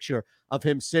 fat picture of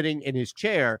him sitting in his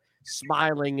chair,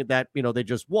 smiling that they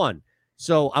just won.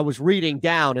 So I was reading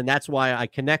down, and that's why I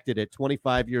connected it.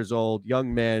 25 years old,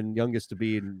 young man, youngest to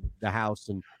be in the House,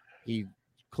 and he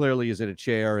clearly is in a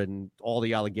chair, and all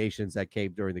the allegations that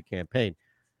came during the campaign.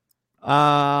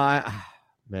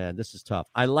 Man, this is tough.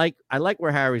 I like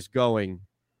where Harry's going,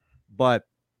 but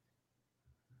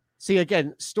see,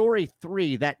 again, story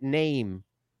 3, that name,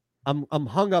 I'm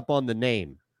hung up on the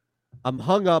name. I'm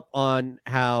hung up on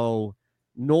how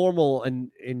normal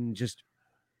and just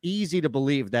easy to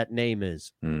believe that name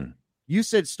is. You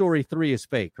said story 3 is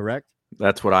fake, correct?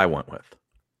 That's what I went with.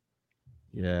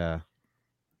 Yeah.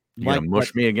 You gonna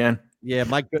mush me again? Yeah,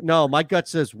 my gut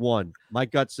says 1. My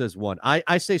gut says 1.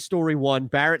 I say story 1.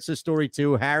 Barrett says story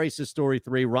 2. Harry says story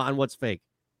 3. Ron, what's fake?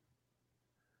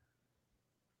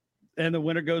 And the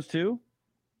winner goes to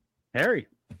Harry.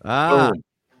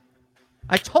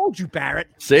 I told you, Barrett.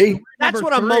 See? That's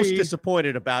what I'm most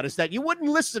disappointed about, is that you wouldn't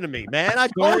listen to me, man. I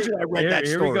told you I read that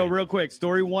story. Here we go real quick.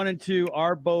 Story 1 and 2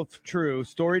 are both true.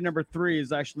 Story number 3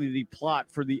 is actually the plot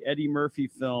for the Eddie Murphy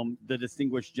film, The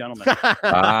Distinguished Gentleman.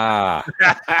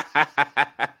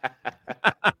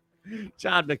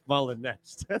 John McMullen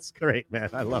next. That's great, man.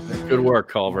 I love it. Good work,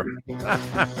 Culver.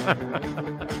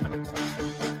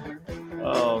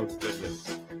 Oh,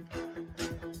 goodness.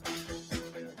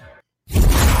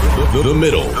 The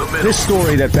middle. This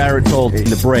story that Barrett told in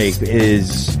the break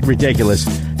is ridiculous.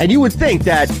 And you would think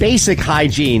that basic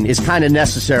hygiene is kind of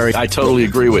necessary. I totally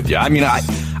agree with you. I mean,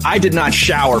 I did not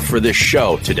shower for this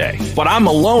show today, but I'm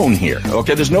alone here.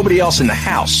 Okay, there's nobody else in the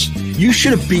house. You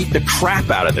should have beat the crap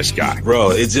out of this guy.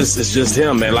 Bro, it's just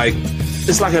him, man. Like,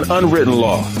 it's like an unwritten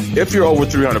law. If you're over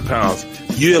 300 pounds,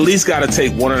 you at least got to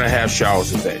take 1.5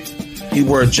 showers a day. He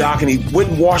wore a jock and he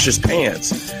wouldn't wash his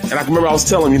pants. And I can remember I was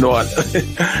telling him,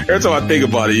 every time I think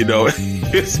about it,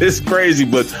 it's crazy.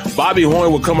 But Bobby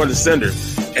Hoyne would come on the center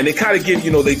and they kind of give,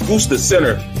 they goose the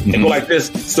center and go like this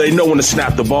so they know when to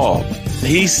snap the ball.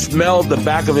 He smelled the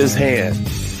back of his hand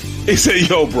He said,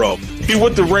 yo, bro. He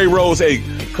went to Ray Rose. Hey,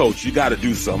 coach, you got to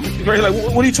do something. Ray's like,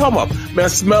 what are you talking about? Man,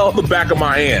 smell the back of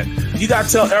my hand. You got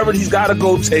to tell Everett he's got to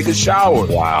go take a shower.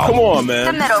 Wow. Come on, man.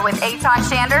 The Middle with Eitan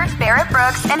Shander, Barrett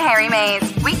Brooks, and Harry Mays.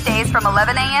 Weekdays from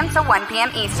 11 a.m. to 1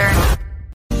 p.m. Eastern.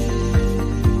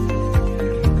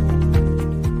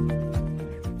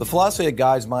 The philosophy that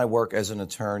guides my work as an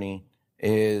attorney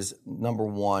is, number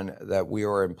one, that we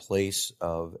are in place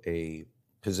of a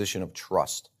position of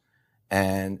trust.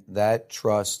 And that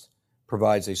trust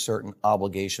provides a certain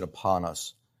obligation upon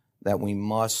us that we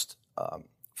must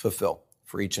fulfill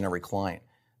for each and every client.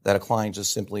 That a client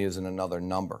just simply isn't another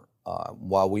number.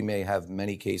 While we may have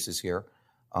many cases here,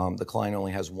 the client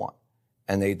only has one.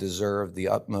 And they deserve the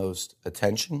utmost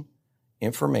attention,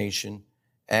 information,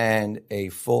 and a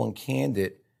full and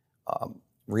candid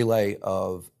relay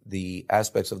of the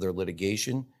aspects of their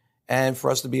litigation, and for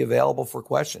us to be available for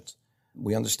questions.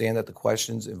 We understand that the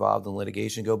questions involved in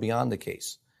litigation go beyond the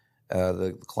case.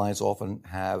 The clients often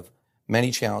have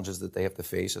many challenges that they have to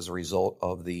face as a result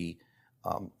of the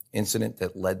incident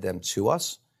that led them to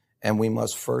us, and we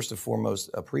must first and foremost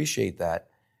appreciate that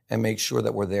and make sure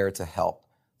that we're there to help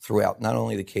throughout not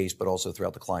only the case but also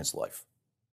throughout the client's life.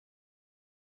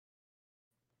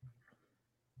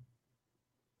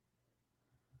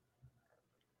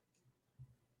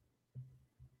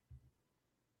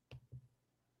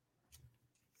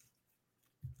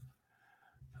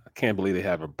 I can't believe they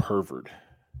have a pervert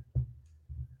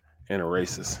and a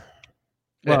racist.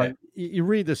 Well, you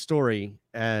read the story,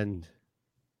 and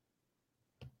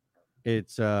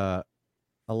it's a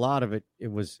lot of it.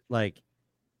 It was like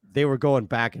they were going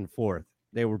back and forth.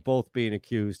 They were both being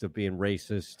accused of being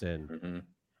racist, and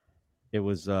it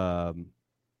was the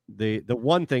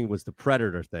one thing was the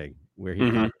predator thing, where he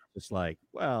kind of just like,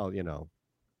 well,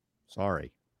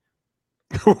 sorry,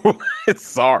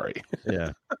 sorry,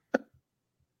 yeah.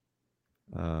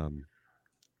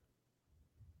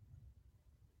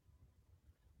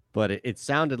 But it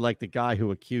sounded like the guy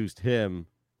who accused him,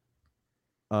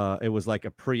 it was like a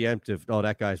preemptive, oh,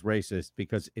 that guy's racist,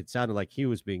 because it sounded like he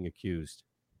was being accused.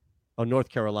 Oh, North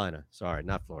Carolina. Sorry,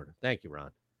 not Florida. Thank you,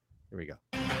 Ron. Here we go.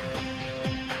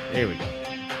 Here we go.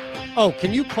 Oh,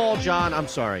 can you call John? I'm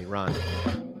sorry, Ron.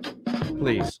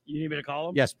 Please. You need me to call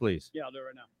him? Yes, please. Yeah, I'll do it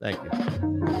right now. Thank you.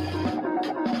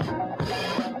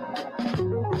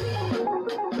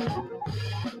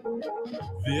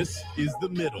 This is The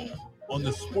Middle on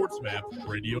the SportsMap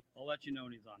Radio. I'll let you know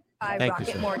when he's on.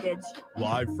 Rocket Mortgage.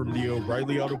 Live from the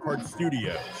O'Reilly Auto Parts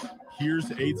Studios, here's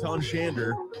Eitan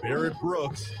Shander, Barrett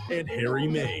Brooks, and Harry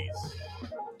Mays.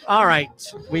 All right.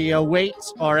 We await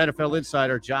our NFL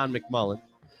insider, John McMullen.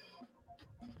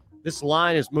 This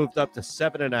line has moved up to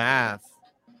 7.5.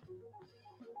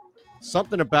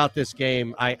 Something about this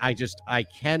game, I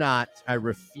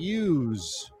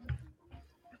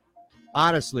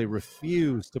honestly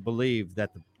refuse to believe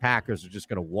that the Packers are just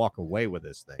going to walk away with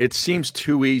this thing. It seems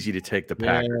too easy to take the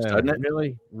Packers, doesn't it?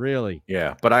 Really? Really?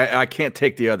 Yeah, but I can't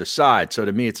take the other side, so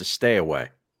to me, it's a stay away.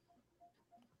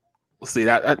 See,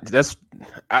 that's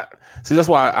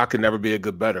why I could never be a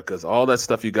good bettor, because all that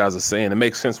stuff you guys are saying, it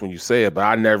makes sense when you say it, but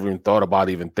I never even thought about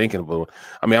even thinking about it.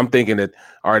 I mean, I'm thinking that,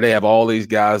 all right, they have all these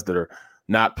guys that are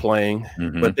not playing,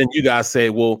 but then you guys say,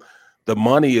 well, the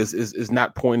money is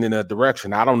not pointing in that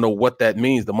direction. I don't know what that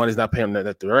means. The money's not paying in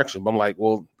that direction. But I'm like,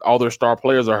 well, all their star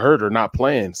players are hurt or not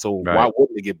playing, so why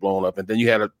wouldn't they get blown up? And then you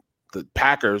had the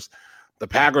Packers. The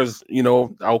Packers,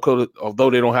 although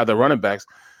they don't have their running backs,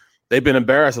 they've been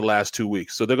embarrassed the last 2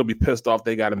 weeks, so they're going to be pissed off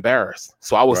they got embarrassed.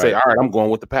 So I would say, all right, I'm going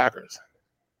with the Packers.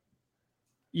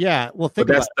 Yeah, well,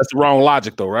 that's the wrong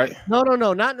logic, though, right? No,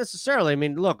 not necessarily. I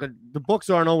mean, look, the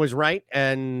books aren't always right,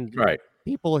 and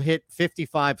people hit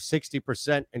 55,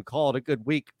 60% and call it a good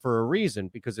week for a reason,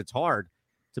 because it's hard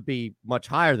to be much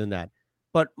higher than that.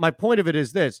 But my point of it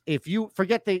is this: if you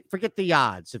forget the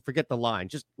odds and forget the line,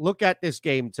 just look at this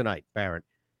game tonight, Barrett.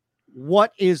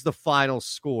 What is the final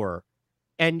score?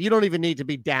 And you don't even need to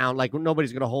be down. Like,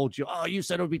 nobody's going to hold you. Oh, you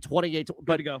said it would be 28.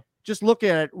 But to go. Just look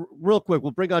at it real quick.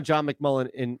 We'll bring on John McMullen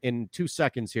in 2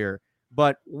 seconds here.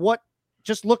 But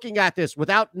just looking at this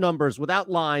without numbers, without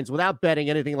lines, without betting,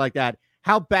 anything like that,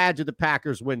 how bad did the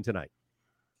Packers win tonight?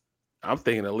 I'm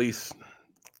thinking at least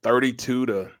 32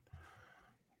 to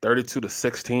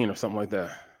 16 or something like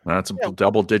that. That's a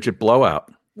double-digit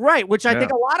blowout. Right, which I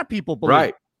think a lot of people believe.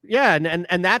 Right. Yeah,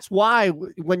 and that's why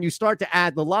when you start to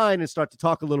add the line and start to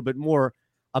talk a little bit more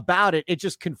about it, it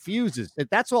just confuses.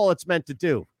 That's all it's meant to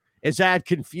do, is add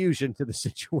confusion to the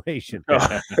situation.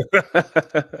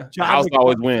 House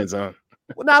always wins, huh?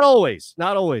 Well, not always,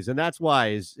 and that's why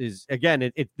is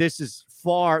again, this is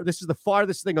the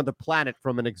farthest thing on the planet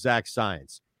from an exact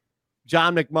science.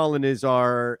 John McMullen is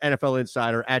our NFL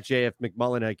insider at JF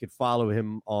McMullen. I could follow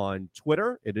him on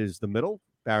Twitter. It is the middle.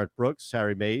 Barrett Brooks,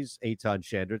 Harry Mays, Eitan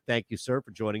Shander. Thank you, sir,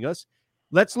 for joining us.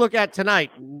 Let's look at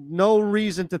tonight. No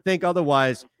reason to think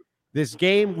otherwise. This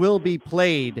game will be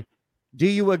played. Do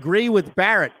you agree with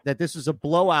Barrett that this is a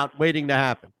blowout waiting to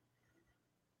happen?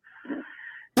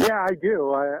 Yeah, I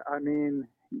do. I mean,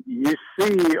 you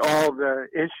see all the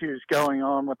issues going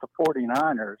on with the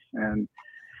 49ers. And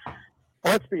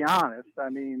let's be honest. I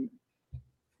mean,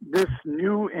 this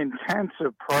new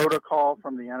intensive protocol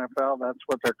from the NFL, that's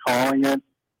what they're calling it.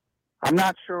 I'm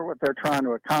not sure what they're trying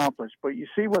to accomplish, but you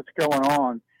see what's going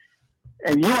on.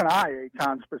 And you and I,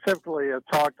 Eitan, specifically have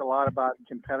talked a lot about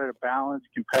competitive balance,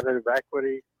 competitive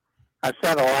equity. I've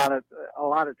said a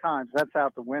lot of times that's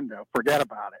out the window. Forget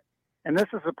about it. And this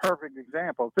is a perfect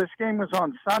example. If this game was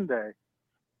on Sunday,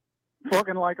 it's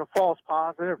looking like a false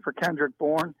positive for Kendrick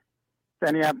Bourne.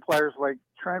 Then you have players like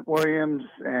Trent Williams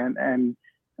and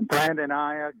Brandon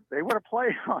Ayuk. They would have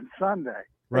played on Sunday.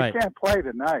 Right. They can't play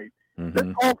tonight.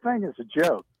 This whole thing is a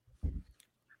joke.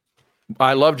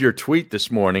 I loved your tweet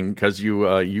this morning because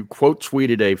you quote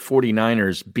tweeted a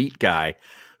 49ers beat guy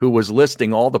who was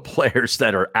listing all the players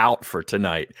that are out for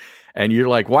tonight. And you're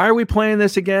like, why are we playing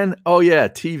this again? Oh, yeah,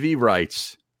 TV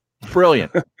rights.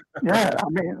 Brilliant. Yeah, I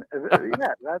mean,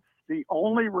 that's the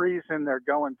only reason they're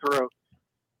going through.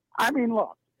 I mean,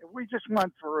 look, we just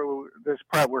went through this.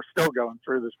 We're still going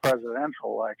through this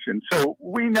presidential election. So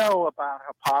we know about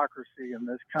hypocrisy in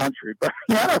this country. But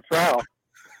the NFL,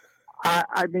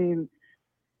 I mean,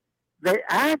 they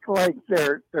act like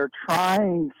they're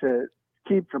trying to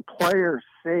keep the players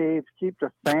safe, keep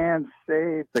the fans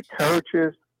safe, the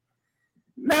coaches.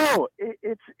 No,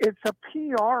 it's a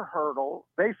PR hurdle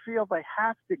they feel they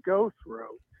have to go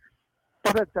through.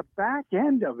 But at the back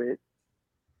end of it,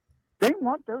 they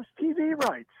want those TV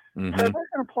rights. So they're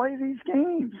going to play these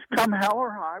games come hell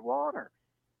or high water.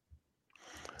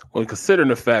 Well, considering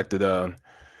the fact that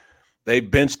they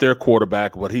benched their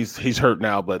quarterback, but he's hurt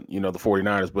now, but, the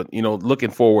 49ers, but,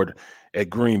 looking forward at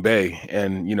Green Bay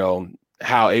and,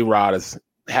 how A-Rod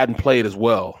hadn't played as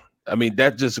well. I mean,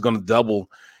 that's just going to double,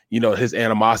 his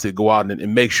animosity, go out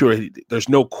and make sure there's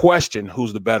no question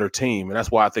who's the better team. And that's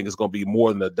why I think it's going to be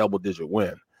more than a double-digit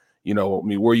win. I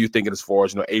mean, where are you thinking as far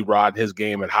as, A-Rod, his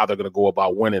game, and how they're going to go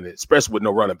about winning it, especially with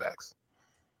no running backs?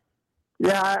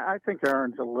 Yeah, I think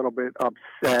Aaron's a little bit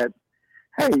upset.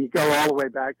 Hey, you go all the way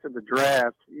back to the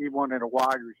draft. He wanted a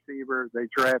wide receiver. They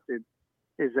drafted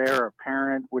his heir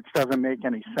apparent, which doesn't make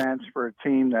any sense for a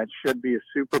team that should be a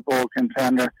Super Bowl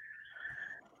contender.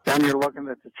 Then you're looking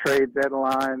at the trade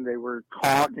deadline. They were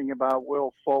talking about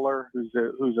Will Fuller, who's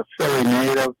a Philly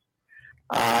native,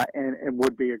 and it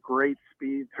would be a great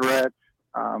speed threat.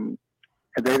 And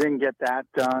they didn't get that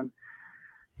done.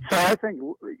 So I think,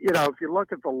 if you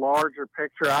look at the larger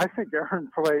picture, I think Aaron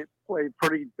played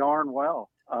pretty darn well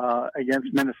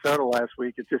against Minnesota last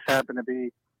week. It just happened to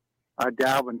be a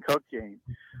Dalvin Cook game.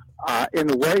 In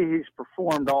the way he's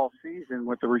performed all season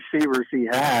with the receivers he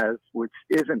has, which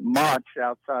isn't much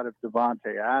outside of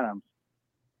Devontae Adams,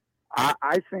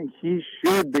 I think he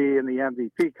should be in the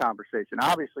MVP conversation.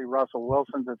 Obviously, Russell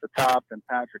Wilson's at the top and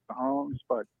Patrick Mahomes,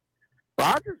 but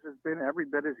Rodgers has been every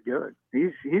bit as good.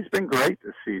 He's been great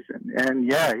this season. And,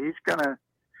 yeah, he's going to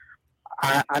 –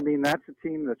 I mean, that's a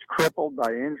team that's crippled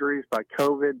by injuries, by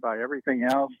COVID, by everything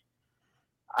else.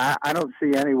 I don't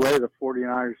see any way the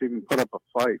 49ers even put up a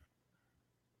fight.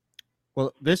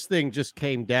 Well, this thing just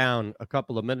came down a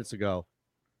couple of minutes ago.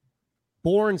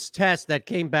 Bourne's test that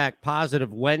came back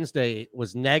positive Wednesday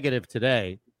was negative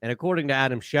today. And according to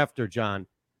Adam Schefter, John,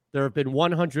 there have been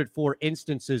 104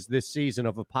 instances this season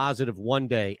of a positive one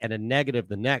day and a negative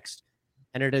the next.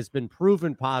 And it has been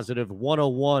proven positive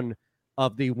 101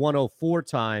 of the 104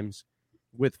 times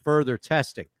with further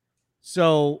testing.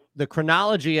 So the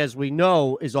chronology, as we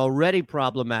know, is already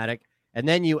problematic. And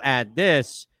then you add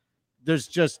this, there's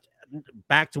just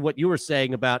back to what you were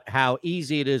saying about how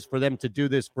easy it is for them to do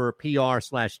this for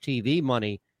PR/TV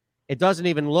money. It doesn't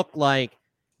even look like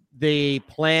the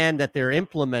plan that they're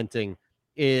implementing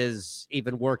is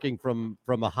even working from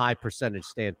a high percentage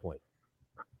standpoint.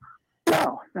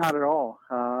 No, not at all.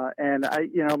 And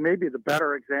maybe the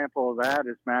better example of that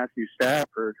is Matthew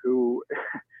Stafford, who,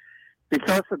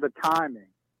 because of the timing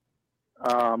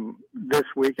this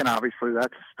week, and obviously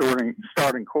that's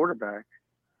starting quarterback,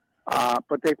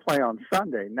 but they play on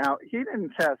Sunday. Now, he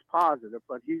didn't test positive,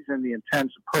 but he's in the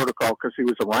intensive protocol because he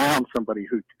was around somebody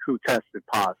who tested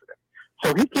positive.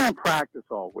 So he can't practice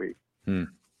all week.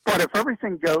 But if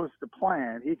everything goes to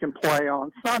plan, he can play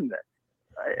on Sunday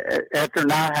after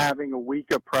not having a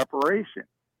week of preparation.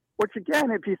 Which, again,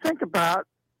 if you think about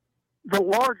the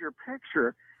larger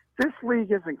picture, this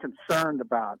league isn't concerned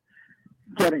about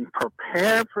getting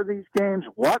prepared for these games,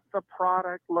 what the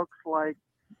product looks like,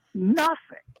 nothing.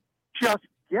 Just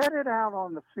get it out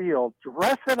on the field,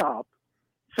 dress it up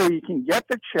so you can get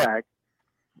the check.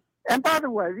 And by the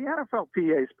way, the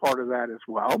NFLPA is part of that as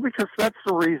well, because that's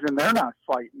the reason they're not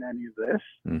fighting any of this,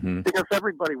 because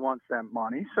everybody wants that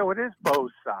money. So it is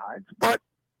both sides. But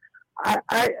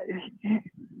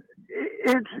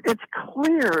it's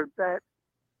clear that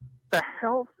the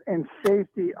health and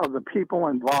safety of the people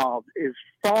involved is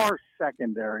far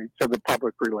secondary to the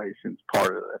public relations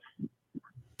part of this.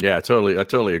 Yeah, I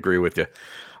totally agree with you.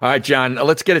 All right, John,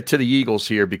 let's get it to the Eagles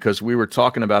here, because we were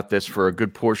talking about this for a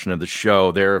good portion of the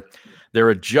show. Their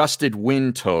adjusted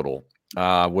win total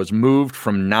was moved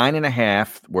from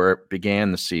 9.5, where it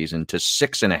began the season, to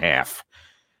 6.5.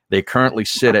 They currently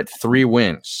sit at 3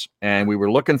 wins, and we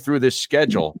were looking through this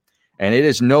schedule, and it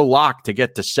is no lock to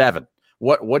get to 7.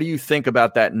 What do you think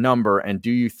about that number, and do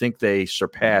you think they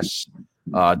surpass?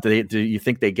 Do you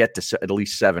think they get to at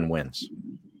least 7 wins?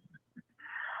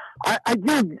 I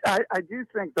do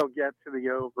think they'll get to the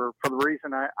over, for the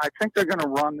reason I think they're going to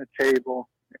run the table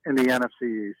in the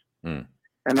NFC East. And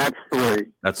that's 3.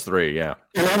 That's 3, yeah.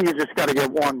 And then you just got to get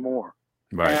one more.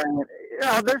 Right. And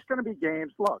there's going to be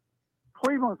games. Look,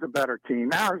 Cleveland's a better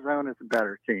team. Arizona's a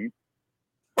better team.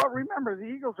 But remember, the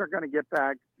Eagles are going to get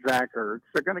back Zach Ertz.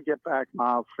 They're going to get back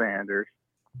Miles Sanders.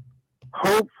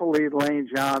 Hopefully Lane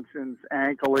Johnson's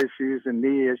ankle issues and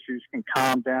knee issues can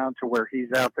calm down to where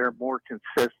he's out there more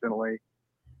consistently.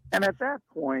 And at that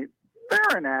point,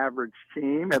 they're an average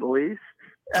team at least.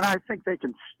 And I think they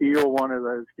can steal one of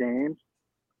those games.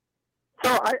 So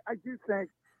I do think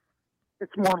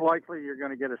it's more likely you're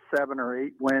going to get a 7 or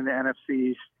 8 win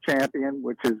NFC East champion,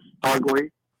 which is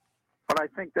ugly. But I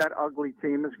think that ugly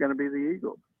team is going to be the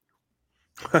Eagles.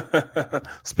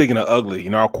 Speaking of ugly,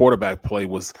 our quarterback play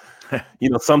was,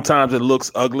 sometimes it looks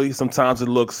ugly, sometimes it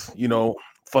looks,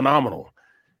 phenomenal.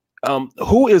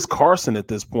 Who is Carson at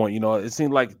this point? It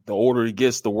seems like the older he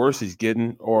gets, the worse he's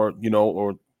getting, or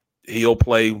he'll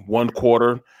play one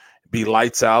quarter, be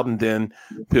lights out, and then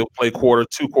he'll play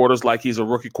 2 quarters like he's a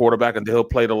rookie quarterback, and then he'll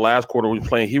play the last quarter when he's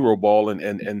playing hero ball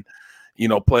and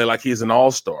play like he's an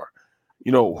all-star.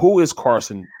 Who is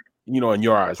Carson, in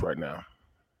your eyes right now?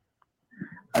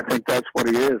 I think that's what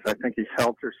he is. I think he's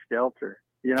helter-skelter.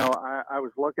 I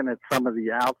was looking at some of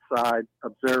the outside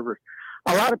observers.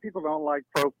 A lot of people don't like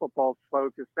Pro Football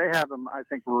Focus. They have him, I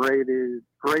think, graded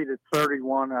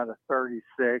 31 out of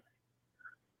 36.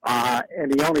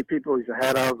 And the only people he's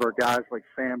ahead of are guys like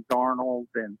Sam Darnold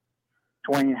and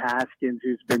Dwayne Haskins,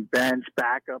 who's been benched,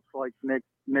 backups like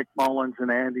Nick Mullins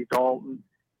and Andy Dalton.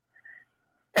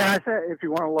 And I said, if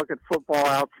you want to look at Football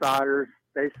Outsiders,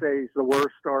 they say he's the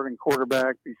worst starting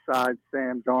quarterback besides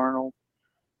Sam Darnold.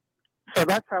 So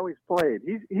that's how he's played.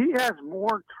 He has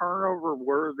more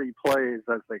turnover-worthy plays,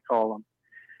 as they call them,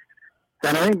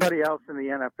 than anybody else in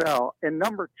the NFL. And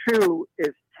number 2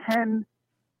 is 10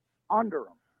 under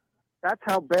him. That's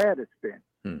how bad it's been.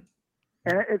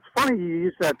 And it's funny you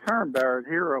use that term, Barrett,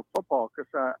 hero football,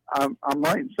 because I'm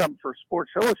writing something for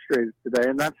Sports Illustrated today,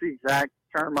 and that's the exact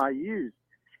term I use.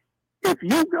 If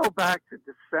you go back to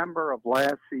December of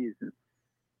last season,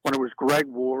 when it was Greg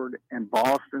Ward and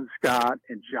Boston Scott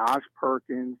and Josh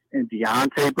Perkins and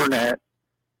Deontay Burnett,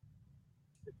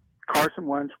 Carson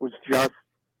Wentz was just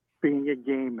being a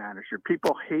game manager.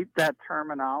 People hate that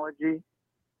terminology,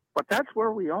 but that's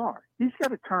where we are. He's got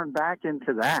to turn back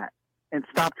into that and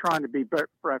stop trying to be Brett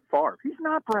Favre. He's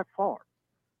not Brett Favre.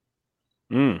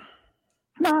 He's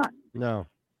not. No.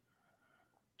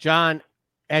 John,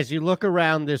 as you look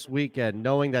around this weekend,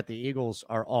 knowing that the Eagles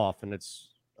are off, and it's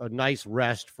a nice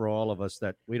rest for all of us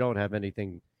that we don't have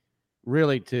anything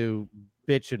really to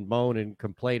bitch and moan and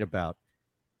complain about,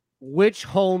 which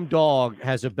home dog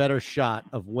has a better shot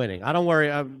of winning? I don't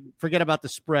worry. Forget about the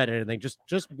spread or anything.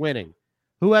 Just winning.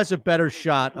 Who has a better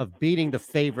shot of beating the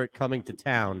favorite coming to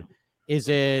town? Is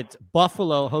it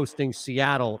Buffalo hosting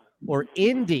Seattle or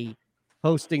Indy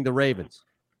hosting the Ravens?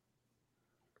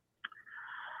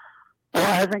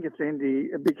 Well, I think it's Indy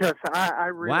because I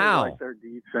really like their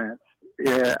defense.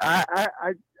 Yeah,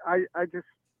 I just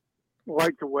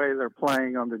like the way they're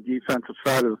playing on the defensive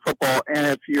side of the football. And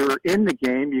if you're in the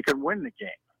game, you can win the game.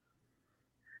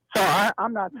 So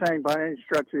I'm not saying by any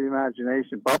stretch of the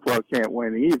imagination Buffalo can't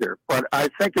win either, but I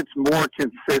think it's more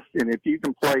consistent if you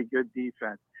can play good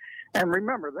defense. And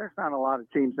remember, there's not a lot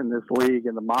of teams in this league,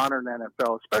 in the modern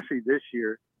NFL, especially this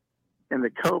year, in the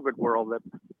COVID world, that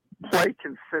play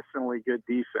consistently good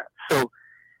defense. So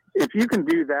if you can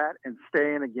do that and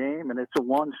stay in a game and it's a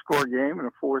 1-score game in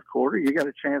the fourth quarter, you got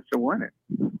a chance to win it.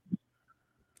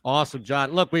 Awesome,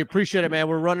 John. Look, we appreciate it, man.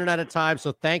 We're running out of time,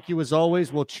 so thank you as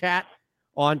always. We'll chat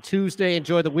on Tuesday.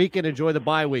 Enjoy the weekend. Enjoy the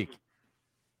bye week.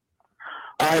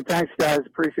 All right, thanks, guys.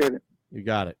 Appreciate it. You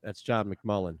got it. That's John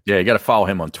McMullen. Yeah, you got to follow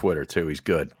him on Twitter, too. He's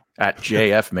good. At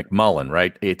JF McMullen,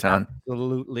 right, Eitan?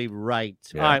 Absolutely right.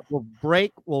 Yeah. All right, we'll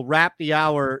break. We'll wrap the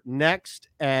hour next,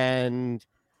 and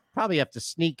probably have to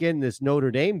sneak in this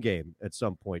Notre Dame game at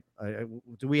some point.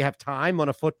 Do we have time on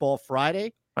a football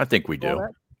Friday? I think we do.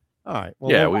 All right.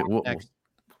 Well, Yeah, we'll next.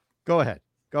 Go ahead.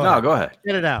 Go ahead.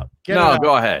 Get it out.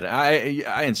 Go ahead.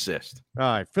 I insist. All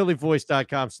right.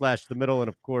 PhillyVoice.com/the middle. And,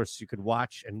 of course, you can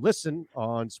watch and listen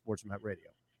on SportsMap Radio.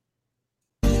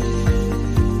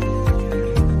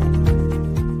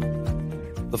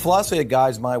 The philosophy that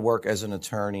guides my work as an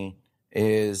attorney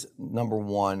is, number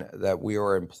one, that we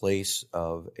are in place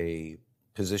of a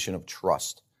position of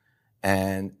trust.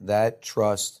 And that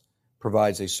trust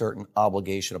provides a certain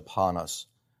obligation upon us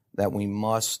that we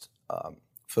must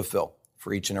fulfill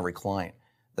for each and every client.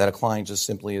 That a client just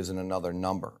simply isn't another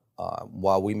number.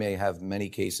 While we may have many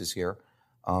cases here,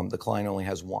 the client only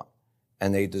has one.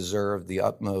 And they deserve the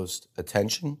utmost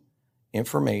attention,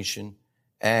 information,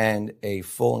 and a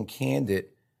full and candid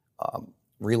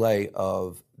relay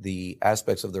of the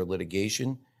aspects of their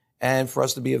litigation, and for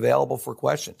us to be available for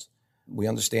questions. We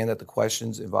understand that the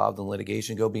questions involved in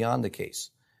litigation go beyond the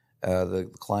case.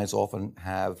 The clients often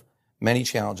have many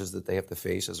challenges that they have to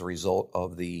face as a result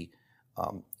of the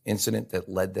incident that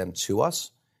led them to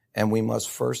us, and we must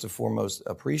first and foremost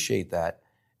appreciate that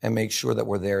and make sure that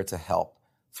we're there to help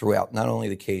throughout not only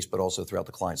the case but also throughout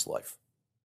the client's life.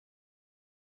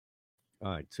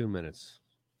 All right, 2 minutes.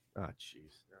 Oh,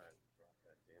 jeez. All right, drop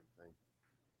that damn thing.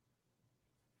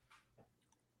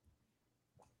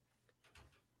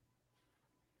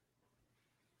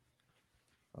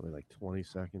 Probably like 20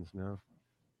 seconds now.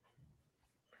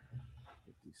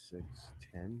 56,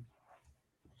 10.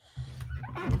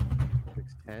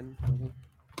 6:10.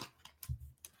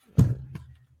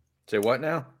 Say what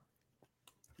now?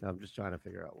 No, I'm just trying to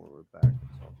figure out when we're back.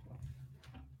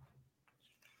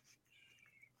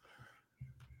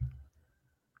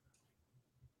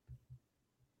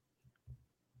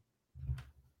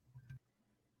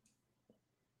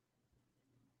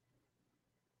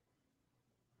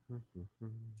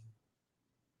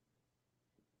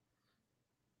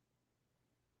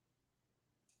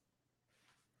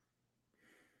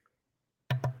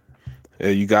 Yeah,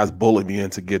 you guys bullied me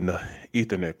into getting the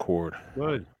Ethernet cord.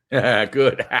 Good.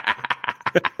 Good.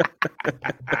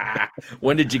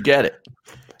 When did you get it?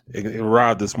 It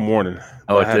arrived this morning.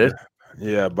 Oh, it did?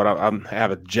 Yeah, but I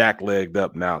have it jack legged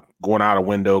up now, going out a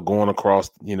window, going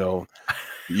across,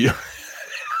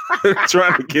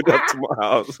 trying to get up to my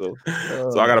house. So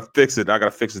I got to fix it. I got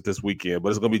to fix it this weekend, but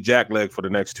it's going to be jack leg for the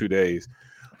next 2 days.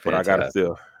 But I got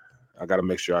to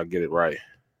make sure I get it right,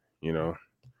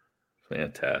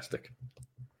 Fantastic.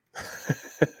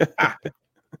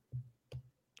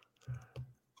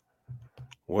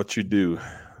 What you do.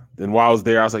 Then while I was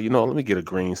there, I was like, let me get a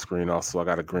green screen also. I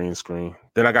got a green screen.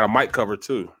 Then I got a mic cover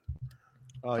too.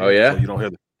 Oh yeah? So you don't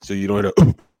hear the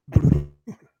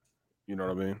you know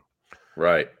what I mean?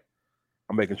 Right.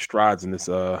 I'm making strides in this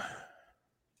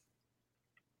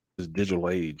digital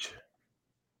age.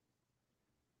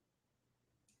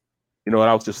 You know what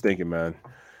I was just thinking, man?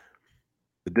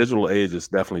 The digital age is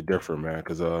definitely different, man,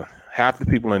 because half the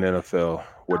people in the NFL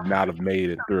would not have made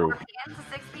it through.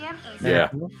 Yeah.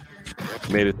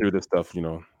 Made it through this stuff,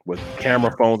 with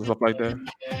camera phones and stuff like that.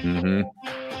 Mm-hmm.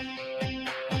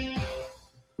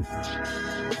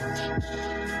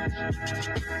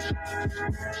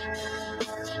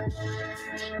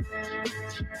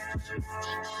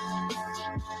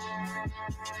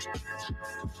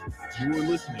 You are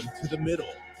listening to The Middle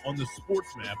on the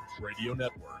SportsMap Radio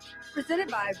Network.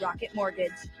 Presented by Rocket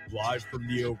Mortgage. Live from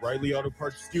the O'Reilly Auto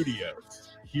Parts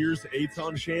Studios. Here's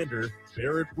Eitan Shander,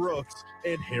 Barrett Brooks,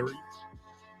 and Harry.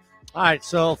 All right,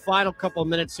 so final couple of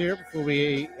minutes here before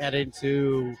we head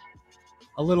into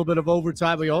a little bit of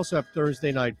overtime. We also have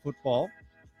Thursday night football.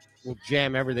 We'll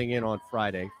jam everything in on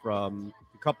Friday from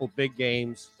a couple big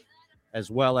games as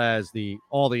well as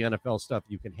all the NFL stuff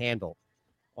you can handle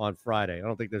on Friday. I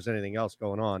don't think there's anything else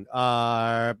going on.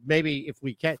 Maybe if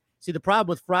we can. See, the problem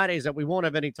with Friday is that we won't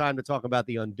have any time to talk about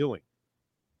the undoing.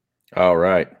 All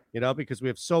right. Because we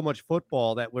have so much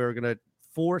football that we're going to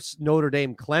force Notre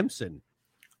Dame Clemson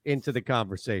into the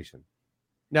conversation.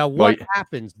 Now, what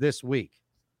happens this week?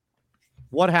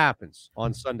 What happens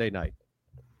on Sunday night?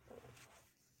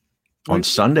 On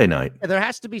Sunday night? There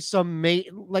has to be some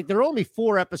there are only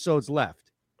 4 episodes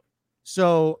left.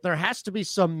 So there has to be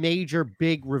some major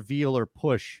big reveal or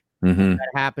push that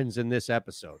happens in this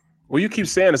episode. Well, you keep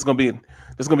saying there's gonna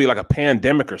be like a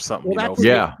pandemic or something. Well, that's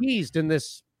what they teased in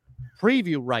this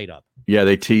preview write-up. Yeah,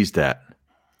 they teased that.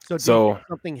 So do you think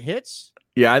something hits?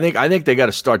 Yeah, I think they got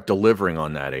to start delivering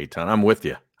on that, Eitan. I'm with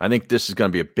you. I think this is going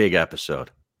to be a big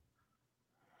episode.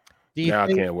 I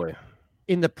can't wait.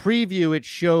 In the preview, it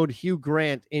showed Hugh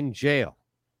Grant in jail.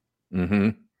 Mm-hmm.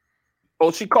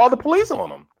 Oh, she called the police on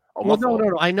him. Well,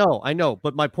 no. I know.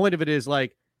 But my point of it is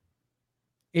like,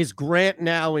 is Grant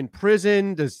now in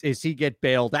prison? Is he get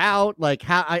bailed out? Like,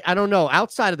 how? I don't know.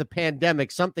 Outside of the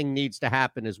pandemic, something needs to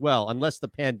happen as well, unless the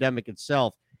pandemic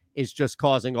itself is just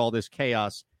causing all this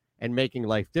chaos and making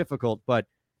life difficult. But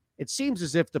it seems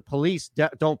as if the police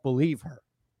don't believe her,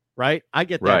 right? I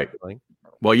get that feeling.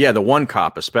 Well, yeah, the one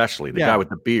cop especially, the guy with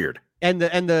the beard. And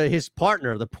his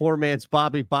partner, the poor man's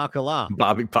Bobby Bacala.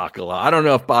 Bobby Bacala. I don't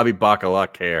know if Bobby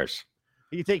Bacala cares.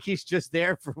 You think he's just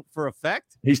there for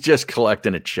effect? He's just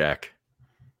collecting a check,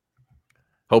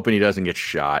 hoping he doesn't get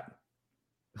shot.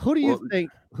 Who do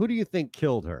you think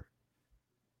killed her?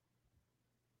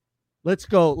 Let's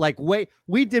go.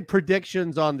 We did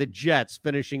predictions on the Jets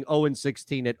finishing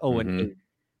 0-16 at 0-8.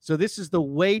 So this is the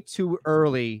way too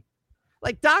early.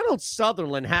 Like, Donald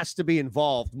Sutherland has to be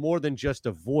involved more than just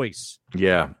a voice.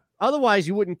 Yeah. Otherwise,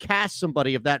 you wouldn't cast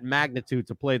somebody of that magnitude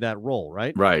to play that role,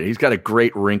 right? Right. He's got a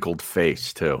great wrinkled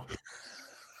face, too.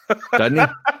 Doesn't he?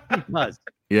 He does.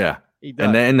 Yeah. He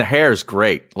does. And the hair's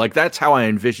great. Like, that's how I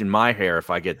envision my hair if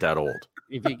I get that old.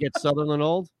 If you get Sutherland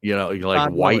old? You know, you're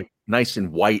like white, nice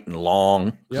and white and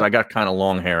long. Because I got kind of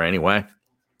long hair anyway.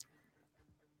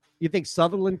 You think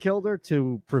Sutherland killed her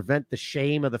to prevent the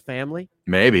shame of the family?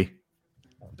 Maybe.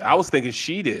 I was thinking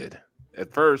she did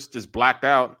at first, just blacked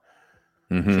out.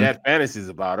 Mm-hmm. She had fantasies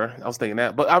about her. I was thinking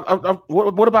that. But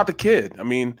what about the kid? I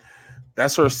mean,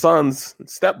 that's her son's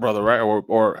stepbrother, right?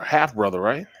 Or half brother,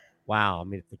 right? Wow. I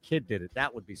mean, if the kid did it,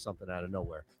 that would be something out of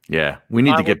nowhere. Yeah. We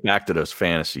need to get back to those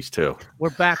fantasies, too. We're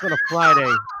back on a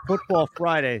Friday. Football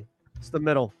Friday. It's the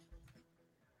middle.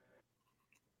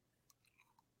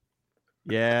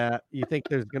 Yeah. You think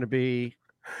there's going to be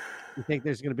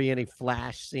any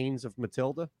flash scenes of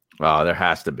Matilda? Oh, there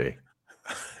has to be.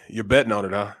 You're betting on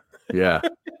it, huh? Yeah.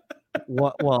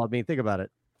 Well, I mean, think about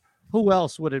it. Who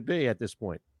else would it be at this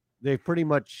point? They've pretty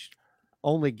much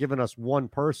only given us one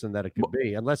person that it could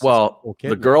be, unless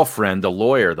the girlfriend, the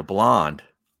lawyer, the blonde.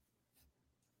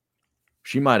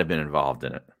 She might have been involved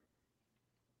in it.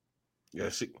 Yeah,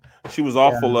 she was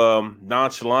awful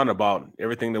nonchalant about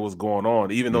everything that was going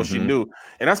on, even though she knew.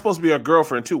 And that's supposed to be her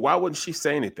girlfriend too. Why wouldn't she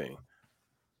say anything?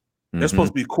 They're supposed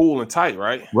to be cool and tight,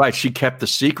 right? Right. She kept the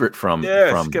secret from. She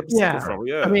kept the secret from.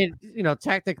 Yeah. I mean,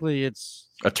 technically, it's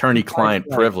attorney-client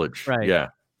privilege. Right. Yeah.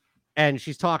 And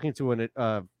she's talking to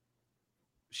a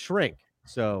shrink,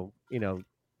 so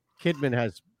Kidman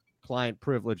has client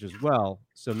privilege as well.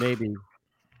 So maybe,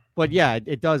 but yeah,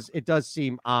 it does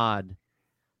seem odd.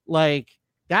 Like,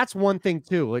 that's one thing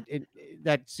too.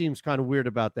 That seems kind of weird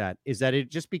about that is that it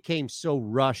just became so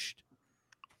rushed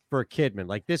for Kidman.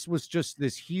 Like, this was just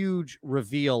this huge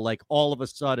reveal. Like, all of a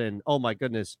sudden, oh my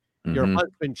goodness, your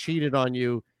husband cheated on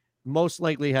you, most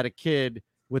likely had a kid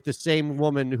with the same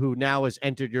woman who now has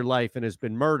entered your life and has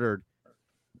been murdered.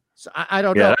 So I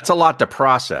don't know. Yeah, that's a lot to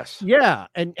process. Yeah,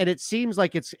 and it seems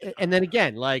like it's, and then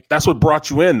again, like, that's what brought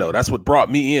you in, though. That's what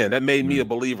brought me in. That made me a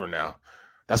believer now.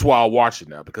 That's why I'll watch it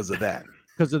now, because of that.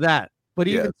 But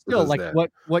even still, like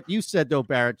what you said though,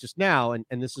 Barrett, just now, and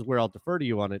this is where I'll defer to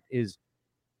you on it, is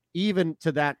even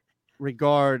to that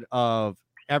regard of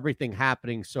everything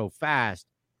happening so fast,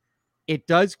 it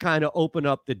does kind of open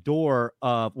up the door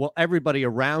of, well, everybody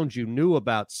around you knew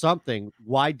about something.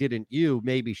 Why didn't you?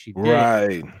 Maybe she did.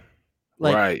 Right.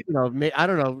 Like, right. I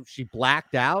don't know. She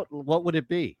blacked out. What would it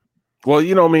be? Well,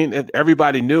 I mean,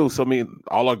 everybody knew. So, I mean,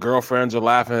 all her girlfriends are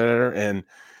laughing at her. And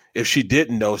if she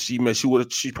didn't know, she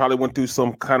probably went through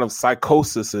some kind of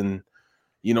psychosis. And,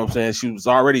 you know what I'm saying? She was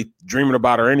already dreaming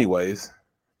about her anyways.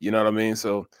 You know what I mean?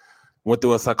 So, went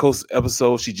through a psychosis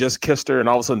episode. She just kissed her. And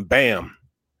all of a sudden, bam.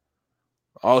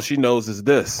 All she knows is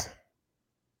this.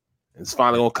 It's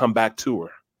finally going to come back to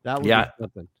her. That would be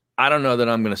something. I don't know that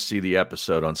I'm going to see the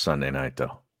episode on Sunday night,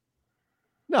 though.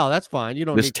 No, that's fine. You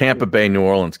don't. This Tampa Bay New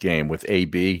Orleans game with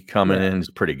AB coming in is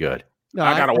pretty good. No,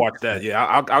 I gotta watch that. Yeah,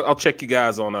 I'll check you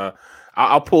guys on.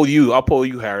 I'll pull you,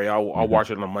 Harry. I'll watch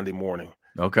it on a Monday morning.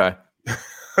 Okay.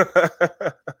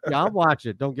 Yeah, I'll watch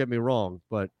it. Don't get me wrong,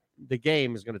 but the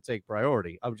game is going to take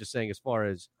priority. I was just saying, as far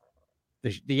as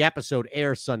the episode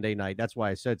airs Sunday night. That's why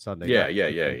I said Sunday. Yeah, night.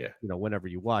 yeah. Whenever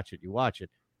you watch it, you watch it.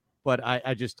 But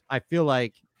I feel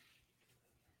like,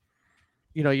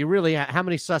 you really, how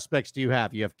many suspects do you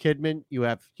have? You have Kidman, you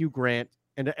have Hugh Grant,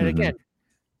 and again,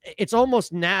 it's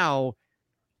almost now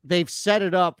they've set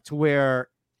it up to where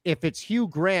if it's Hugh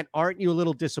Grant, aren't you a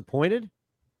little disappointed?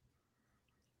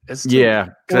 That's too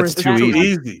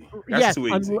easy. That's too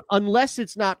easy. Unless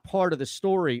it's not part of the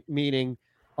story, meaning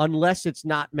unless it's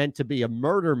not meant to be a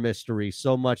murder mystery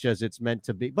so much as it's meant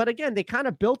to be. But again, they kind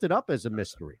of built it up as a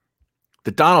mystery.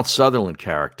 The Donald Sutherland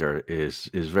character is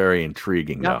very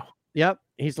intriguing, though. Yep.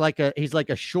 He's like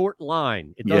a short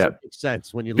line. It doesn't make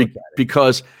sense when you look at it.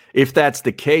 Because if that's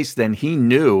the case, then he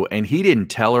knew and he didn't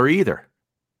tell her either.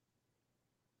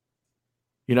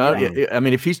 You know, I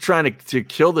mean, if he's trying to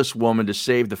kill this woman to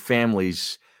save the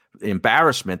family's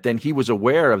embarrassment, then he was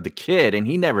aware of the kid and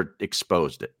he never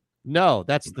exposed it. No,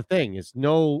 that's the thing is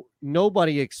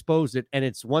nobody exposed it. And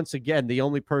it's once again, the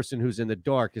only person who's in the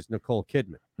dark is Nicole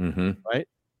Kidman. Mm-hmm. Right.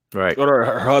 Right. Go to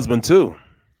her husband too.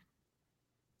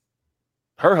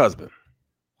 Her husband.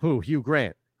 Who? Hugh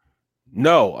Grant.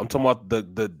 No, I'm talking about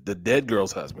the dead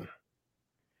girl's husband.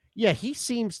 Yeah, he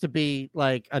seems to be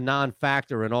like a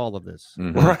non-factor in all of this.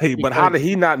 Mm-hmm. Right, but how did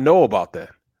he not know about that?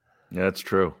 Yeah, that's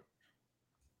true.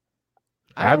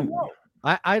 I don't know.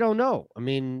 I don't know. I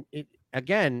mean,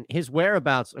 again, his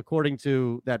whereabouts, according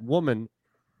to that woman,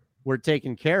 were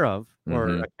taken care of or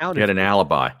accounted. He had an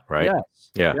alibi, right?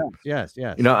 Yes. Yes.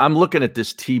 You know, I'm looking at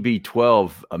this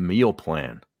TB12 meal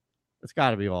plan. It's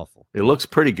got to be awful. It looks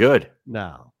pretty good.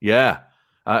 No. Yeah.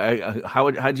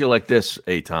 How'd you like this,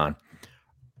 Eitan?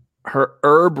 Her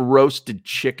herb roasted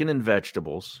chicken and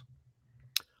vegetables,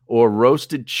 or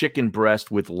roasted chicken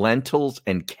breast with lentils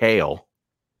and kale.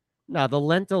 No, the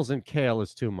lentils and kale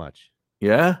is too much.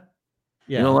 Yeah?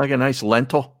 Yeah. You don't like a nice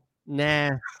lentil?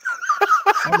 Nah.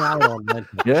 I'm out on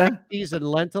lentil. Yeah? Chickpeas and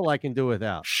lentil I can do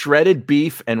without. Shredded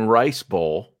beef and rice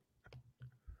bowl.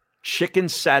 Chicken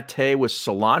satay with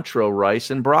cilantro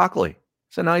rice and broccoli.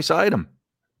 It's a nice item.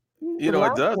 You know,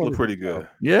 it does look pretty good.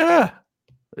 Yeah.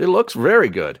 It looks very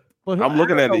good. But I'm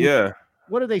looking at it, yeah.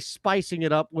 What are they spicing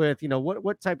it up with? You know,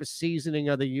 what type of seasoning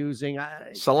are they using?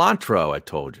 Cilantro, I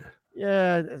told you.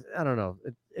 Yeah, I don't know.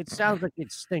 It sounds like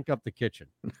it'd stink up the kitchen.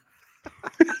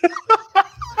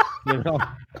 You know,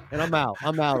 and I'm out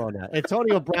on that.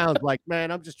 Antonio Brown's like,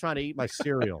 man, I'm just trying to eat my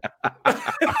cereal.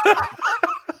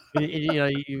 You know,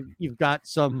 you've got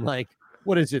some like,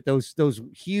 what is it? Those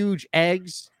huge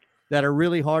eggs that are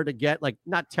really hard to get, like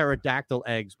not pterodactyl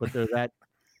eggs, but they're that,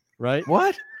 right?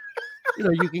 What? You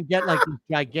know, you can get like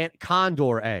gigantic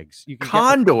condor eggs. You can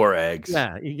condor eggs.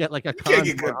 Yeah, you get like a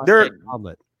condor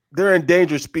omelet. They're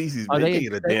endangered species. Are Man. they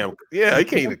You can't eat you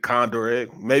can't eat a condor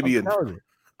egg. Maybe an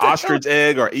ostrich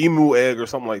egg or emu egg or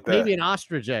something like that. Maybe an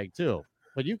ostrich egg too.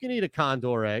 But you can eat a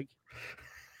condor egg.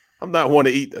 I'm not one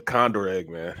to eat a condor egg,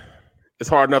 man. It's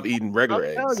hard enough eating regular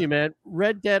eggs. I'm telling you, man.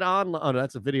 Red Dead Online. Oh, no,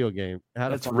 that's a video game.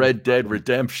 That's Red Dead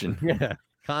Redemption. Yeah.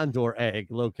 Condor egg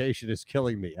location is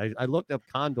killing me. I looked up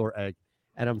condor egg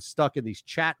and I'm stuck in these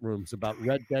chat rooms about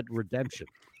Red Dead Redemption.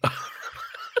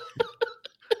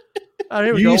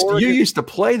 You used to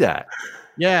play that.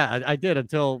 Yeah, I did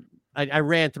until I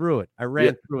ran through it. I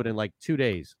ran through it in like 2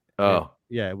 days. Oh. And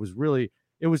yeah,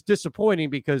 it was disappointing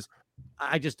because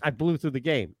I blew through the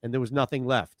game and there was nothing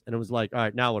left. And it was like, all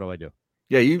right, now what do I do?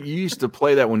 Yeah, you used to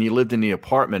play that when you lived in the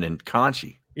apartment in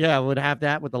Conchi. Yeah, I would have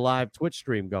that with the live Twitch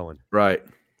stream going. Right.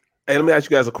 Hey, let me ask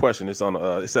you guys a question. It's on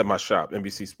it's at my shop,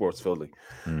 NBC Sports Philly.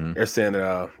 Mm-hmm. They're saying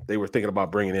that they were thinking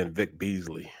about bringing in Vic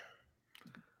Beasley.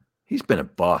 He's been a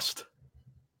bust.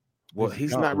 Well,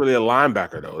 he's not really a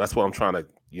linebacker though. That's what I'm trying to,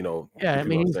 Yeah, I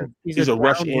mean, he's a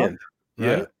rush end.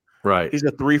 Right? Yeah, right. He's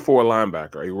a 3-4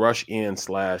 linebacker, a rush in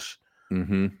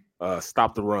 /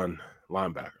 stop the run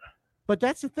linebacker. But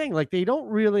that's the thing. Like they don't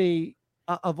really,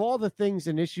 of all the things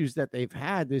and issues that they've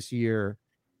had this year,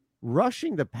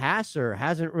 rushing the passer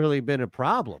hasn't really been a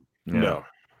problem. No.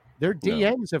 Their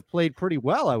DNs have played pretty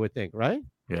well, I would think, right?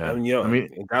 Yeah. I mean,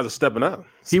 guys are stepping up.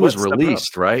 He was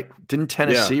released, right? Didn't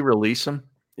Tennessee release him?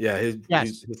 Yeah, his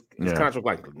contract was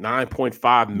like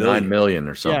 $9.5 million. 9 million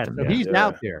or something. Yeah, so he's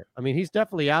out there. I mean, he's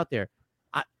definitely out there.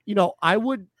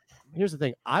 Here's the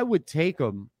thing. I would take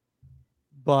him,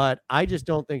 but I just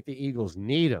don't think the Eagles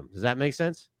need him. Does that make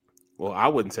sense? Well, I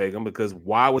wouldn't take him because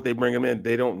why would they bring him in?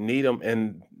 They don't need him,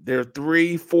 and they're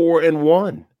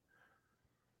 3-4-1.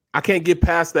 I can't get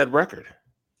past that record.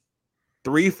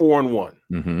 3-4-1.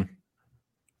 Mm-hmm.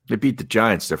 They beat the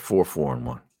Giants. They're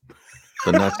 4-4-1.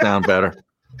 Doesn't that sound better?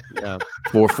 Yeah.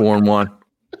 4-4-1.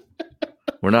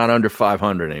 We're not under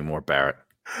 500 anymore, Barrett.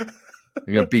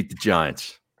 You're gonna beat the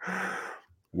Giants.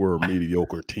 We're a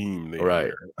mediocre team,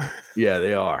 right? Yeah,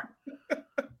 they are.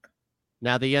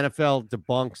 Now the NFL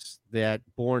debunks that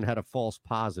Bourne had a false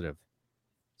positive.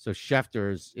 So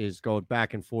Schefter is going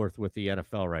back and forth with the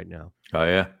NFL right now. Oh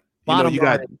yeah.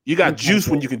 You got juice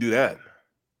when you can do that.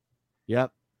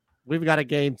 Yep. We've got a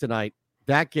game tonight.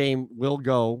 That game will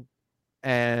go,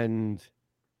 and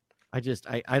I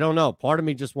don't know. Part of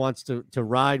me just wants to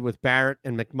ride with Barrett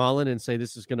and McMullen and say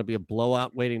this is going to be a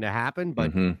blowout waiting to happen,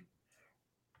 but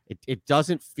it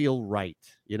doesn't feel right,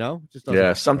 you know? Just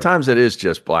doesn't sometimes it is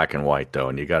just black and white, though,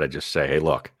 and you got to just say, hey,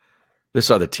 look, this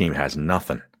other team has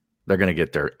nothing. They're going to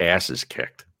get their asses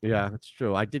kicked. Yeah, that's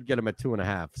true. I did get them at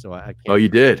 2.5, so I can't. Oh, you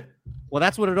did? Well,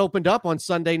 that's what it opened up on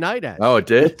Sunday night at. Oh, it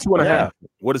did? 2.5.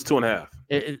 What is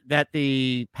 2.5? That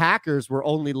the Packers were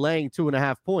only laying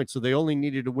 2.5 points, so they only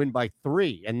needed to win by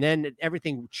 3. And then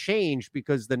everything changed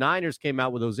because the Niners came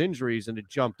out with those injuries and it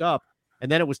jumped up.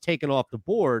 And then it was taken off the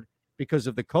board because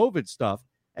of the COVID stuff.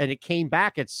 And it came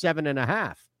back at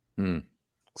 7.5.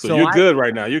 So you're good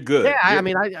right now. You're good. Yeah, I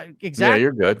mean, exactly. Yeah,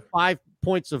 you're good. 5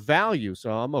 points of value,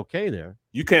 so I'm okay there.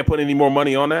 You can't put any more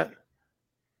money on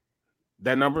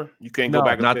that number? You can't go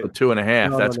back. Not the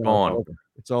 2.5. That's gone.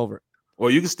 It's over. Well,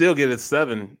 you can still get it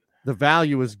 7. The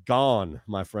value is gone,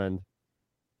 my friend.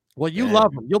 Well, you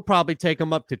love them. You'll probably take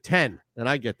them up to 10, and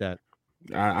I get that.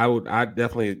 I'd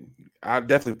definitely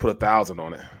put 1,000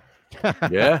 on it.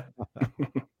 Yeah.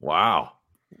 Wow.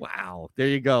 There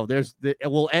you go.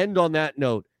 We'll end on that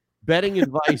note. Betting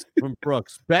advice from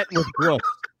Brooks. Bet with Brooks.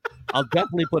 I'll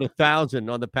definitely put 1,000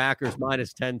 on the Packers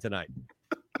 -10 tonight.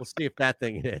 We'll see if that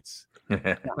thing hits. All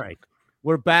right.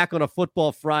 We're back on a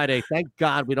football Friday. Thank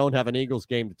God we don't have an Eagles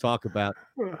game to talk about,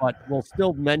 but we'll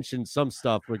still mention some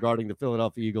stuff regarding the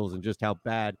Philadelphia Eagles and just how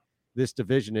bad this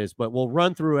division is. But we'll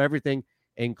run through everything,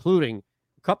 including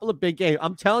a couple of big games.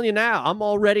 I'm telling you now, I'm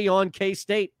already on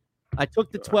K-State. I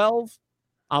took the 12.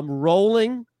 I'm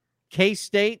rolling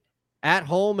K-State at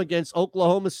home against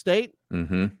Oklahoma State.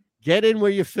 Get in where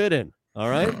you fit in. All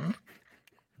right.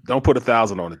 Don't put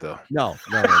 1,000 on it though. No.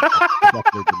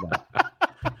 Definitely not.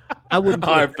 I wouldn't.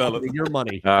 All right, fellas. Your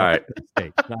money. All right. All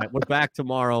right. We're back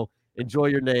tomorrow. Enjoy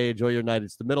your day. Enjoy your night.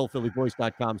 It's The Middle,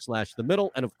 phillyvoice.com/The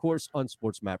Middle, and of course on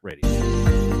Sports Map Radio.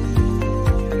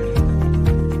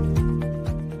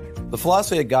 The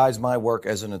philosophy that guides my work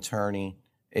as an attorney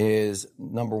is,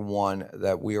 number one,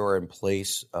 that we are in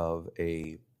place of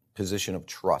a position of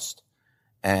trust.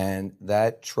 And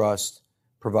that trust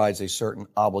provides a certain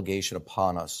obligation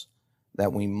upon us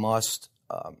that we must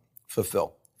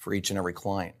fulfill for each and every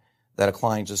client. That a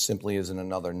client just simply isn't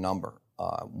another number.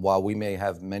 While we may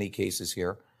have many cases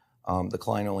here, the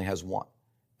client only has one.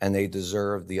 And they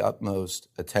deserve the utmost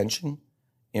attention,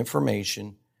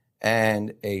 information,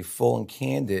 and a full and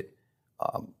candid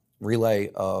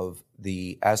relay of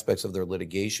the aspects of their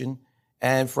litigation,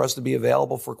 and for us to be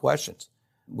available for questions.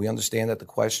 We understand that the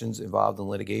questions involved in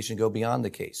litigation go beyond the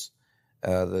case.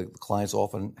 The clients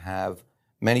often have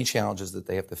many challenges that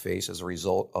they have to face as a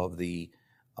result of the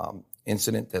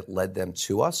incident that led them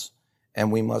to us,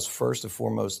 and we must first and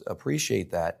foremost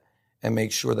appreciate that and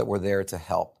make sure that we're there to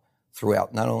help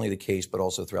throughout not only the case but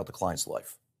also throughout the client's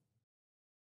life.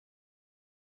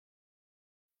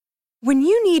 When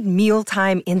you need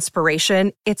mealtime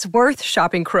inspiration, it's worth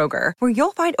shopping Kroger, where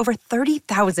you'll find over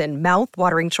 30,000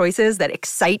 mouth-watering choices that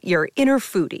excite your inner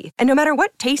foodie. And no matter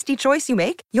what tasty choice you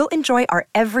make, you'll enjoy our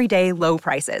everyday low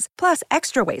prices, plus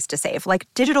extra ways to save, like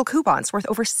digital coupons worth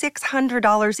over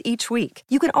 $600 each week.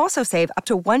 You can also save up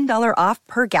to $1 off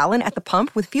per gallon at the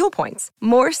pump with fuel points.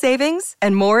 More savings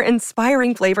and more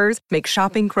inspiring flavors make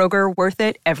shopping Kroger worth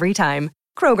it every time.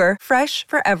 Kroger, fresh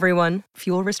for everyone.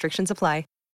 Fuel restrictions apply.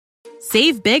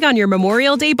 Save big on your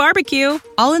Memorial Day barbecue,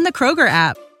 all in the Kroger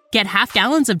app. Get half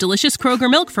gallons of delicious Kroger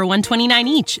milk for $1.29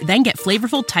 each. Then get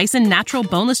flavorful Tyson natural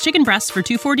boneless chicken breasts for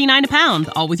 $2.49 a pound,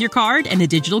 all with your card and a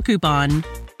digital coupon.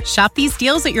 Shop these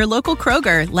deals at your local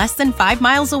Kroger, less than 5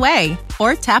 miles away.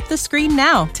 Or tap the screen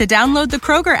now to download the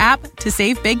Kroger app to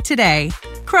save big today.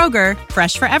 Kroger,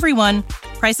 fresh for everyone.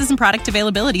 Prices and product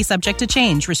availability subject to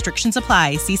change. Restrictions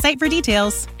apply. See site for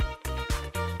details.